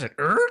record scratch, like,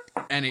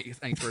 and he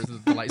throws the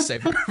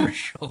lightsaber over his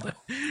shoulder.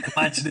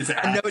 Imagine if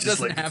I know it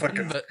doesn't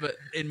happen, but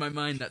in my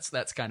mind,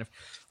 that's kind of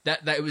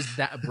that. It was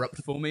that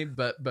abrupt for me,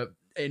 but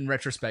in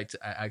retrospect,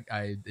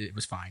 it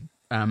was fine.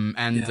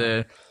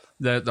 The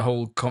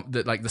whole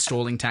the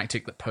stalling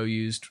tactic that Poe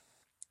used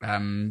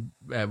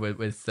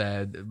with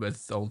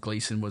old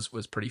Gleason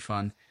was pretty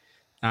fun.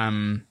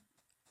 Trying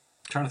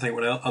to think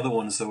what other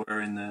ones there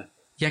were in there.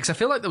 Yeah, because I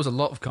feel like there was a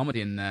lot of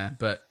comedy in there,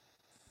 but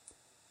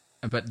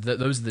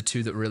those are the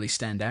two that really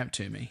stand out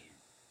to me.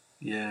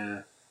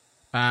 Yeah.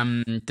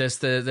 There's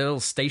the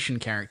little station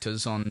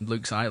characters on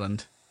Luke's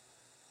island.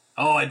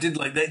 Oh, I did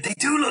like that. They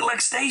do look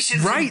like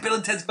stations, right? From Bill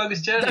and Ted's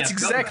Bogus Journey. That's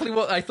exactly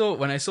what I thought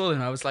when I saw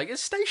them. I was like,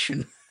 it's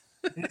station.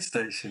 It's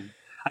station.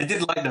 I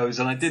did like those,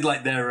 and I did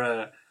like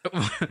their.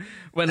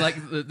 When like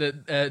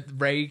the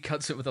Rey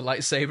cuts it with a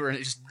lightsaber and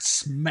it just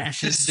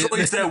smashes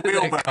destroys their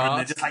wheelbarrow, and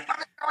they're just like.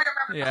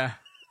 Yeah,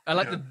 I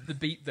like the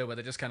beat though, where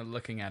they're just kind of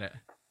looking at it.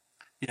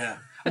 Yeah,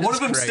 and one of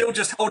them's still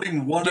just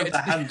holding one of the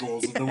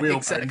handles of the wheelbarrow,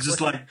 exactly. and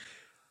just like,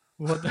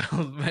 what the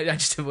hell? I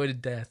just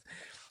avoided death.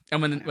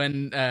 And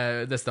when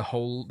there's the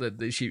hole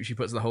that she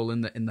puts the hole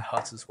in the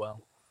hut as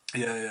well.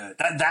 Yeah.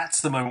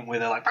 That's the moment where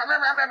they're like,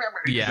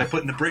 yeah, they're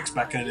putting the bricks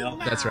back in.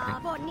 That's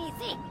right.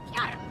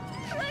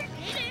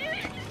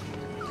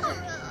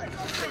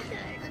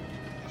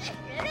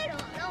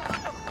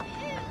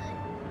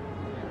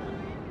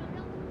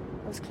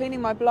 I was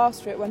cleaning my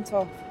blaster, it went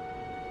off.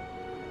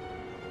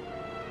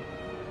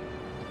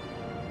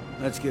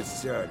 Let's get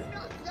started.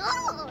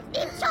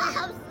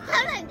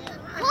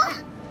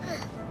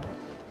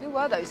 Who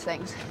were those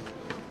things?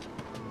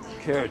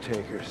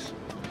 Caretakers.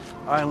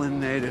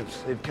 Island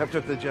natives. They've kept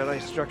up the Jedi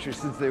structure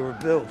since they were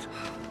built.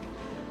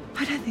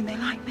 I don't think they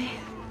like me.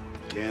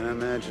 Can't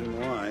imagine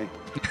why.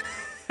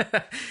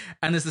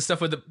 And there's the stuff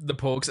with the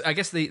porgs. I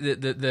guess the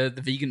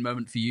vegan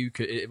moment for you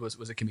it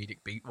was a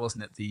comedic beat,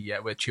 wasn't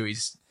it? Where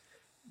Chewie's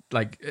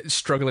like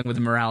struggling with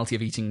the morality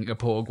of eating a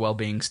porg while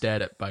being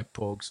stared at by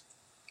porgs.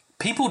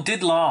 People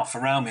did laugh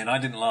around me, and I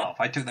didn't laugh.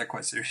 I took that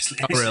quite seriously.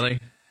 Oh,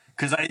 really?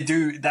 Because I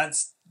do. That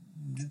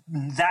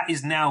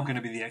is now going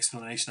to be the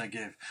explanation I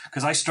give.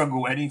 Because I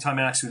struggle anytime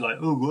I actually like,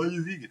 oh, why are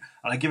you vegan?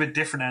 And I give a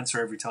different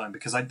answer every time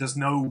because there's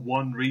no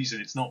one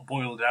reason. It's not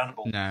boiled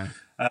downable. No.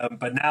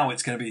 But now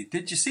it's going to be,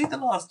 did you see The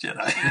Last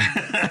Jedi?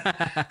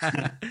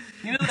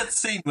 You know that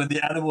scene when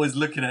the animal is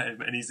looking at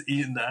him and he's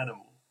eating the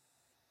animal?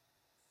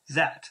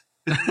 That.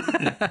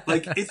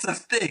 Like, it's a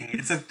thing.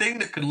 It's a thing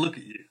that can look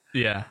at you.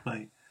 Yeah.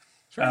 Like,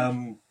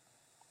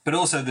 But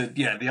also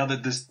the other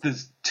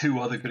there's two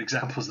other good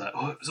examples of that.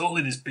 Oh, it was all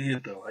in his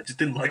beard though. I just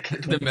didn't like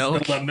it. The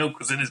milk. That milk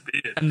was in his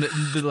beard. And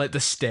the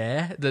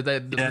stare, the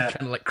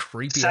kind of like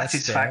creepy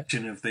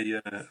satisfaction of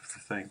the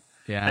thing.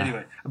 Yeah.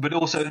 Anyway, but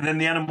also then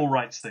the animal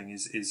rights thing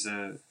is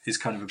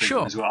kind of a big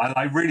one as well.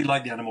 I really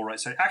like the animal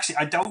rights. So actually,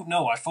 I don't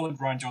know. I followed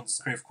Rian Johnson's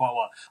career for quite a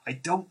while. I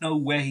don't know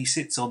where he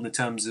sits on the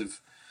terms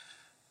of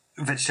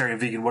vegetarian,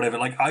 vegan, whatever.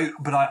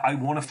 I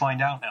want to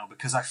find out now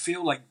because I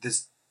feel like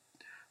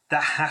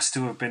that has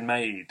to have been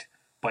made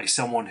by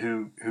someone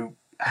who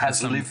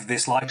has lived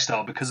this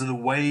lifestyle because of the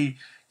way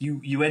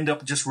you end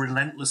up just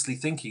relentlessly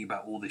thinking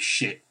about all this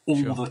shit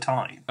all the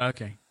time.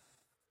 Okay.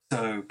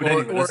 So, but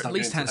or, anyway, or at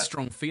least has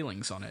strong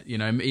feelings on it. You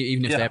know,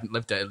 even if they haven't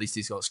lived it, at least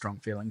he's got strong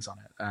feelings on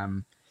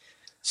it.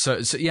 So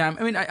yeah,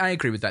 I mean, I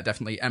agree with that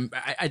definitely.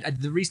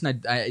 The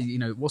reason I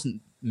it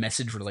wasn't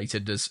message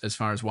related as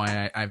far as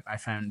why I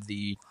found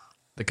the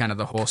kind of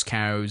the horse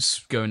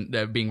cows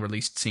being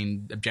released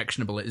scene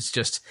objectionable. It's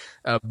just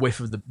a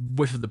whiff of the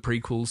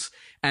prequels,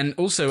 and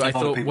also I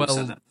thought,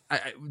 well,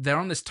 they're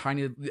on this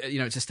tiny.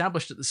 It's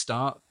established at the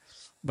start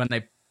when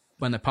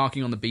they're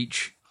parking on the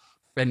beach.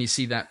 And you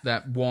see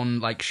that one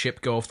like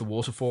ship go off the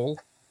waterfall.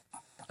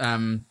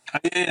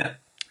 Yeah.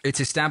 It's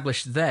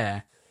established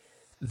there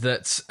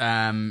that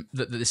that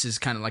this is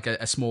kind of like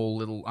a small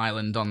little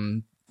island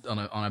on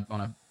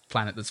a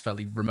planet that's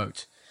fairly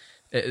remote.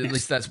 At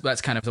least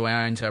that's kind of the way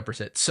I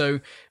interpret it. So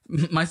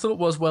my thought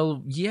was,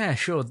 well, yeah,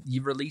 sure,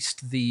 you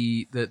released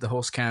the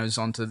horse cows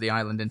onto the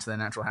island into their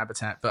natural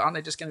habitat, but aren't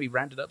they just going to be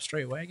rounded up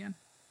straight away again?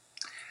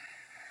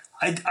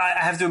 I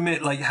have to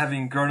admit, like,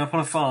 having grown up on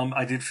a farm,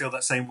 I did feel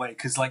that same way.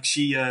 Because, like,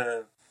 she,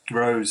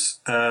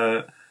 Rose,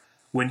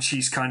 when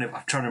she's kind of...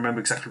 I'm trying to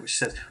remember exactly what she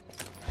says.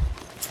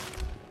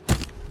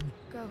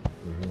 Go.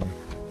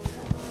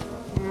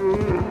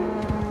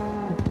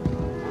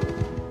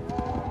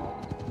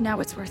 Now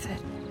it's worth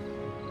it.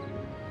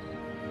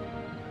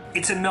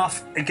 It's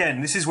enough...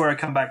 Again, this is where I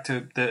come back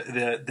to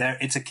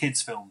it's a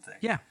kid's film thing.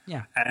 Yeah,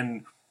 yeah.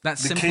 And...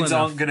 That's the kids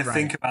aren't going to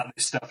think about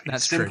this stuff.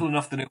 That's it's simple true.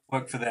 enough that it'll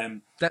work for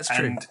them. That's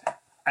true.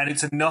 And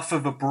it's enough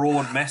of a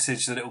broad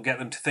message that it'll get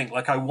them to think.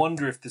 Like, I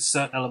wonder if there's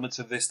certain elements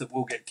of this that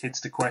will get kids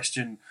to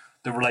question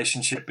the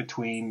relationship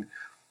between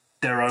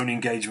their own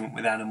engagement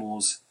with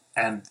animals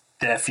and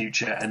their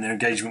future and their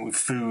engagement with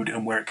food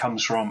and where it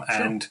comes from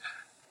and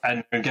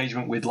their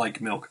engagement with,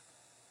 like, milk.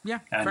 Yeah,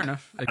 and fair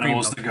enough.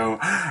 Animals that go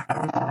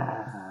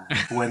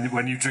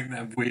when you drink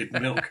that weird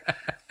milk.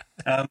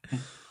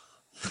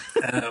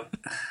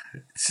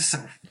 It's just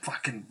so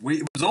fucking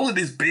weird. It was all in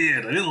his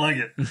beard. I didn't like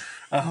it.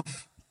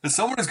 As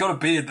someone who's got a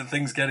beard that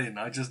things get in,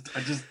 I just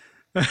didn't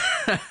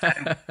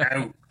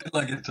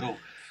like it at all.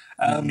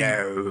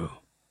 No,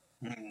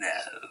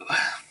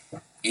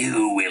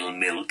 you will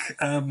milk.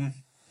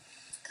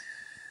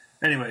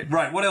 Anyway,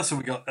 right. What else have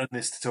we got on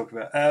this to talk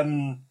about?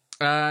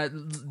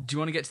 do you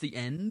want to get to the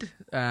end?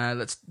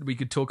 We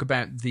could talk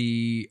about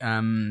the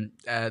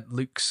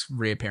Luke's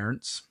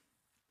reappearance.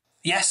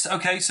 Yes,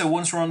 okay, so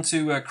once we're on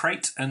to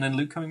Crate and then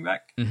Luke coming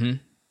back. Mm-hmm.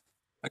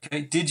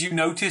 Okay, did you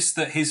notice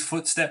that his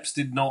footsteps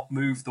did not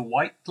move the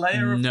white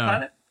layer of the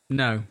planet?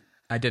 No,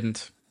 I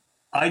didn't.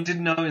 I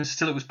didn't know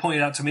until it was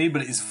pointed out to me,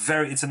 but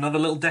it's another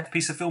little deaf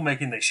piece of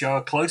filmmaking. They show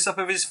a close-up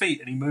of his feet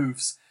and he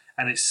moves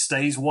and it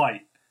stays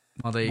white.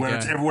 Well, there you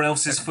whereas go. everyone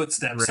else's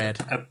footsteps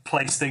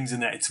place things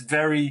in there. It's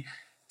very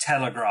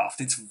telegraphed.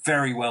 It's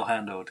very well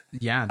handled.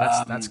 Yeah,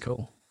 that's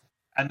cool.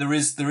 And there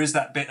is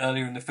that bit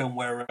earlier in the film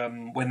where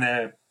when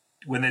they're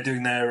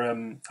doing their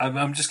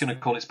I'm just going to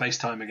call it space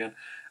time again.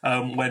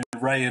 When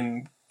Rey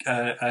and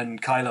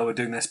Kylo are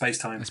doing their space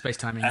time,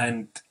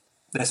 and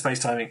their space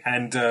timing,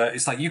 and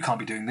it's like, you can't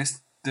be doing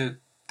this.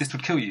 This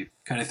would kill you,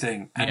 kind of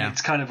thing. And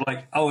it's kind of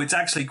like, it's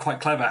actually quite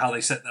clever how they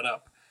set that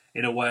up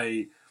in a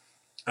way,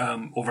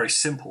 or very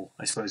simple,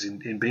 I suppose,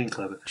 in being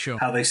clever. Sure.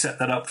 How they set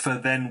that up for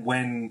then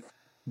when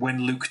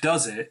Luke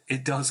does it,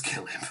 it does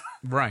kill him.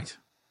 Right.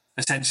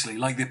 Essentially,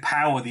 like the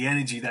power, the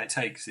energy that it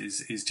takes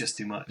is just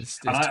too much. It's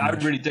and too I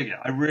much. really dig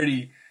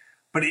it.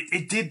 But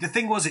it did. The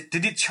thing was,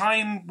 did it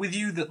chime with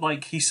you that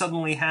like he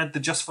suddenly had the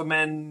Just for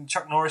Men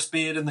Chuck Norris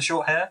beard and the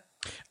short hair?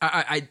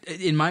 I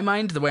in my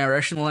mind, the way I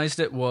rationalized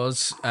it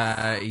was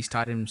he's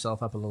tied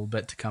himself up a little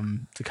bit to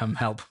come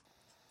help.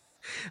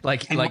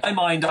 In my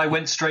mind, I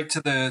went straight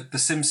to the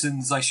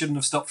Simpsons. I shouldn't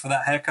have stopped for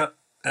that haircut.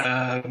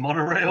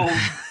 Monorail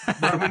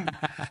moment.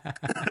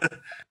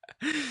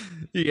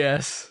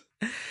 Yes.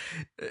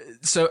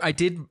 So I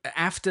did,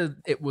 after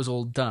it was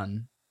all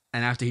done,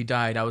 and after he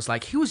died, I was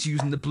like, he was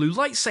using the blue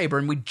lightsaber,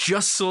 and we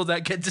just saw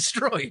that get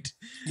destroyed.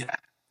 Yeah.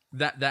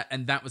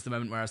 That was the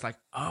moment where I was like,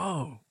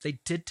 oh, they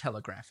did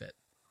telegraph it.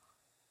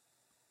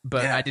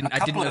 But I didn't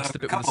notice the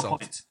bit with the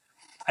salt. Points.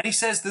 And he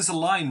says there's a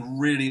line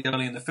really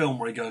early in the film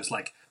where he goes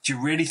like, do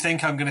you really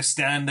think I'm going to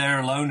stand there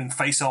alone and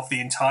face off the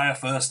entire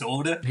First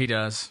Order? He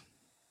does.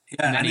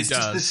 Yeah, and he it's does,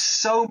 just there's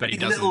so but he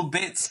many doesn't. little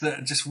bits that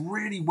are just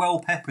really well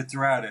peppered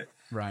throughout it.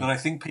 Right. That I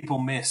think people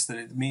miss.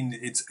 That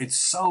it's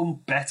so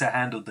better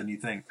handled than you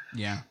think.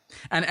 Yeah,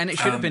 and it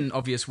should have been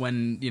obvious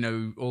when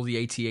all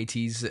the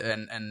AT-ATs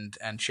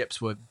and ships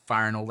were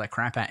firing all their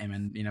crap at him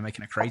and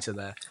making a crater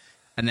there,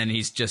 and then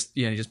he's just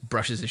he just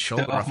brushes his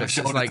shoulder off. It's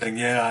just like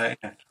yeah.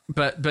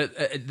 But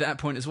at that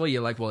point as well,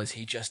 you're like, well, is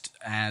he just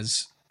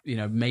as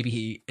maybe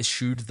he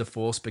eschewed the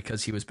Force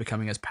because he was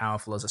becoming as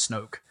powerful as a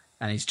Snoke,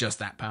 and he's just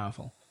that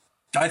powerful.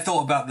 I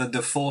thought about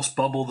the Force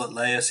bubble that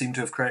Leia seemed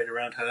to have created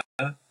around her.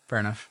 Fair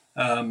enough.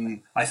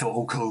 I thought,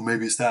 oh, cool,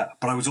 maybe it's that.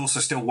 But I was also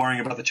still worrying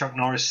about the Chuck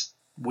Norris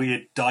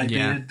weird dye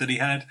beard that he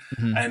had,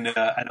 and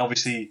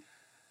obviously,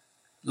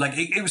 like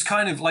it was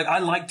kind of like I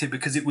liked it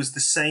because it was the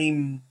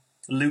same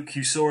Luke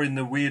you saw in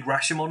the weird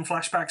Rashomon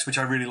flashbacks, which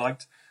I really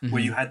liked,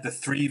 where you had the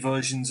 3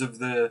 versions of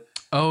the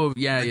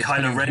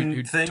Kylo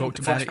Ren thing. Talked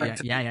about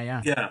it.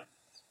 Yeah.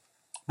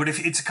 But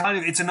if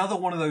it's another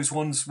one of those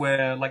ones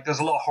where like there's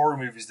a lot of horror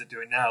movies that do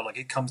it now, like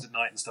It Comes at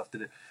Night and stuff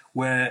that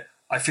where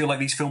I feel like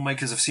these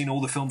filmmakers have seen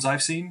all the films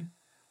I've seen,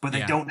 but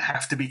they don't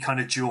have to be kind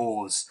of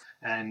Jaws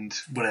and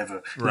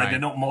whatever. Right. Like they're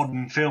not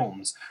modern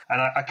films.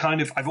 And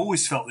I've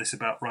always felt this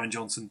about Rian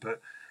Johnson,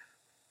 but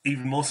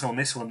even more so on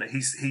this one, that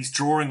he's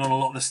drawing on a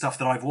lot of the stuff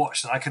that I've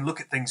watched, and I can look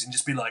at things and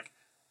just be like,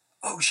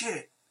 oh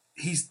shit,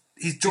 he's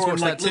drawing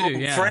like little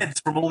threads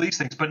from all these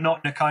things, but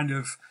not in a kind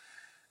of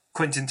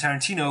Quentin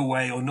Tarantino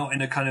way, or not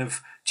in a kind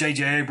of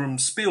J.J.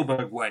 Abrams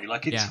Spielberg way.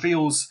 Like it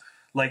feels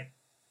like.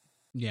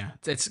 Yeah,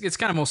 it's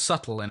kind of more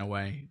subtle in a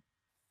way.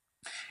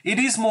 It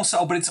is more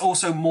subtle, but it's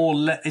also more.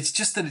 It's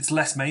just that it's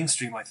less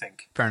mainstream, I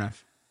think. Fair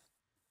enough.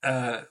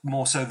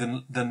 More so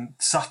than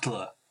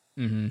subtler.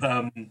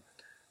 Mm-hmm.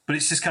 But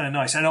it's just kind of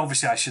nice, and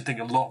obviously, I should think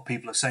a lot of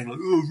people are saying like,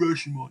 "Oh,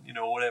 Rashomon,"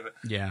 or whatever.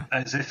 Yeah.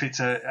 As if it's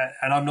and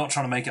I'm not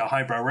trying to make it a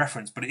highbrow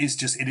reference, but it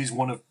is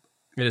one of.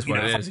 It is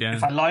what it is. Yeah.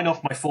 If I line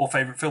off my 4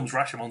 favorite films,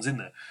 Rashomon's in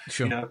there.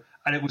 Sure.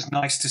 And it was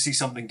nice to see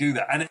something do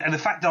that, and the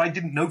fact that I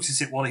didn't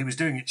notice it while he was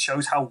doing it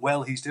shows how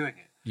well he's doing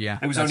it. Yeah.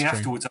 It was only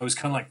afterwards I was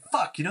kind of like,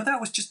 "Fuck," that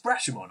was just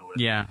Rashomon or whatever.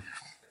 Yeah.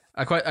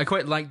 I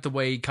quite liked the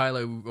way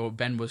Kylo or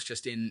Ben was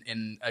just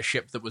in a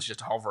ship that was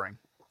just hovering.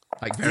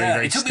 Like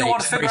very it took me a while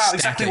to figure out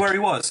exactly where he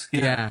was.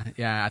 Yeah,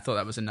 I thought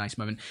that was a nice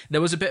moment. There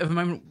was a bit of a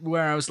moment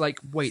where I was like,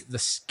 wait, the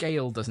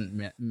scale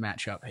doesn't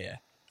match up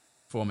here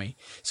for me.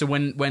 So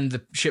when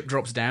the ship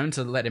drops down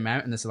to let him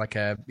out, and there's like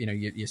a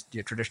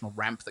your traditional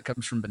ramp that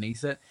comes from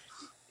beneath it,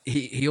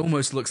 he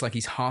almost looks like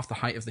he's half the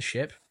height of the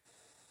ship.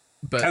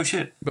 But oh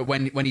shit! But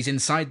when he's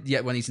inside,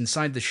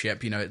 the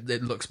ship,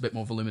 it looks a bit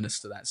more voluminous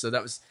to that. So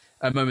that was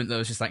a moment that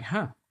was just like,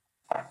 huh,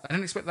 I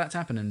didn't expect that to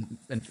happen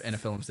in a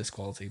film of this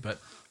quality,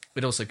 but.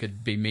 It also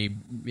could be me,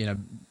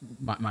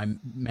 my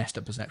messed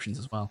up perceptions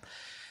as well.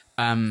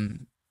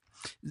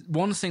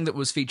 One thing that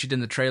was featured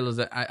in the trailer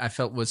that I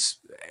felt was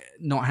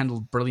not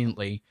handled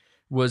brilliantly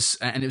was,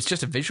 and it was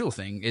just a visual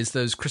thing, is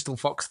those crystal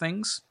fox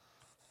things,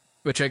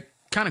 which are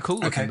kind of cool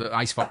looking. The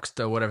ice fox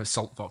or whatever,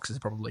 salt foxes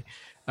probably.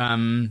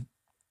 Ching,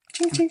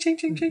 ching, ching,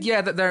 ching, ching.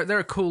 Yeah, they're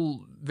a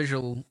cool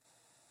visual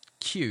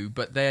cue,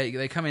 but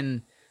they come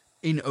in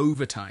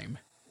overtime.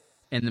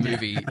 In the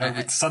movie,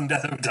 it's sudden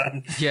death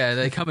overtime. Yeah,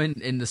 they come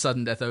in the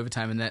sudden death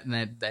overtime, and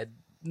they're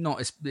not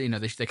as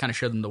they kind of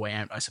show them the way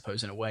out, I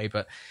suppose, in a way.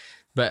 But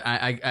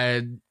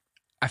I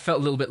felt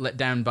a little bit let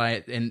down by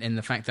it in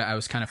the fact that I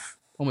was kind of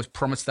almost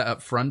promised that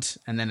up front,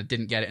 and then I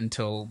didn't get it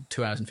until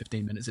 2 hours and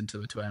 15 minutes into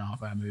a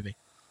 2.5 hour movie.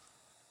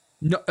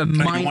 No,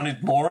 you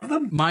wanted more of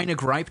them? Minor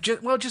gripe,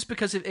 just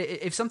because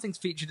if something's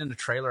featured in a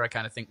trailer, I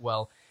kind of think,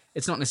 well,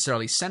 it's not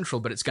necessarily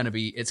central, but it's going to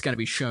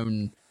be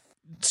shown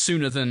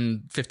sooner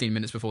than 15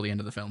 minutes before the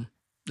end of the film.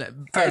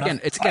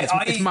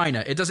 It's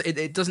minor.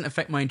 It doesn't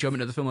affect my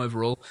enjoyment of the film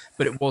overall,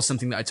 but it was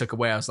something that I took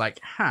away. I was like,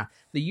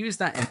 they used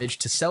that image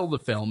to sell the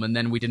film, and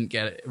then we didn't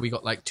get it. We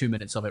got like 2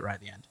 minutes of it right at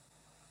the end.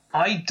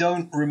 I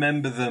don't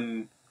remember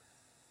them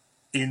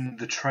in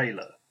the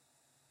trailer,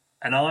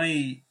 and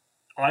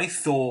I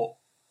thought,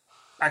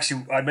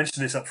 actually, I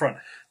mentioned this up front.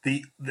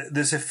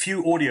 There's a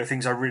few audio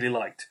things I really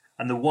liked,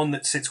 and the one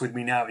that sits with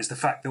me now is the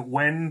fact that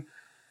when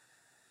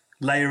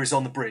Leia is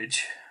on the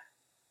bridge,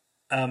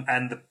 and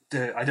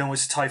I don't know if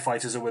it's TIE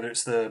fighters or whether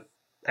it's the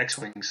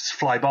X-Wings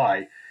fly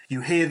by,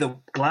 you hear the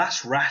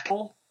glass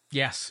rattle.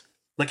 Yes.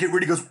 Like it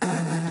really goes,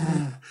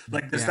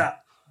 like there's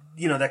that,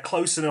 they're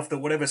close enough that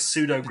whatever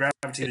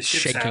pseudo-gravity the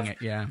ships shaking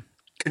have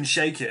can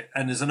shake it,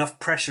 and there's enough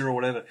pressure or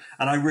whatever.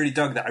 And I really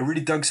dug that. I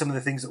really dug some of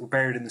the things that were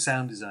buried in the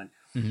sound design.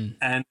 Mm-hmm.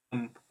 And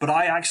but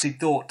I actually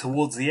thought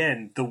towards the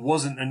end there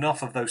wasn't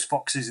enough of those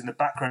foxes in the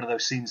background of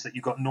those scenes that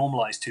you got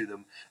normalized to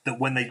them, that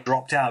when they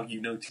dropped out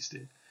you noticed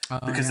it.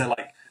 Because they're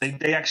like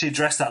they actually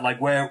addressed that, like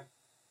where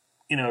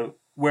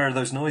are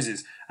those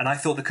noises? And I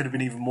thought there could have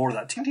been even more of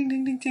that ting ting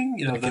ting ting ting,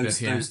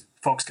 those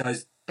fox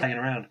guys banging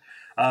around.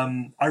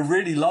 I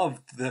really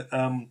loved that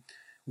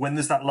when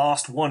there's that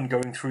last one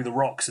going through the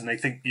rocks and they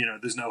think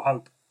there's no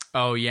hope.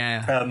 Oh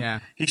yeah,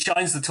 He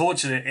shines the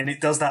torch in it, and it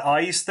does that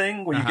eyes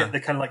thing where you get the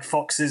kind of like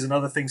foxes and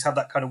other things have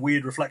that kind of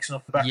weird reflection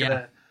off the back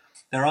of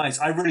their eyes.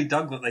 I really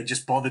dug that they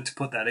just bothered to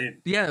put that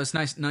in. Yeah, it was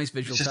nice visual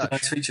It's just touch. a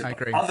nice feature. I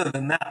agree. Other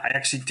than that, I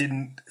actually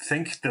didn't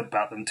think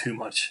about them too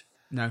much.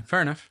 No,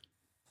 fair enough.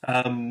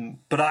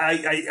 But I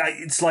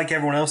it's like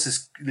everyone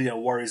else's,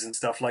 worries and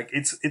stuff. Like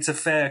it's a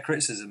fair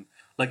criticism.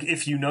 Like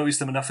if you notice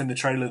them enough in the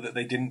trailer that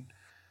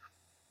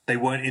they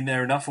weren't in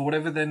there enough or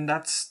whatever, then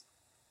that's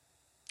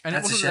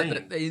a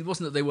shame. It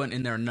wasn't that they weren't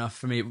in there enough.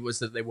 For me, it was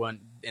that they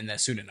weren't in there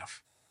soon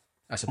enough,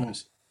 I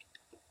suppose.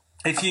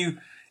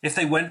 If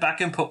they went back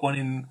and put one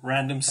in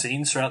random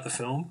scenes throughout the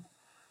film,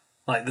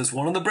 like there's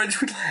one on the bridge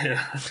with Leia,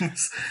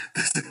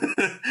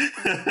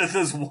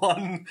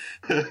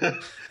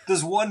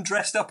 there's one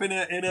dressed up in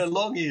a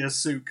long ear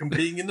suit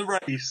competing in the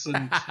race,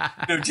 and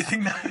do you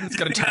think that it's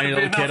got a tiny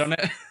little kid on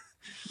it?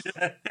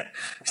 Yeah.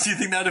 Do you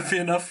think that'd be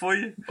enough for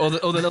you? Or the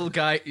little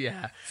guy,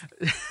 yeah.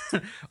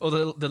 Or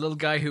the little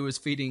guy who was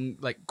feeding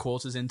like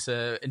quarters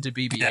into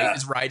BB-8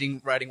 is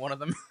riding one of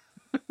them.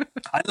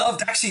 I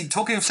loved, actually,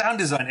 talking of sound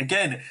design,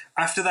 again,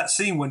 after that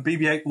scene when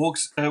BB-8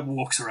 walks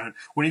around,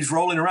 when he's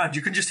rolling around,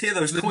 you can just hear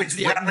those coins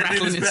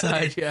rattling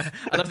inside, yeah.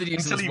 I love that he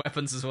uses those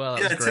weapons as well.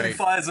 That was great. Until he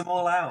fires them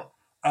all out.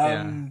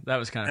 That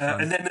was kind of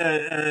fun. And then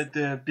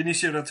the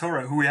Benicio del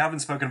Toro, who we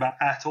haven't spoken about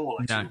at all,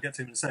 actually, we'll get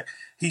to him in a sec,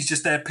 he's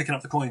just there picking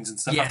up the coins and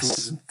stuff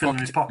afterwards and filling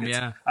his pockets.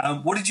 Yeah.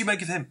 What did you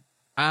make of him?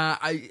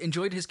 I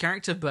enjoyed his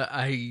character, but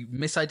I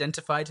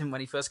misidentified him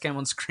when he first came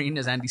on screen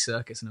as Andy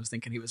Serkis, and I was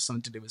thinking he was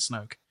something to do with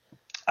Snoke.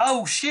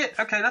 Oh shit!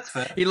 Okay, that's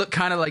fair. He looked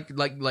kind of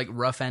like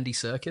rough Andy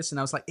Serkis, and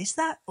I was like, is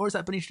that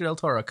Benicio del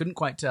Toro? I couldn't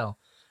quite tell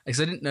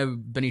because I didn't know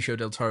Benicio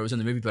del Toro was in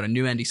the movie, but I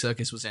knew Andy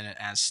Serkis was in it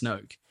as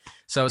Snoke.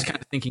 So I was kind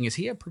of thinking, is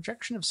he a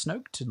projection of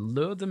Snoke to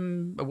lure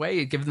them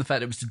away, given the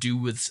fact it was to do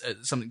with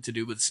something to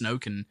do with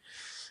Snoke and.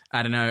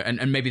 I don't know,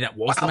 and maybe that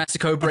was the Master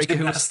Codebreaker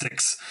who was.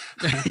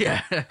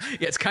 yeah,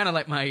 it's kind of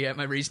like my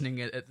my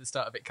reasoning at the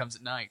start of It Comes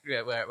at Night,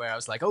 where I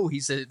was like, oh,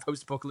 he's a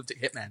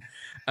post-apocalyptic hitman.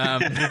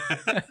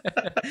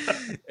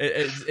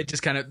 It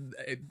just kind of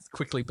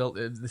quickly built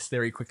this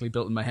theory quickly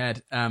built in my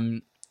head.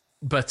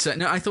 But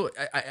no, I thought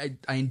I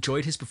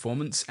enjoyed his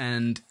performance,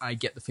 and I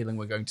get the feeling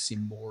we're going to see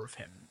more of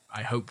him.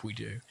 I hope we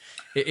do.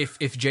 If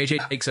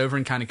JJ takes over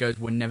and kind of goes,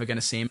 we're never going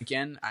to see him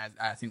again,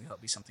 I think there'll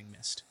be something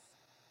missed.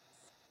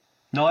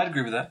 No, I'd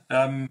agree with that.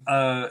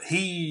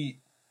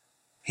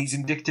 He's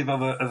indicative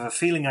of a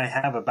feeling I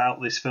have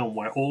about this film,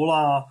 where all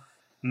our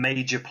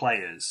major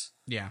players,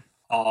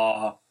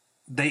 are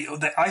they.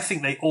 I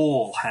think they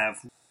all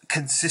have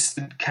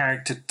consistent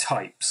character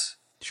types.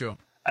 Sure.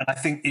 And I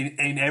think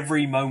in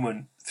every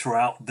moment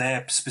throughout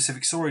their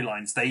specific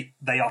storylines,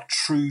 they are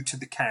true to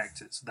the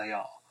characters. They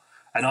are,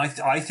 and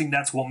I think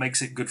that's what makes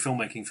it good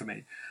filmmaking for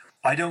me.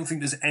 I don't think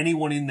there's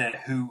anyone in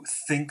there who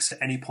thinks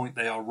at any point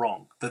they are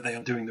wrong, that they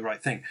are doing the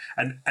right thing.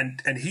 And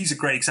he's a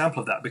great example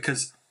of that,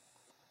 because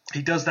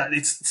he does that.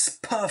 It's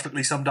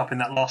perfectly summed up in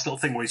that last little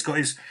thing where he's got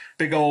his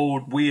big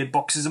old weird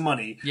boxes of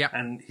money,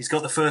 and he's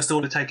got the first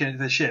order taken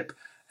into the ship,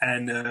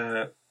 and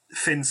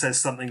Finn says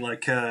something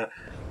like,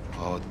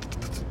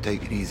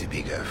 take it easy,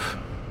 Big F.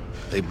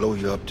 They blow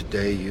you up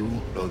today, you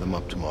blow them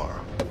up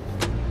tomorrow.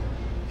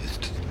 It's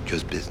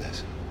just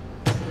business.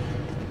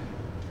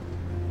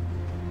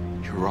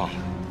 You're wrong.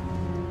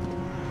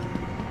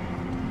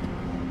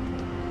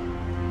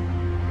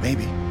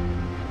 Maybe.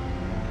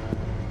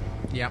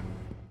 Yeah.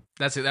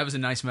 That's it. That was a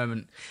nice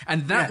moment.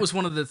 And that was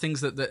one of the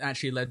things that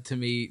actually led to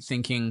me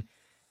thinking,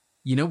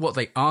 you know what,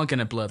 they are going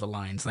to blur the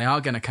lines. They are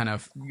going to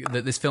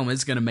that this film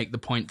is going to make the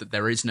point that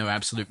there is no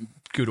absolute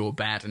good or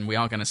bad, and we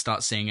are going to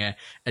start seeing a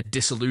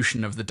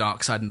dissolution of the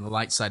dark side and the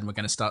light side, and we're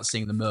going to start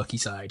seeing the murky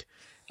side.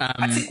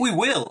 I think we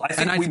will. I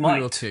think we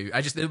will too.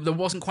 There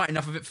wasn't quite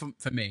enough of it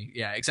for me.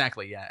 Yeah,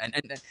 exactly. Yeah,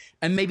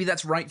 and maybe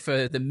that's right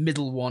for the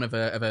middle one of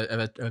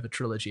a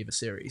trilogy of a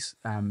series.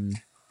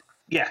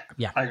 Yeah,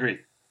 I agree.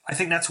 I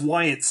think that's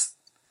why it's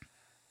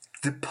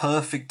the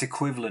perfect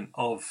equivalent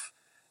of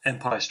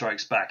Empire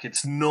Strikes Back.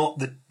 It's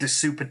not the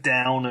super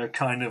downer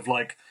kind of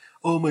like,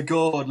 oh my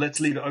god, let's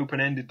leave it open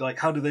ended. Like,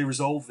 how do they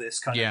resolve this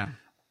kind of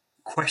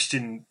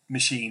question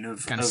machine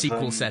of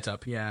sequel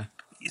setup? Yeah.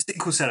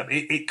 Sequel setup.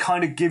 It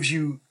kind of gives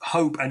you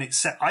hope, and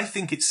I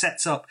think it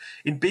sets up,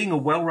 in being a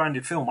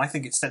well-rounded film, I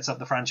think it sets up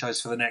the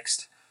franchise for the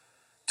next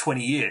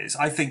 20 years.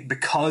 I think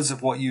because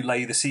of what you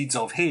lay the seeds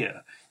of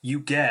here, you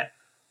get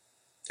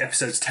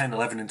episodes 10,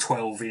 11, and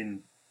 12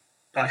 in,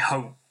 I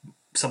hope,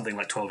 something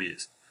like 12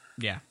 years.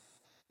 Yeah.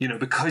 You know,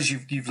 because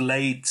you've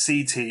laid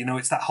seeds here. You know,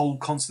 it's that whole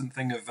constant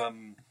thing of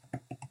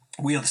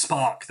we are the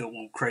spark that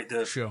will create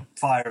the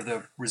fire of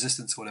the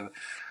resistance or whatever.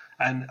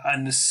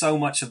 And there's so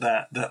much of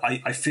that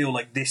I feel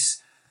like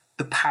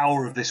the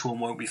power of this one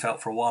won't be felt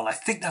for a while. I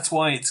think that's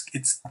why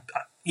it's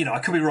you know, I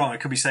could be wrong. I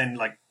could be saying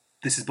like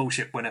this is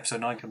bullshit when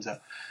episode 9 comes out,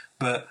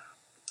 but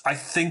I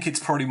think it's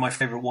probably my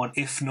favorite one,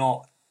 if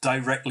not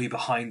directly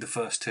behind the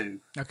first two.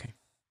 Okay,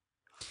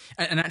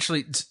 and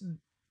actually,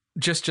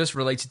 just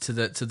related to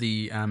the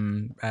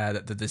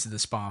this is the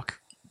spark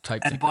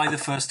type. And thing. by the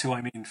first two,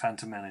 I mean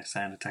Phantom Menace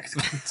and Attack of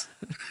the Clones.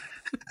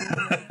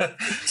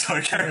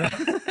 Sorry, carry on.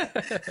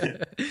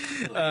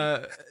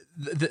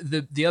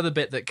 The other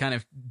bit that kind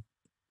of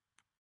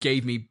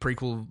gave me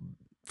prequel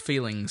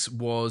feelings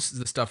was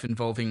the stuff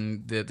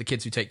involving the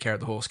kids who take care of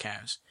the horse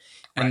cows.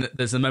 And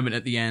there's a moment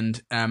at the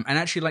end, and I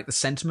actually like the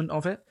sentiment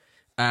of it.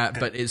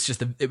 But it's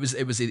just it was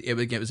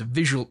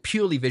a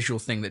purely visual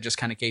thing that just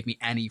kind of gave me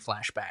Annie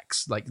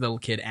flashbacks, like little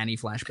kid Annie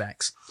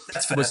flashbacks.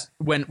 That's fair. Was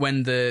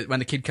when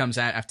the kid comes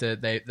out after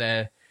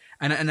they're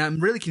and I'm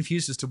really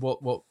confused as to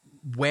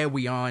where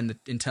we are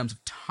in terms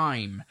of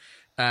time.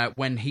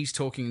 When he's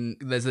talking,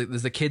 there's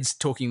the kids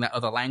talking that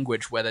other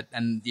language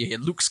and you hear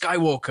Luke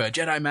Skywalker,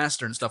 Jedi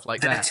Master, and stuff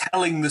like that. They're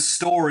telling the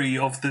story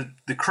of the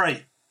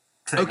crate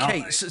thing,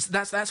 okay, so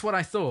that's what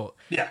I thought.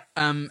 Yeah.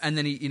 And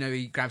then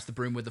he grabs the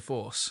broom with the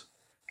Force.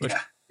 Which,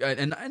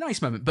 a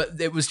nice moment, but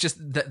it was just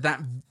the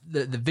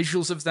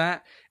visuals of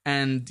that,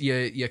 and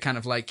you're kind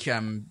of like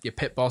your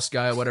pit boss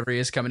guy or whatever he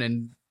is coming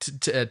in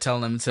to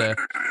telling them to,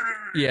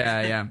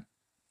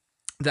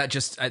 that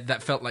just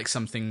that felt like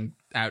something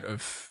out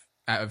of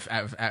a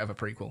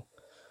prequel,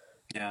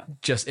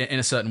 just in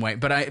a certain way.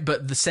 But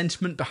the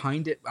sentiment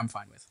behind it, I'm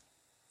fine with.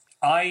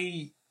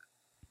 I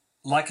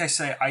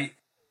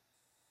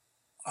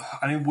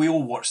mean, we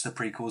all watch the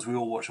prequels, we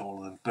all watch all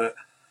of them, but.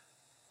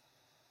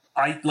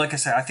 I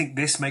think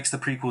this makes the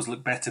prequels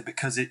look better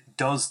because it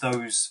does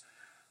those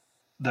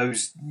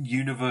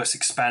universe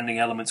expanding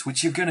elements,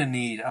 which you're going to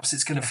need. Else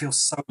it's going to feel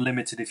so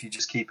limited if you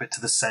just keep it to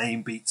the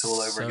same beats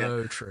all over again.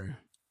 So true.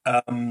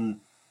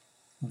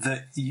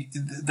 That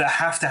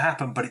have to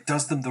happen, but it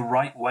does them the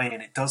right way,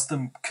 and it does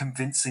them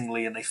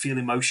convincingly, and they feel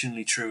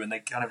emotionally true, and they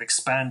kind of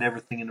expand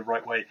everything in the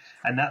right way.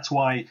 And that's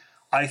why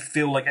I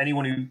feel like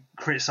anyone who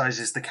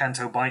criticizes the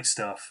Canto Bight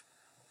stuff,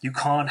 you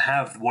can't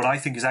have what I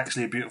think is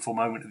actually a beautiful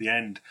moment at the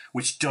end,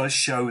 which does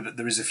show that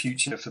there is a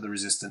future for the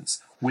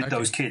Resistance with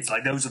those kids.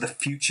 Like, those are the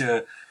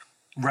future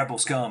rebel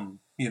scum,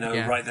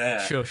 right there.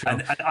 Sure.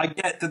 And I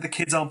get that the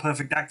kids aren't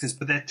perfect actors,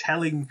 but they're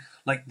telling,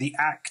 like, the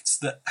acts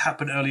that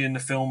happen early in the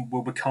film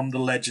will become the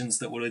legends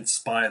that will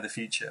inspire the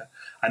future.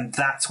 And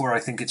that's where I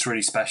think it's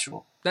really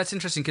special. That's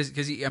interesting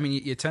because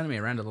you're turning me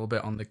around a little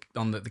bit on the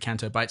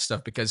Canto Bight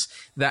stuff, because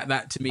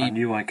that to me, I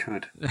knew I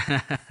could.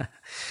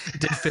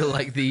 did feel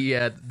like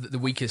the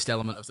weakest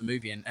element of the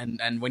movie,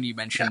 and when you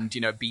mentioned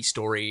B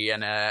story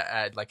and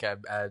like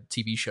a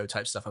TV show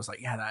type stuff, I was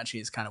like, that actually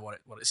is kind of what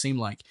it seemed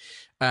like.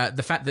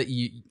 The fact that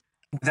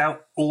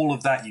without all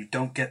of that, you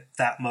don't get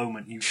that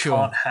moment. You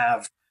can't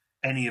have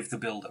any of the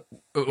build up,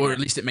 or at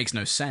least it makes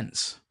no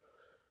sense.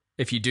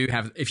 If you do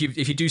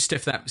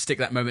stick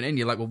that moment in,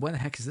 you're like, well, where the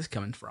heck is this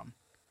coming from?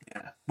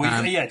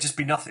 Just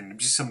be nothing.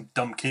 Just some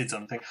dumb kids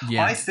on the thing.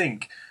 Yeah. I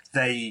think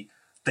they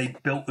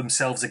built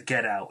themselves a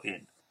Get Out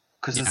in,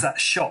 because there's that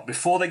shot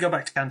before they go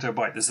back to Canto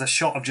Bight. There's a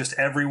shot of just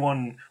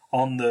everyone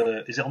on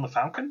the. Is it on the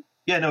Falcon?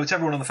 Yeah, no, it's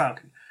everyone on the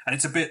Falcon, and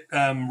it's a bit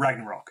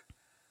Ragnarok.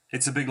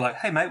 It's a big like,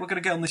 hey mate, we're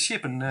going to get on the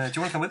ship, and do you want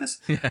to come with us?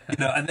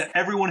 And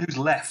everyone who's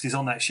left is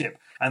on that ship,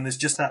 and there's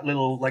just that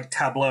little like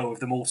tableau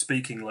of them all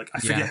speaking. Like, I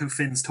forget who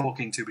Finn's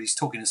talking to, but he's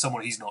talking to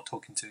someone he's not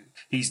talking to.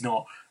 He's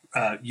not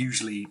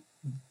usually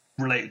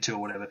related to or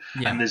whatever.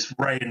 And there's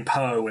Ray and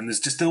Poe, and there's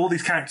just all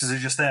these characters are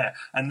just there,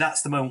 and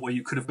that's the moment where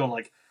you could have gone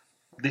like,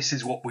 this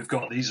is what we've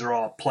got. These are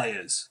our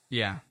players.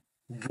 Yeah.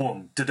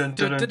 One.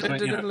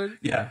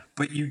 Yeah.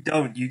 But you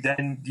don't. You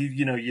then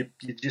you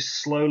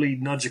just slowly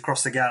nudge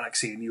across the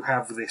galaxy, and you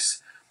have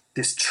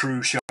this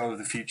true show of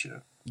the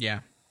future.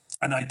 Yeah.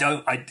 And I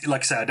don't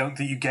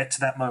think you get to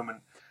that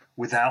moment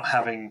without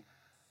having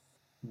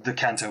the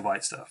Canto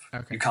Bight stuff.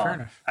 Okay, you can't. fair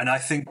enough. And I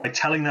think by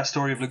telling that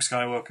story of Luke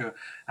Skywalker,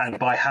 and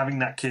by having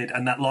that kid,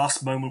 and that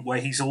last moment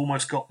where he's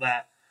almost got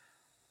that,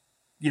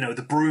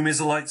 the broom is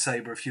a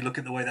lightsaber if you look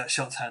at the way that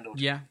shot's handled.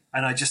 Yeah.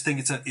 And I just think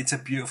it's a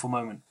beautiful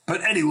moment.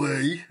 But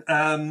anyway,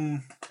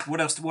 what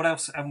else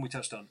haven't we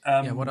touched on?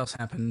 What else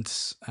happened?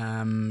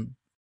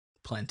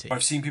 Plenty.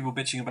 I've seen people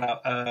bitching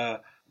about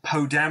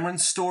Poe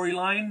Dameron's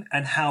storyline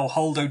and how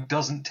Holdo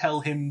doesn't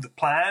tell him the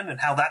plan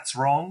and how that's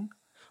wrong.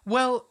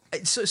 Well,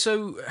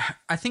 so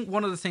I think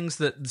one of the things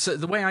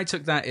the way I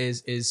took that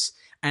is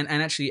and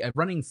actually a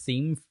running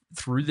theme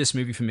through this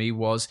movie for me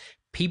was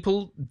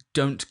people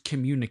don't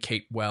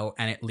communicate well,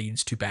 and it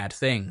leads to bad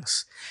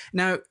things.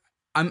 Now,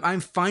 I'm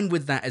fine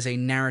with that as a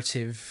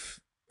narrative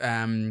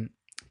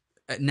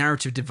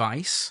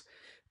device,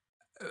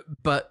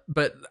 but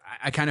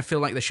I kind of feel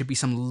like there should be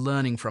some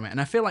learning from it,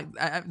 and I feel like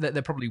that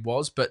there probably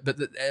was, but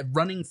the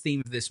running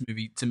theme of this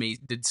movie to me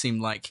did seem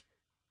like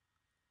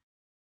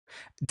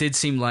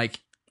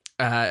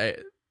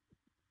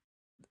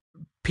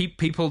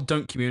people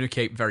don't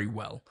communicate very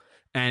well,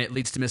 and it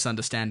leads to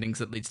misunderstandings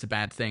that leads to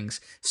bad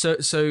things. So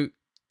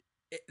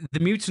the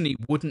mutiny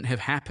wouldn't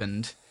have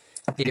happened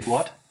if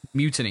what?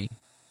 Mutiny.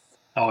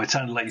 Oh, it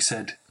sounded like you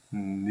said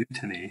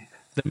mutiny.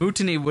 The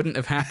mutiny wouldn't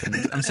have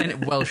happened. I'm saying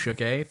it Welsh,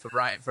 okay, for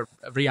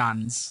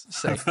Rian's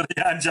sake. For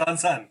Rian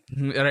Johnson.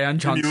 Rian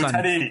Johnson.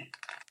 Mutiny.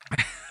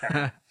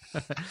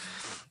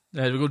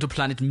 We'll go to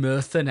Planet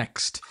Merthyr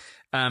next.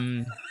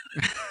 Planet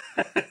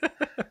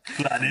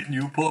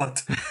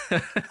Newport.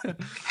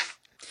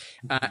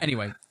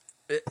 Anyway,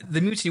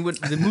 the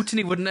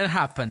mutiny wouldn't have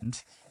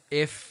happened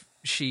if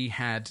she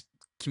had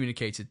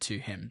communicated to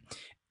him.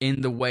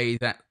 in the way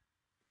that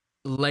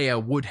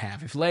Leia would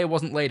have. If Leia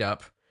wasn't laid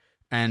up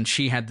and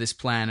she had this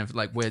plan of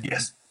like we're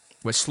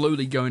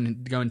slowly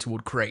going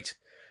toward Crate,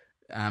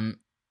 then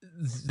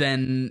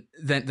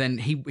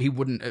he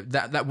wouldn't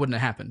that wouldn't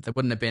have happened. There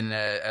wouldn't have been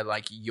a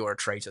like you're a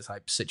traitor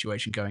type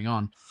situation going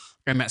on,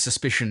 and that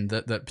suspicion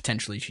that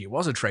potentially she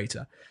was a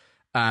traitor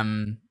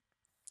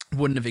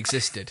wouldn't have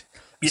existed.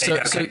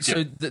 Yeah, so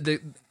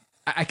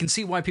I can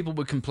see why people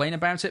would complain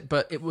about it,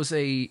 but it was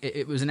a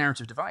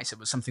narrative device. It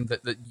was something that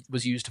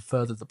was used to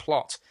further the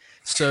plot.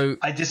 So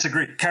I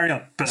disagree. Carry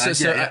on. But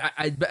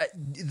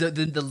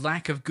the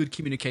lack of good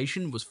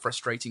communication was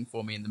frustrating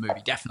for me in the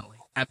movie. Definitely,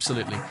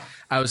 absolutely.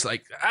 I was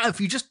like, if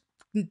you just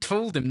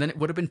told him, then it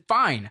would have been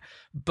fine.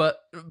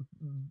 But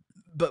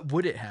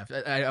would it have?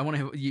 I want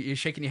to hear. You're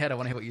shaking your head. I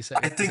want to hear what you say.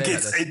 I think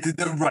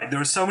right.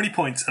 There are so many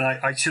points, and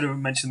I should have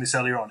mentioned this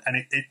earlier on, and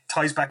it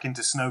ties back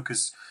into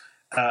Snoke's.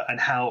 And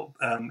how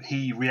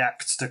he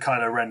reacts to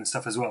Kylo Ren and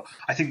stuff as well.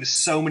 I think there's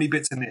so many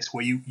bits in this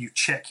where you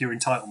check your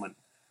entitlement,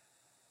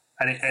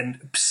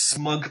 and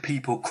smug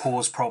people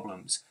cause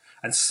problems,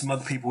 and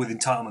smug people with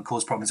entitlement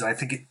cause problems. And I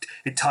think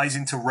it ties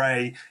into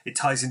Rey, it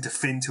ties into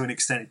Finn to an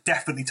extent, it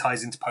definitely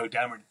ties into Poe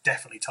Dameron, it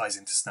definitely ties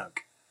into Snoke.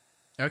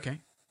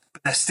 Okay.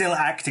 But they're still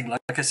acting, like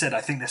I said,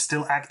 I think they're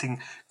still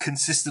acting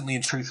consistently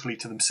and truthfully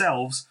to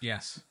themselves.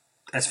 Yes.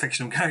 As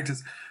fictional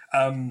characters.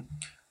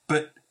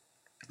 But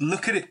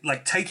look at it,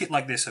 like, take it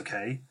like this,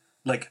 okay?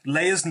 Like,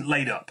 Leia's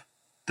laid up.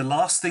 The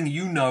last thing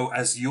you know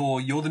as you're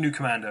the new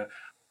commander,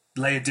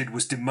 Leia did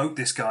was demote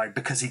this guy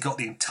because he got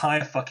the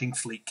entire fucking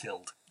fleet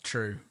killed.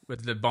 True,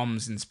 with the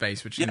bombs in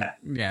space, which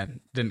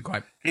didn't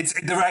quite... It's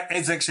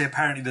actually,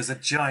 apparently, there's a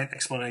giant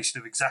explanation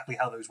of exactly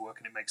how those work,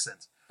 and it makes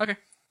sense. Okay.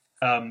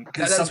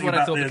 That's what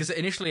I thought, because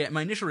initially,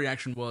 my initial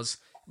reaction was...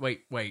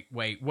 Wait,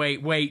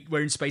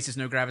 we're in space, there's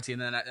no gravity,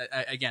 and then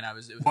I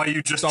was... Why are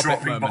you just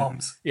dropping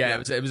bombs? Yeah,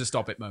 it was a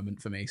stop-it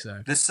moment for me,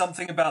 so... There's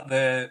something about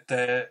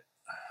they're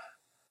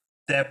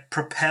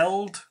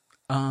propelled,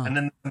 and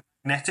then the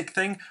magnetic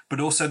thing, but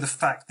also the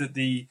fact that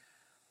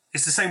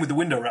it's the same with the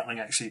window rattling,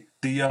 actually.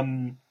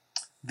 A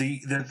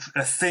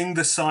thing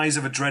the size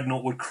of a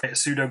dreadnought would create a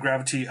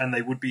pseudo-gravity, and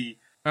they would be...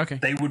 Okay.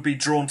 They would be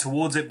drawn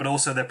towards it, but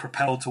also they're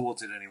propelled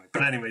towards it anyway.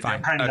 But anyway,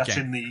 apparently that's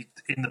in the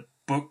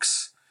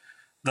books.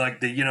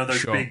 Like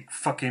those big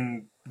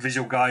fucking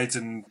visual guides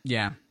and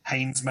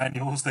Haynes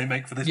manuals they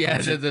make for this. Yeah,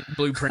 the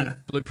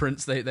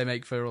blueprints they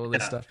make for all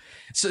this stuff.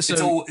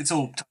 So it's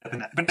all type in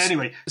that. But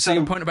anyway, so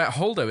your point about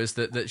Holdo is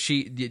that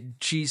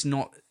she's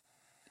not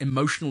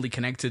emotionally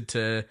connected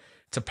to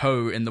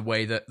Poe in the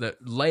way that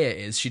Leia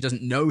is. She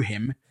doesn't know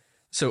him,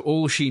 so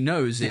all she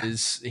knows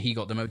is he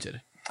got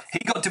demoted. He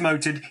got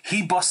demoted.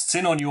 He busts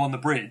in on you on the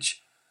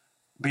bridge,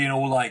 being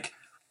all like,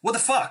 "What the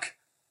fuck?"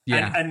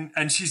 Yeah,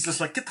 and she's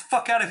just like, "Get the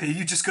fuck out of here!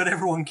 You just got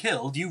everyone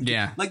killed."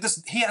 Like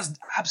this. He has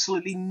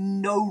absolutely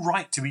no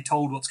right to be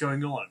told what's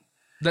going on.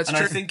 That's true.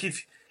 And I think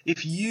if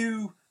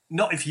you,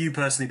 not if you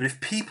personally, but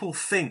if people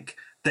think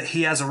that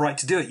he has a right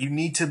to do it, you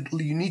need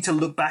to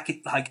look back at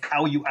like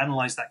how you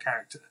analyze that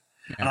character.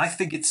 Yeah. And I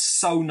think it's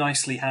so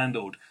nicely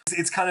handled.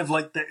 It's kind of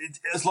like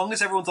as long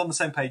as everyone's on the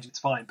same page, it's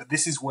fine. But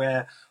this is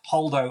where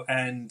Holdo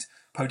and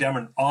Poe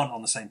Dameron aren't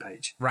on the same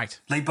page.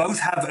 Right. They both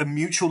have a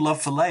mutual love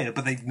for Leia,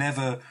 but they've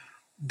never.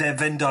 Their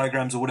Venn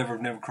diagrams or whatever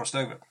have never crossed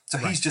over. So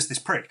he's just this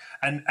prick.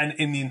 And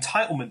in the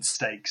entitlement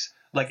stakes,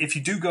 like if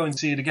you do go and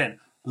see it again,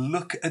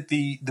 look at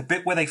the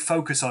bit where they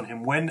focus on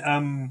him when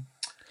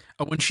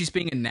when she's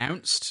being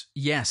announced.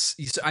 Yes,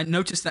 I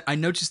noticed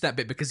that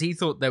bit because he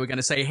thought they were going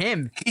to say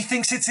him. He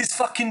thinks it's his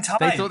fucking time.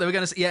 They thought they were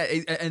going to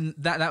say and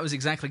that was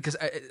exactly because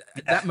at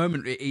that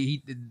moment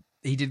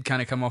he did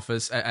kind of come off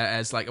as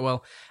like,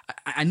 well,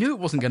 I knew it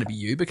wasn't going to be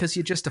you because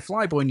you're just a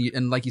flyboy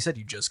and like you said,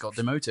 you just got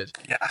demoted.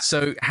 Yeah.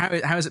 So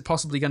how is it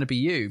possibly going to be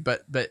you?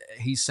 But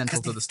he's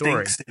central to the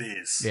story. Because he thinks it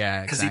is.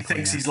 Yeah, because he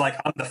thinks he's like,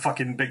 I'm the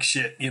fucking big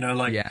shit,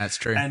 like. Yeah, that's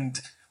true. And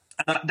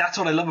that's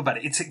what I love about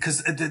it.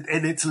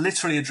 It's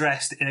literally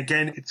addressed, and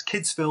again, it's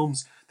kids'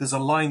 films. There's a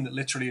line that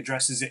literally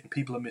addresses it, and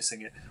people are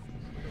missing it.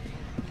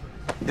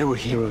 There were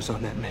heroes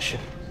on that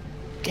mission.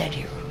 Dead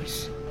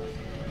heroes.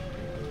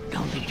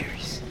 No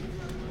leaders.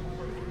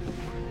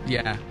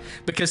 Yeah,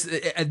 because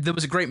there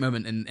was a great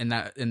moment in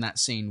that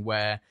scene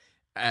where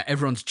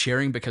everyone's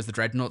cheering because the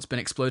dreadnought's been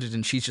exploded,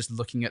 and she's just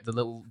looking at the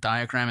little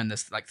diagram, and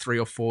there's like 3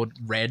 or 4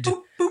 red.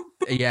 Boop, boop.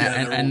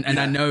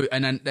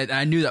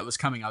 I knew that was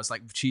coming. I was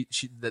like,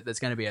 there's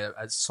going to be a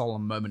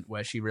solemn moment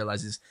where she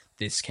realizes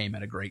this came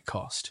at a great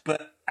cost. And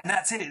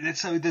that's it.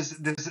 So there's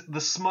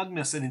the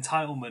smugness and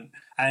entitlement,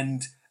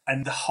 and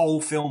the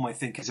whole film, I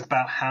think, is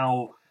about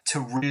how to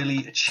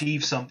really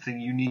achieve something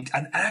you need.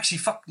 And actually,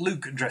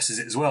 Luke addresses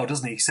it as well,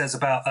 doesn't he? He says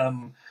about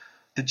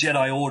the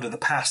Jedi Order, the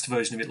past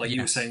version of it, like you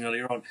were saying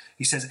earlier on.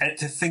 He says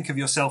to think of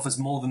yourself as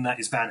more than that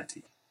is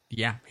vanity.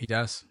 Yeah, he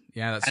does.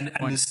 Yeah, that's and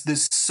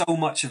there's so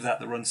much of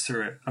that runs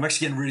through it. I'm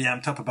actually getting really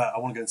amped up about it. I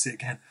want to go and see it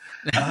again.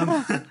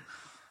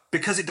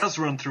 Because it does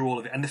run through all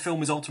of it. And the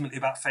film is ultimately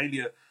about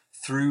failure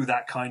through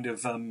that kind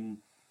of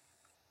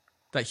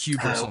That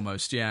hubris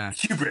almost, yeah.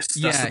 Hubris,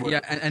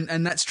 yeah,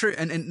 and that's true.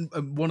 And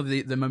one of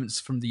the moments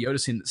from the Yoda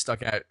scene that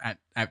stuck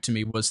out to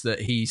me was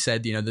that he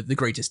said, that the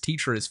greatest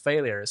teacher is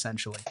failure,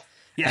 essentially.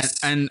 Yes.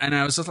 And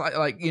I was just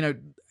like,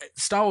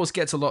 Star Wars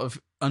gets a lot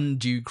of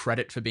undue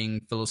credit for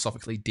being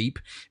philosophically deep,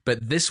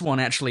 but this one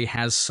actually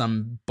has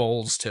some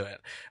balls to it.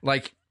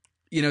 Like,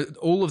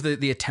 all of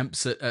the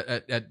attempts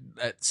at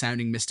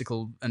sounding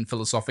mystical and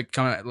philosophic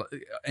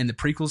in the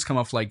prequels come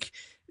off like,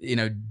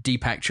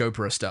 Deepak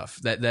Chopra stuff.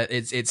 That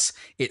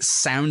it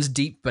sounds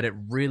deep, but it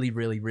really,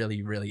 really,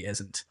 really, really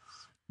isn't.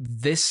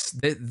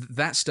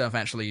 That stuff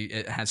actually,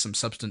 it has some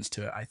substance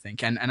to it, I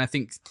think, and I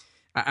think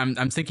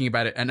I'm thinking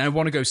about it, and I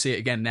want to go see it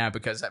again now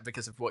because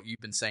of what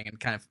you've been saying, and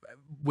kind of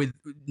with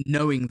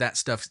knowing that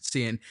stuff,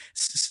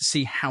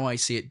 see how I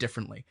see it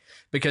differently.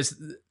 Because,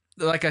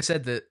 like I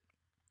said, that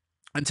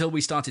until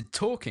we started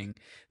talking,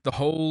 the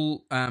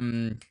whole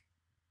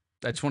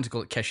I just want to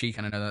call it Kashyyyk,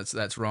 and I know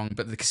that's wrong,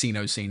 but the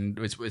casino scene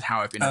was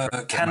how I've been.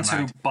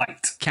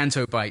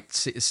 Canto Bight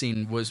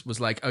scene was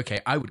like, okay,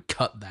 I would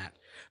cut that,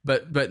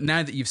 but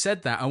now that you've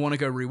said that, I want to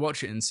go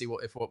rewatch it and see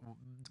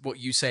what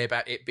you say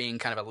about it being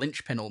kind of a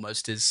linchpin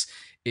almost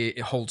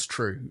it holds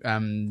true.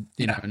 And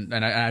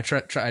I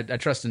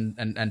trust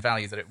and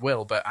value that it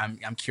will, but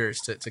I'm curious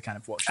to kind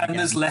of watch it. And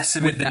there's less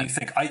of it than you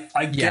think.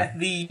 I get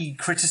the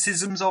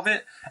criticisms of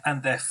it,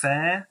 and they're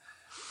fair,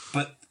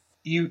 but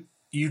you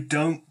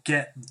don't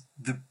get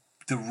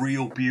the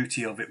real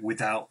beauty of it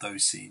without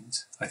those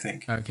scenes, I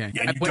think. Okay.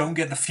 Yeah, and you don't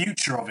get the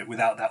future of it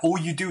without that. All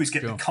you do is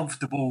get the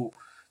comfortable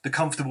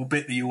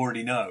bit that you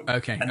already know.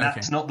 Okay. And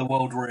that's not the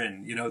world we're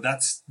in.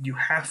 You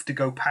have to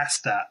go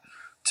past that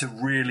to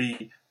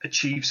really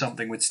achieve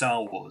something with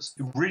Star Wars.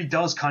 It really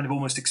does kind of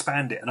almost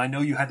expand it. And I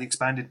know you had the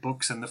expanded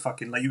books and the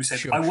fucking, like you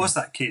said, I was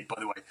that kid, by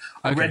the way.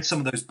 I read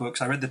some of those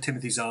books. I read the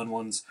Timothy Zahn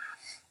ones.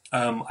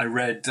 I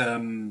read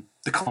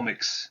the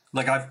comics.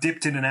 Like, I've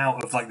dipped in and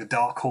out of like the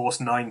Dark Horse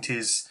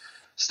 90s.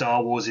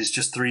 Star Wars is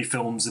just 3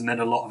 films and then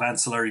a lot of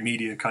ancillary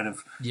media kind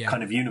of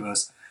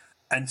universe.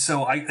 And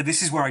so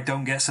this is where I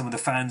don't get some of the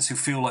fans who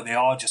feel like they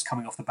are just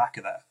coming off the back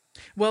of that.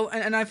 Well,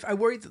 and I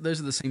worried that those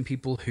are the same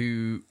people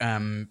who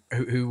were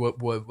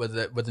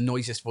the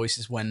noisiest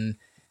voices when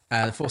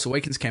The Force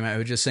Awakens came out, who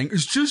were just saying,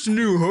 it's just A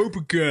New Hope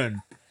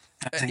again.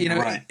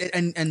 Right.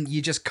 And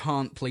you just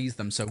can't please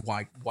them, so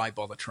why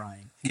bother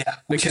trying? Yeah,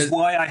 which is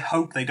why I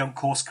hope they don't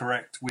course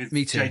correct with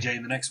JJ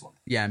in the next one.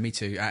 Yeah, me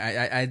too.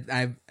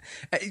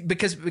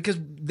 Because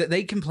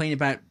they complain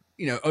about,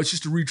 it's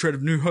just a retread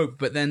of New Hope,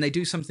 but then they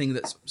do something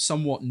that's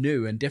somewhat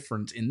new and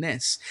different in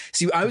this.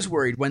 See, I was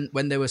worried when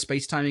they were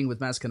space timing with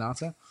Maz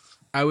Kanata.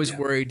 I was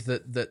worried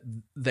that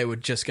they were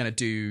just going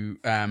to do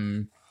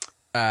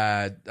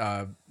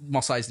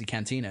Mos Eisley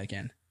Cantina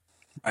again.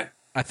 Right.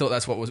 I thought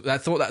that's what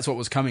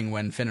was coming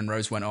when Finn and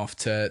Rose went off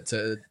to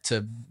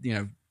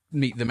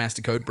meet the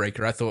Master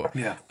Codebreaker. I thought,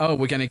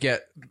 we're going to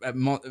get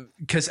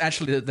because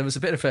actually there was a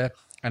bit of a,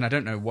 and I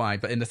don't know why,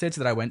 but in the theater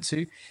that I went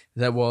to,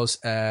 there was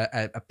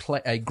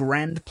a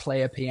grand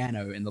player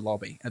piano in the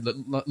lobby. It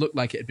looked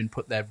like it had been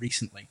put there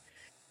recently,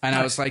 and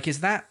I was like,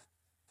 are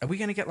we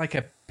going to get like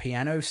a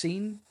piano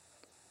scene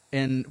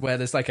in where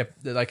there's like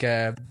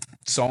a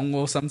song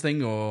or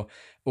something, or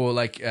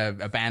like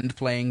a band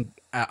playing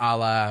a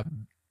la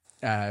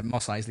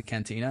Mos Eisley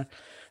Cantina,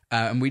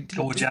 and we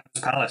or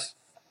Jabba's Palace.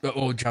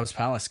 Or Jabba's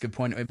Palace, good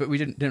point. But we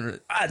didn't really,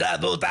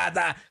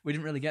 we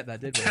didn't really get that,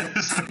 did we?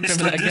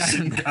 Remember that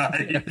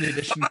guy? The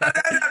edition guy.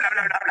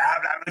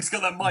 He's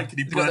got that mic and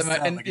he bursts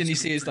out. And you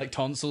see his like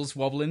tonsils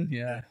wobbling.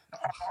 Yeah,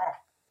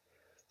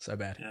 so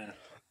bad.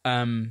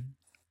 Yeah.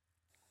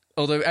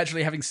 Although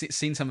actually having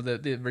seen some of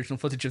the original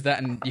footage of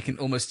that, and you can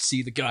almost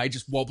see the guy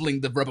just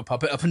wobbling the rubber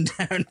puppet up and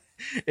down.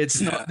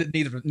 It's not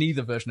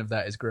neither version of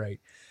that is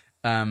great.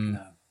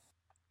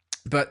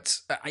 But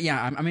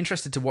I'm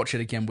interested to watch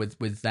it again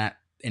with that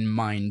in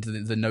mind.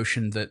 The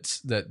notion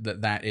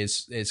that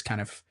is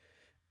kind of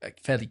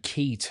fairly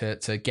key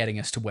to getting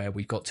us to where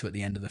we got to at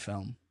the end of the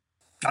film.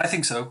 I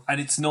think so,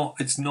 and it's not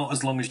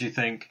as long as you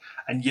think.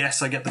 And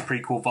yes, I get the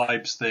prequel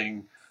vibes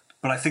thing,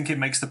 but I think it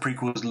makes the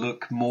prequels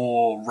look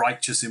more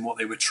righteous in what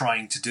they were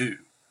trying to do.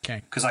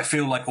 Okay, because I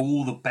feel like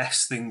all the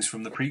best things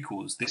from the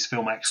prequels, this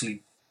film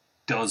actually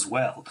does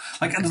well.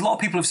 Like, and a lot of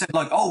people have said,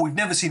 like, "Oh, we've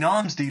never seen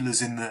arms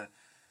dealers in the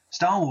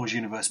Star Wars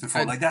universe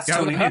before." Like, that's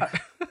totally new.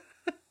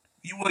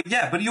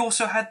 But you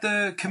also had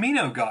the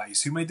Camino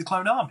guys who made the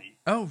Clone Army.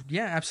 Oh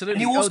yeah,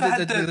 absolutely. And you also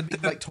had the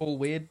big, like tall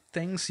weird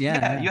things.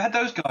 Yeah, you had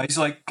those guys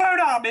like Clone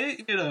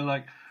Army.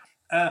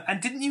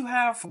 And didn't you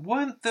have?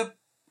 Weren't the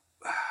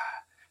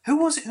who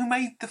was it who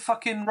made the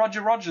fucking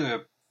Roger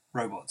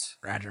robots?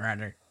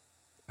 Roger.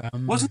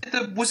 Was it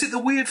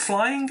the weird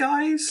flying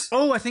guys?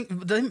 Oh, I think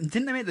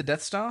didn't they make the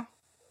Death Star?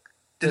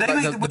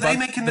 Were they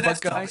making the Death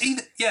Star?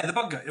 The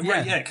bug guy. Yeah.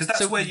 Right, yeah, because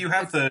that's where you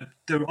have the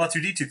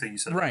R2-D2 thing you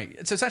said.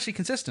 Right. So it's actually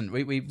consistent.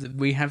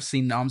 We have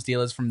seen arms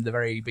dealers from the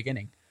very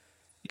beginning.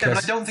 Yeah,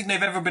 but I don't think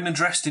they've ever been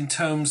addressed in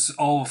terms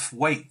of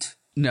weight.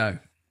 No.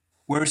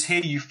 Whereas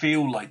here you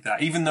feel like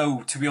that, even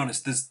though, to be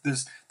honest,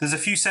 there's a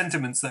few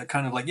sentiments that are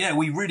kind of like, yeah,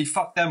 we really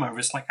fucked them over.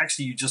 It's like,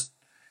 actually,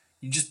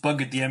 You just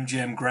buggered the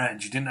MGM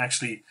Grand. You didn't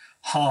actually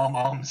harm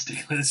arms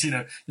dealers. You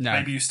know, No.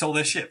 maybe you stole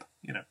their ship.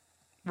 You know,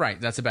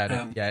 Right, that's about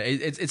it. Yeah,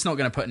 it's not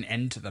going to put an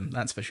end to them.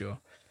 That's for sure.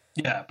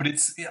 yeah, but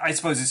I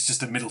suppose it's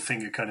just a middle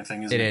finger kind of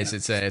thing, isn't it? It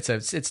is.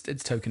 It's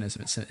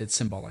tokenism. It's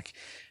symbolic.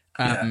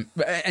 Yeah.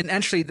 And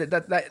actually,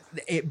 that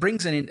it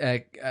brings an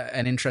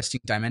interesting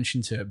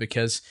dimension to it,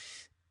 because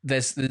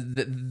there's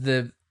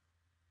the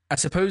I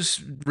suppose,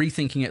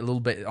 rethinking it a little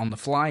bit on the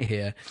fly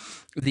here,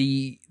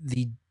 the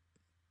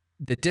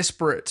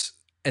disparate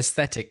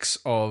aesthetics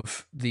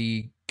of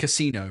the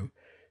casino,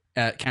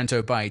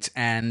 Canto Bight,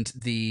 and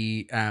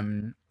the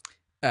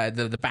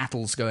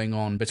battles going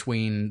on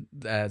between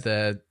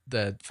the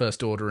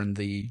First Order and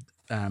the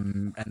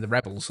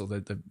rebels, or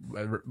the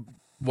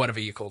whatever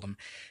you call them.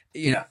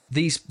 You know,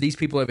 these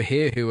people over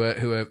here who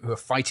are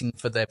fighting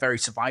for their very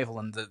survival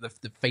and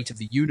the fate of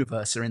the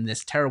universe are in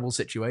this terrible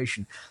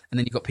situation, and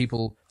then you've got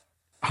people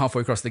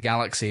halfway across the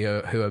galaxy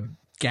who are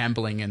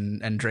gambling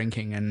and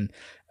drinking and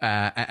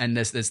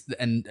there's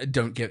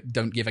don't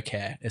give a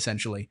care,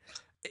 essentially.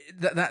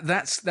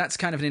 That's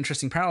kind of an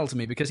interesting parallel to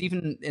me, because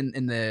even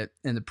in the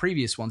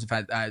previous ones, in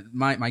fact,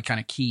 my kind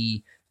of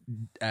key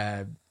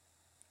I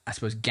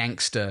suppose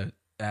gangster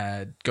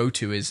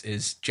go-to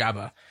is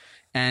Jabba,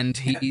 and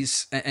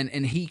he's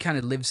and he kind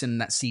of lives in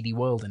that seedy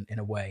world in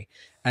a way,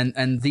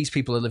 and these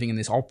people are living in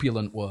this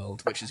opulent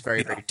world, which is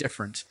very very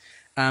different.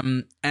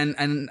 And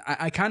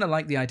I kind of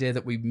like the idea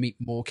that we meet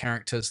more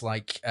characters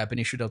like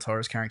Benicio del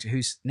Toro's character,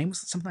 whose name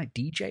was something like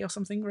DJ or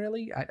something.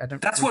 Really, I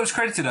don't. That's what it was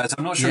credited as.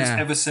 I'm not sure it's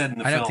ever said in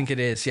the film. I don't think it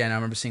is. Yeah, and I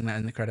remember seeing that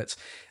in the credits.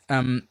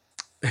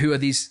 Who are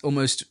these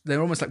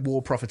they're almost like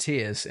war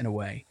profiteers in a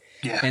way.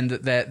 Yeah. And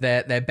that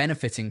they're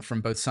benefiting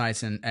from both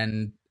sides,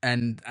 and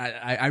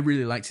I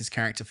really liked his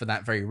character for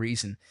that very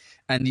reason.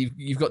 And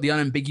you've got the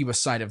unambiguous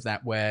side of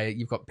that, where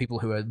you've got people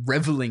who are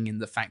reveling in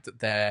the fact that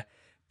they're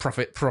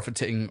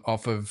profiting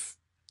off of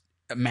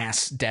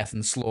mass death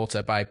and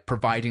slaughter by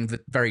providing the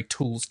very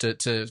tools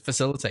to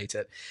facilitate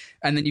it.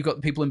 And then you've got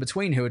the people in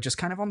between who are just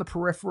kind of on the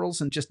peripherals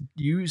and just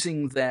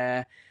using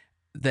their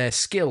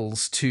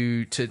skills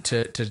to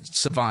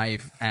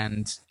survive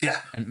and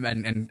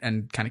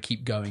kind of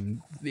keep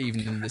going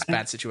even in this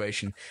bad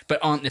situation, but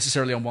aren't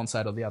necessarily on one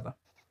side or the other.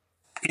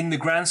 In the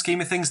grand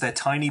scheme of things, they're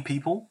tiny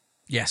people.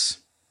 Yes.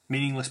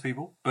 Meaningless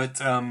people,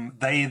 but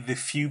they're the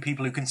few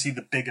people who can see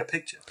the bigger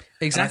picture.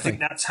 Exactly. And I think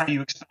that's how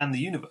you expand the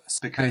universe,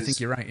 because I think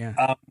you're right,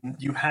 yeah.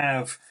 You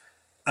have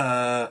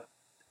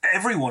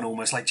everyone,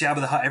 almost like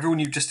Jabba the Hutt, everyone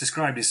you've just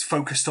described is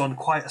focused on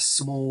quite a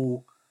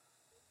small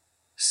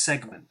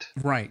segment.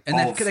 Right. And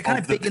they're kind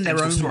of big in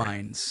their own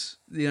minds.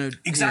 You know,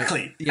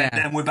 exactly. Yeah.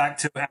 And then we're back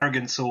to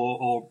arrogance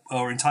or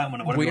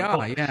entitlement or whatever. We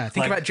are, yeah.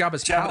 Think about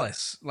Jabba's Jabba.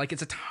 palace. Like,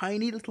 it's a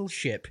tiny little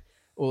ship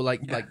or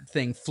like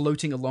thing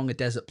floating along a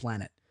desert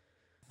planet.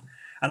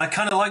 And I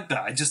kind of like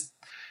that. I just,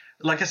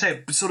 like I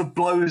say, it sort of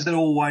blows it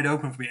all wide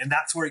open for me. And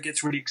that's where it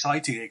gets really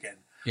exciting again.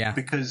 Yeah.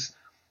 Because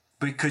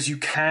you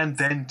can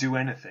then do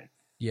anything.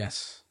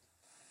 Yes.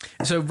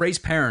 So Rey's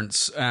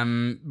parents,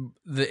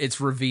 it's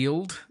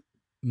revealed,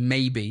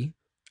 maybe,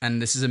 and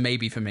this is a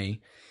maybe for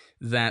me,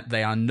 that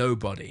they are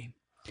nobody.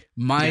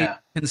 My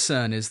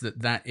concern is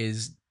that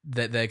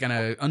they're going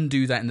to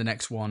undo that in the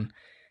next one.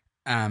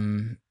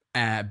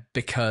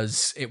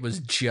 Because it was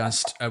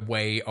just a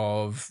way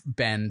of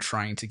Ben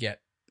trying to get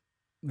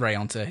Rey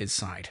onto his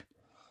side.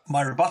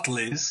 My rebuttal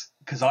is,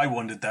 because I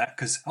wondered that,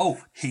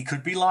 he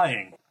could be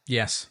lying.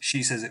 Yes.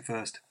 She says it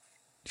first.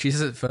 She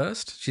says it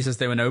first? She says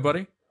they were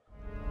nobody?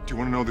 Do you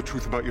want to know the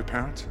truth about your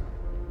parents?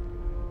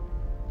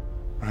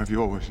 Or have you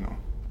always known?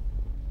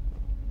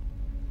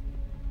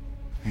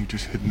 And you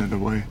just hidden it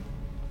away?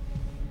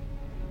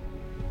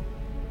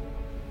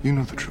 You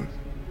know the truth.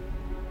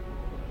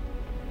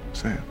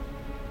 Say it.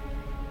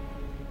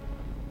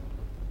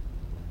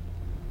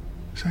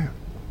 Say it.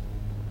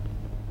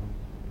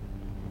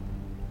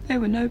 They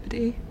were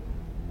nobody.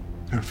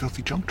 They were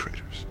filthy junk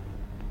traders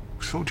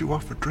who sold you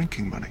off for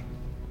drinking money.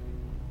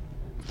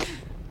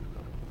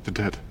 The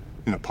dead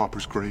in a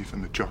pauper's grave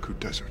in the Jakku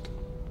Desert.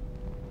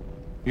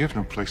 You have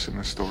no place in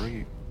this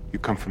story. You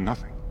come from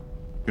nothing.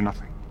 You're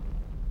nothing.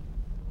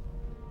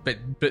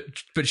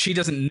 But she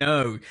doesn't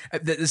know.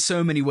 There's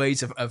so many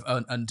ways of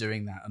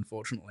undoing that,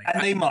 unfortunately.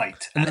 And they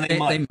might.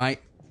 They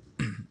might.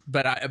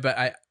 But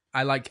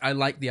I like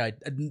the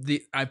idea.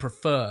 I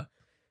prefer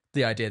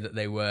the idea that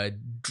they were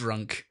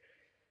drunk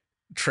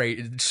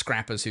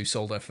scrappers who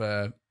sold her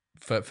for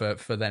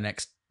their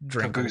next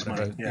drink, for booze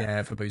money.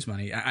 Yeah, for booze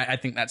money. I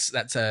think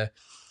that's a.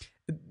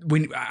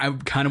 I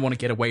kind of want to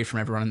get away from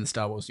everyone in the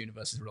Star Wars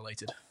universe is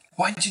related.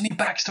 Why do you need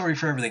backstory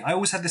for everything? I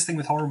always had this thing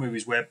with horror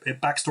movies where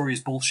backstory is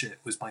bullshit.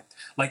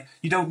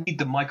 You don't need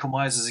the Michael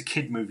Myers as a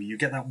kid movie. You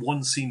get that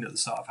one scene at the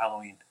start of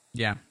Halloween.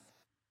 Yeah.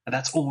 And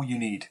that's all you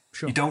need.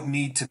 Sure. You don't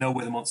need to know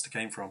where the monster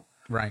came from.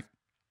 Right.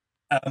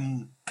 But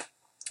I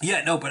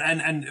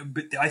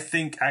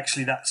think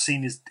actually that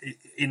scene is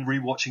in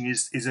rewatching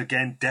is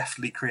again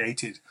deftly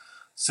created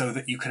so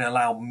that you can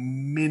allow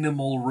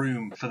minimal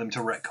room for them to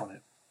retcon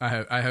it.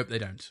 I hope they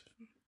don't.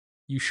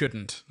 You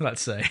shouldn't,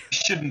 let's say.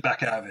 shouldn't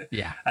back out of it.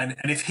 Yeah. And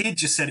if he'd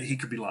just said it, he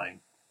could be lying.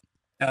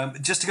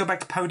 Just to go back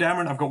to Poe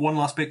Dameron, I've got one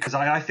last bit because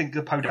I think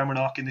the Poe Dameron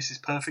arc in this is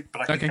perfect,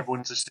 but I think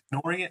everyone's just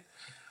ignoring it.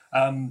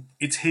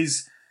 It's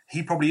his.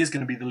 He probably is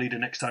going to be the leader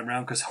next time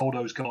round because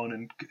Holdo's gone,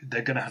 and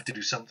they're going to have to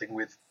do something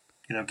with,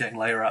 getting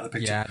Leia out of the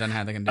picture. Yeah, I don't know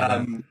how they're going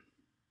to do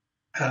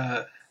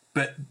that.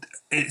 But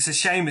it's a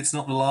shame it's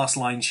not the last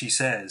line she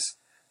says.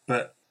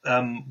 But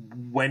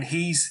when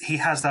he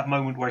has that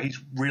moment where he's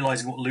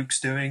realizing what Luke's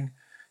doing,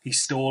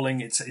 he's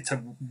stalling. It's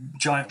a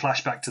giant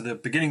flashback to the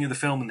beginning of the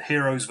film and the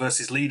heroes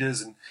versus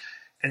leaders, and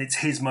it's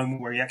his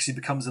moment where he actually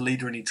becomes a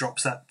leader and he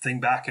drops that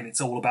thing back, and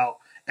it's all about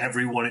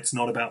everyone. It's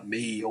not about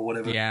me or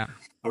whatever. Yeah.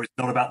 Or it's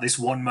not about this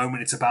one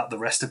moment. It's about the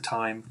rest of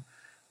time.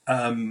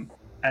 And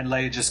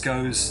Leia just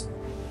goes,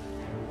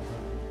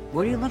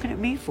 "What are you looking at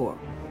me for?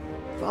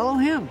 Follow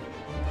him."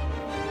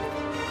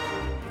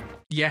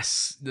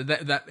 Yes,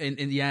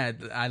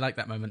 I like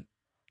that moment.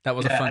 That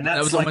was a fun. and That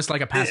that's was almost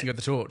like a passing of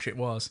the torch. It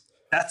was.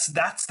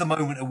 That's the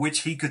moment at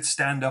which he could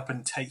stand up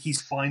and take.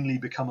 He's finally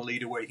become a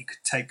leader where he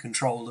could take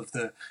control of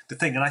the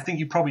thing. And I think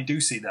you probably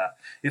do see that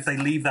if they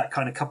leave that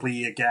kind of couple of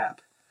year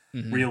gap,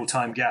 real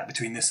time gap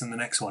between this and the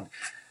next one.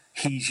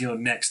 He's your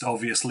next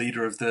obvious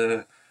leader of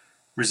the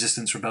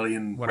Resistance,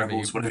 Rebellion,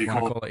 Rebels, whatever you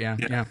call it.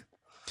 Yeah,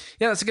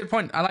 that's a good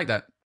point. I like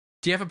that.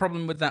 Do you have a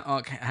problem with that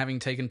arc having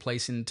taken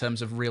place in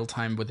terms of real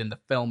time within the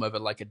film over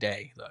like a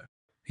day, though?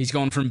 He's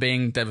gone from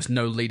being there was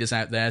no leaders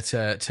out there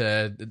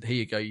to here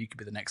you go, you could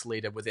be the next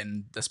leader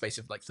within the space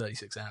of like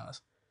 36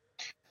 hours.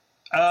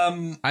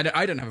 I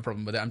don't have a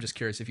problem with it. I'm just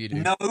curious if you do.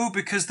 No,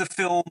 because the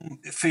film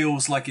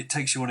feels like it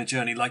takes you on a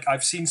journey. Like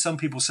I've seen some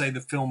people say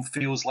the film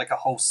feels like a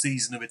whole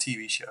season of a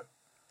TV show.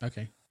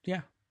 Okay.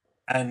 Yeah.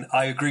 And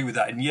I agree with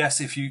that. And yes,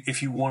 if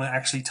you want to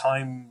actually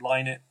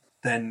timeline it,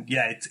 then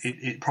yeah,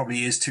 it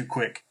probably is too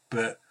quick.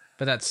 But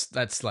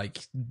that's like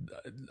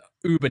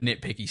uber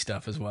nitpicky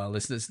stuff as well.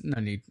 There's no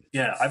need.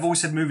 Yeah, I've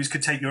always said movies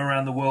could take you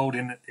around the world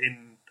in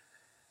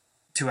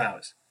 2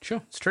 hours.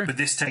 Sure, it's true. But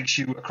this takes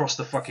you across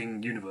the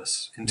fucking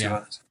universe in 2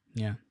 hours.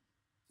 Yeah.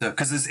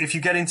 Because if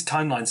you get into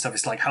timeline stuff,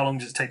 it's like, how long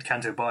does it take to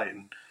Canto Bight?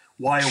 And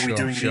why are we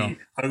doing the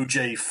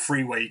OJ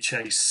freeway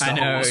chase? I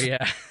know,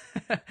 yeah.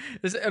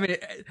 It's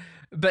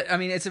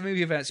a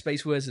movie about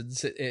space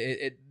wizards.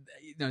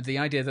 The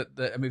idea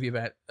that a movie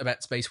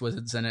about space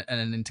wizards and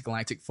an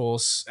intergalactic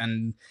force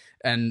and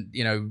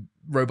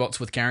robots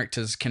with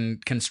characters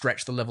can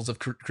stretch the levels of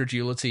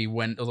credulity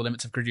or the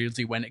limits of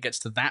credulity when it gets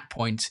to that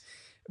point,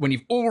 when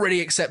you've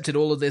already accepted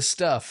all of this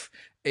stuff,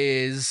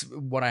 is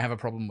what I have a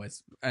problem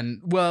with.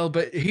 And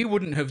but he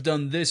wouldn't have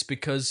done this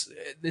because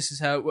this is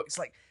how it works.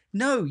 Like,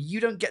 no, you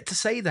don't get to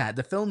say that.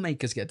 The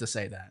filmmakers get to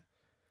say that.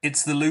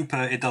 It's the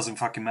Looper, it doesn't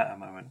fucking matter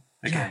moment.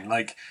 Again,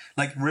 like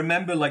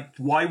remember, like,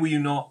 why were you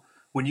not,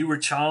 when you were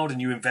a child and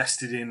you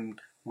invested in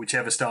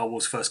whichever Star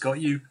Wars first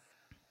got you,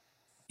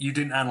 you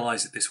didn't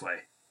analyze it this way.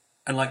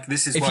 And like,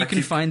 this is if you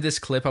can find this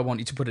clip, I want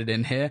you to put it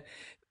in here.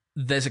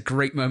 There's a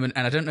great moment,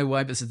 and I don't know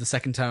why, but this is the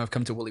second time I've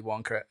come to Willy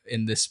Wonka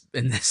in this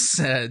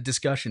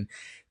discussion.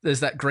 There's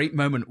that great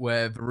moment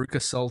where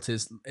Veruca Salt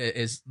is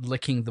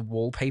licking the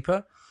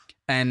wallpaper,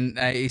 and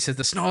he says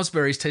the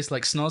snozzberries taste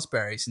like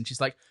snozzberries, and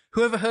she's like,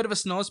 "Who ever heard of a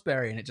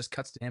snozzberry?" And it just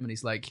cuts to him, and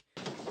he's like,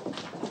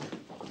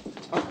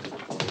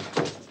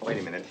 "Wait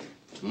a minute,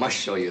 must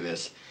show you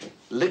this.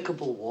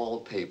 Lickable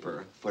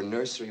wallpaper for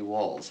nursery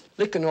walls.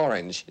 Lick an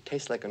orange, it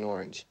tastes like an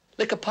orange.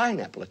 Lick a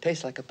pineapple, it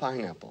tastes like a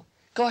pineapple.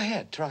 Go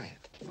ahead, try it."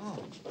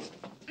 Oh.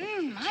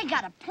 I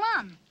got a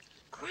plum.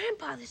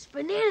 Grandpa, this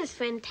banana's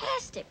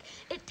fantastic.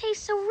 It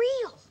tastes so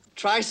real.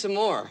 Try some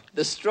more.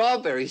 The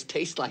strawberries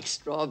taste like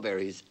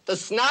strawberries. The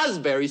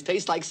snozzberries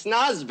taste like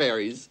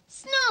snozzberries.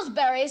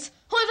 Snozzberries?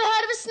 Who ever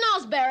heard of a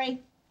snozzberry?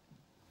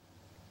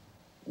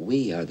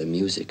 We are the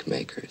music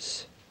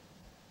makers,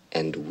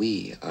 and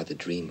we are the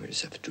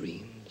dreamers of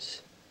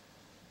dreams.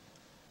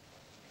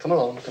 Come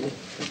along, come on.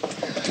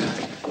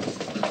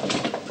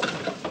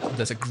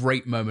 There's a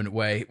great moment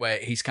where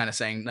he's kind of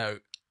saying, "No,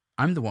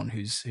 I'm the one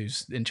who's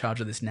in charge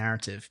of this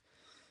narrative.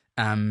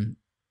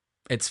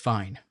 It's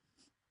fine."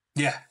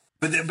 Yeah,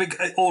 but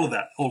all of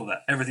that,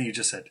 everything you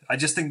just said. I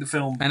just think the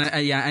film, and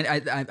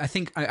I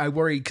think I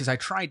worry because I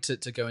tried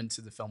to go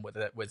into the film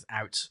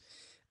without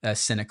a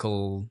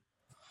cynical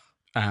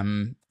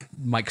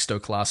Mike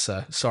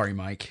Stokelaar, sorry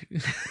Mike,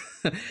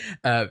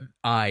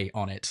 eye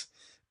on it.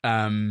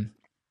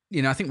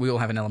 I think we all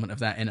have an element of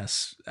that in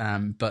us,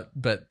 but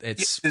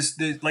it's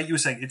like you were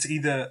saying, it's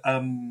either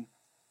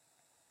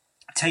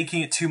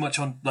taking it too much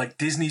on like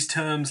Disney's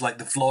terms, like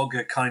the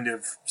vlogger kind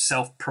of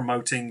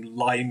self-promoting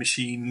lie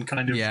machine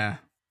kind of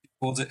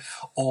towards it,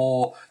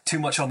 or too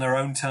much on their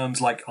own terms,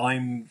 like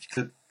I'm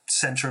the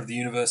center of the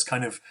universe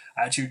kind of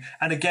attitude.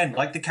 And again,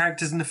 like the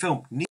characters in the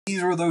film,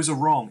 neither of those are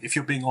wrong if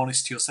you're being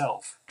honest to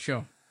yourself.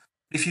 Sure.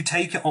 If you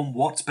take it on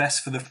what's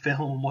best for the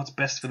film, what's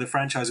best for the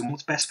franchise, and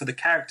what's best for the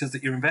characters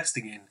that you're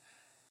investing in,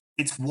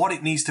 it's what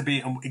it needs to be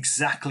and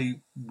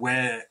exactly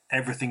where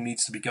everything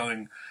needs to be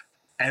going.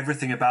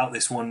 Everything about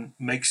this one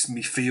makes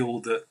me feel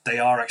that they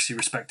are actually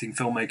respecting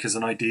filmmakers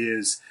and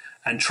ideas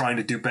and trying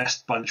to do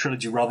best by the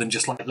trilogy rather than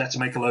just like, let's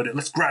make a load of,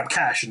 let's grab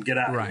cash and get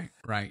out.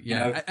 Right,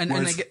 yeah. You know? And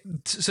they get,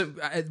 so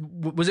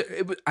was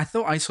it, I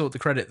thought I saw at the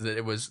credit that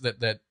it was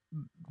that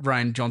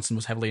Rian Johnson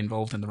was heavily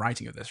involved in the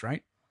writing of this,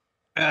 right?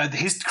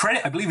 His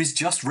credit, I believe, is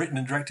just written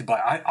and directed by,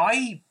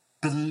 I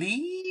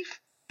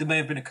believe there may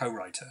have been a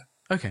co-writer.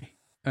 Okay.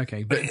 But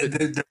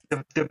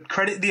the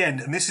credit at the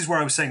end, and this is where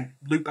I was saying,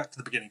 loop back to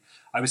the beginning,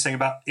 I was saying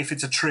about if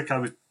it's a trick,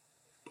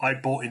 I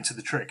bought into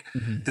the trick,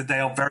 that they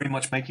are very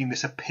much making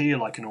this appear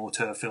like an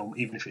auteur film,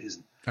 even if it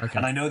isn't. Okay.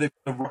 And I know they've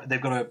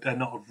got a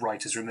not a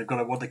writer's room, they've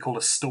got what they call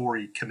a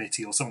story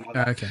committee or something like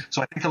that. Okay.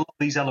 So I think a lot of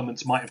these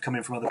elements might have come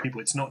in from other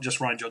people. It's not just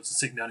Rian Johnson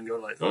sitting down and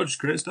going like, oh, just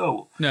create Star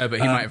Wars. No, but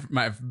he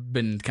might have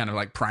been kind of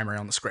like primary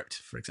on the script,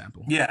 for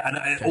example. Yeah,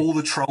 and all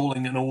the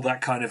trolling and all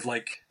that kind of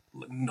like,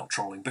 not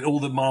trolling, but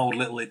all the mild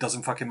little it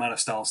doesn't fucking matter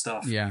style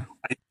stuff. Yeah,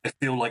 I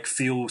feel like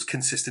feels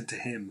consistent to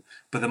him,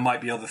 but there might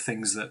be other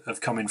things that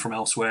have come in from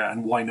elsewhere,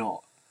 and why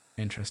not?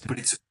 Interesting.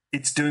 But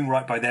it's doing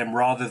right by them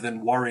rather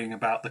than worrying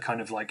about the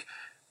kind of like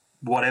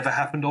whatever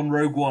happened on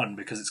Rogue One,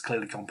 because it's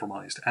clearly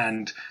compromised,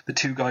 and the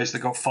two guys that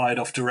got fired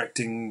off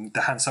directing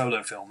the Han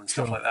Solo film and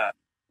stuff like that.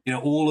 You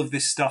know, all of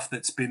this stuff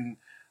that's been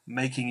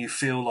making you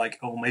feel like,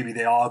 oh, maybe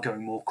they are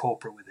going more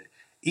corporate with it.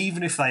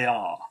 Even if they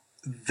are,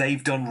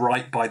 they've done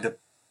right by the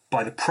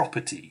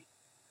property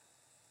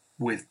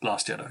with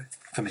Last Jedi,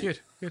 for me.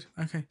 Good.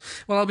 Okay.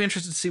 Well, I'll be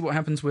interested to see what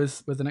happens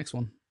with the next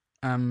one.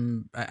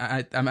 I'm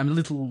a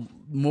little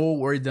more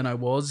worried than I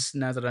was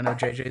now that I know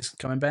JJ's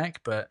coming back,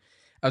 but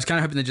I was kind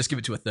of hoping they'd just give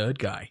it to a third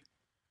guy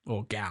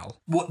or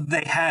gal. What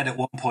they had at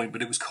one point,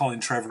 but it was Colin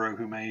Trevorrow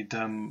who made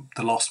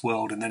The Lost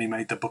World, and then he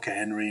made The Book of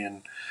Henry,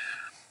 and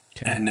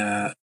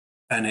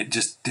it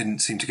just didn't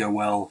seem to go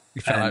well.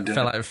 He fell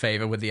out of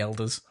favour with the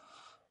elders.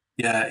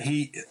 Yeah,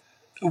 he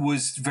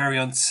was very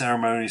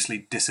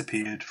unceremoniously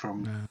disappeared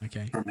from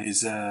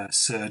his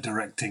Sir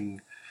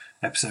directing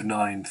Episode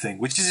 9 thing,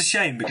 which is a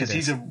shame because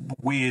he's a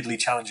weirdly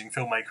challenging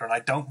filmmaker, and I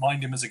don't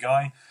mind him as a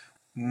guy.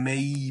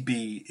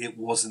 Maybe it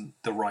wasn't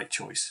the right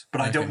choice,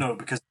 but I don't know,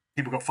 because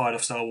people got fired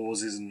off Star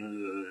Wars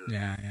and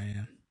yeah.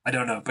 I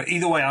don't know, but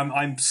either way,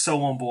 I'm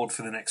so on board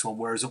for the next one.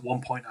 Whereas at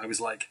one point I was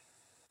like,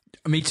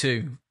 me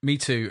too.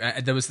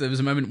 There was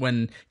a moment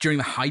when during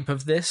the hype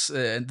of this,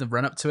 the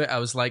run up to it, I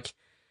was like,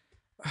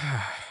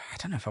 I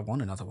don't know if I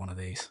want another one of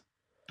these.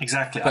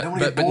 Exactly. But, I don't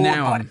want to but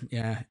now I'm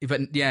yeah. I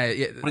want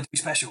it to be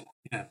special.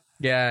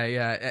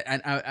 Yeah.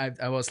 And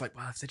I was like,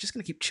 well, if they're just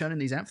going to keep churning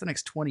these out for the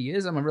next 20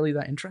 years, am I really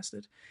that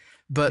interested?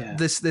 But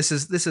this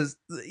is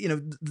you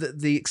know,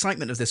 the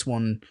excitement of this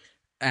one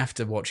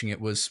after watching it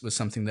was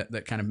something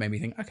that kind of made me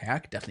think, okay, I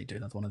could definitely do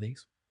another one of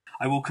these.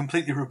 I will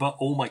completely rebut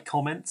all my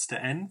comments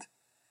to end,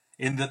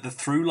 in that the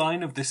through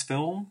line of this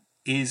film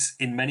is,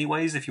 in many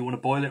ways, if you want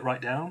to boil it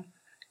right down,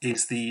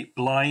 is the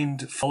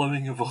blind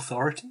following of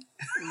authority.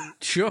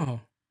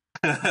 Sure.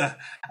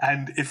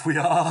 And if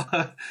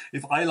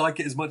I like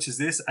it as much as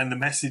this, and the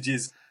message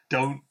is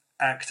don't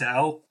act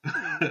out,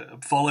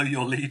 follow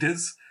your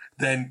leaders,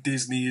 then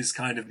Disney is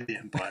kind of the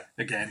empire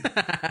again.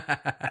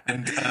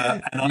 and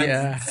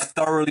I'm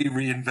thoroughly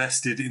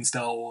reinvested in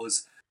Star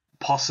Wars,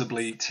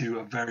 possibly to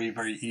a very,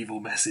 very evil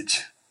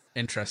message.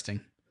 Interesting.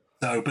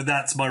 So, but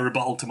that's my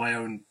rebuttal to my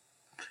own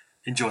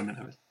enjoyment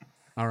of it.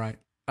 All right.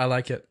 I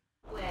like it.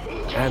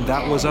 And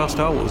that was our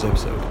Star Wars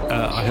episode.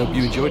 I hope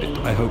you enjoyed it.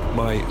 I hope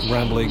my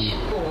rambling,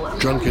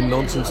 drunken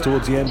nonsense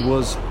towards the end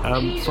was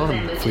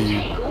fun for you.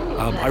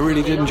 I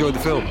really did enjoy the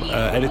film.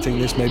 Editing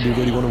this made me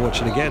really want to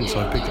watch it again,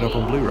 so I picked it up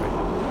on Blu-ray.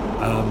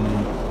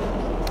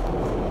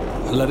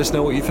 Let us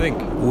know what you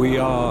think. We're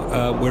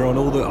on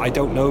all the. I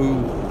don't know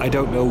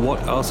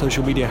what our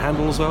social media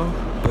handles are,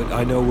 but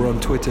I know we're on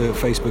Twitter,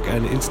 Facebook,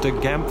 and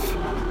Instagram.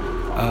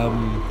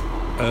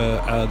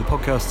 The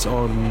podcast's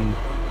on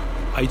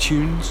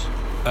iTunes.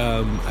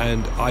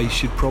 And I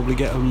should probably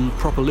get a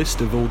proper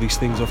list of all these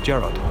things off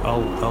Gerard.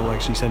 I'll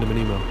actually send him an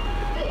email.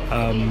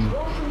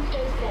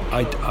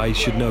 I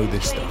should know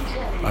this stuff.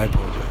 I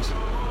apologise.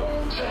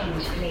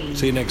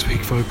 See you next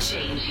week, folks.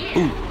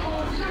 Ooh,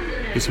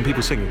 there's some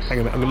people singing. Hang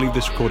on, I'm going to leave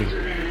this recording.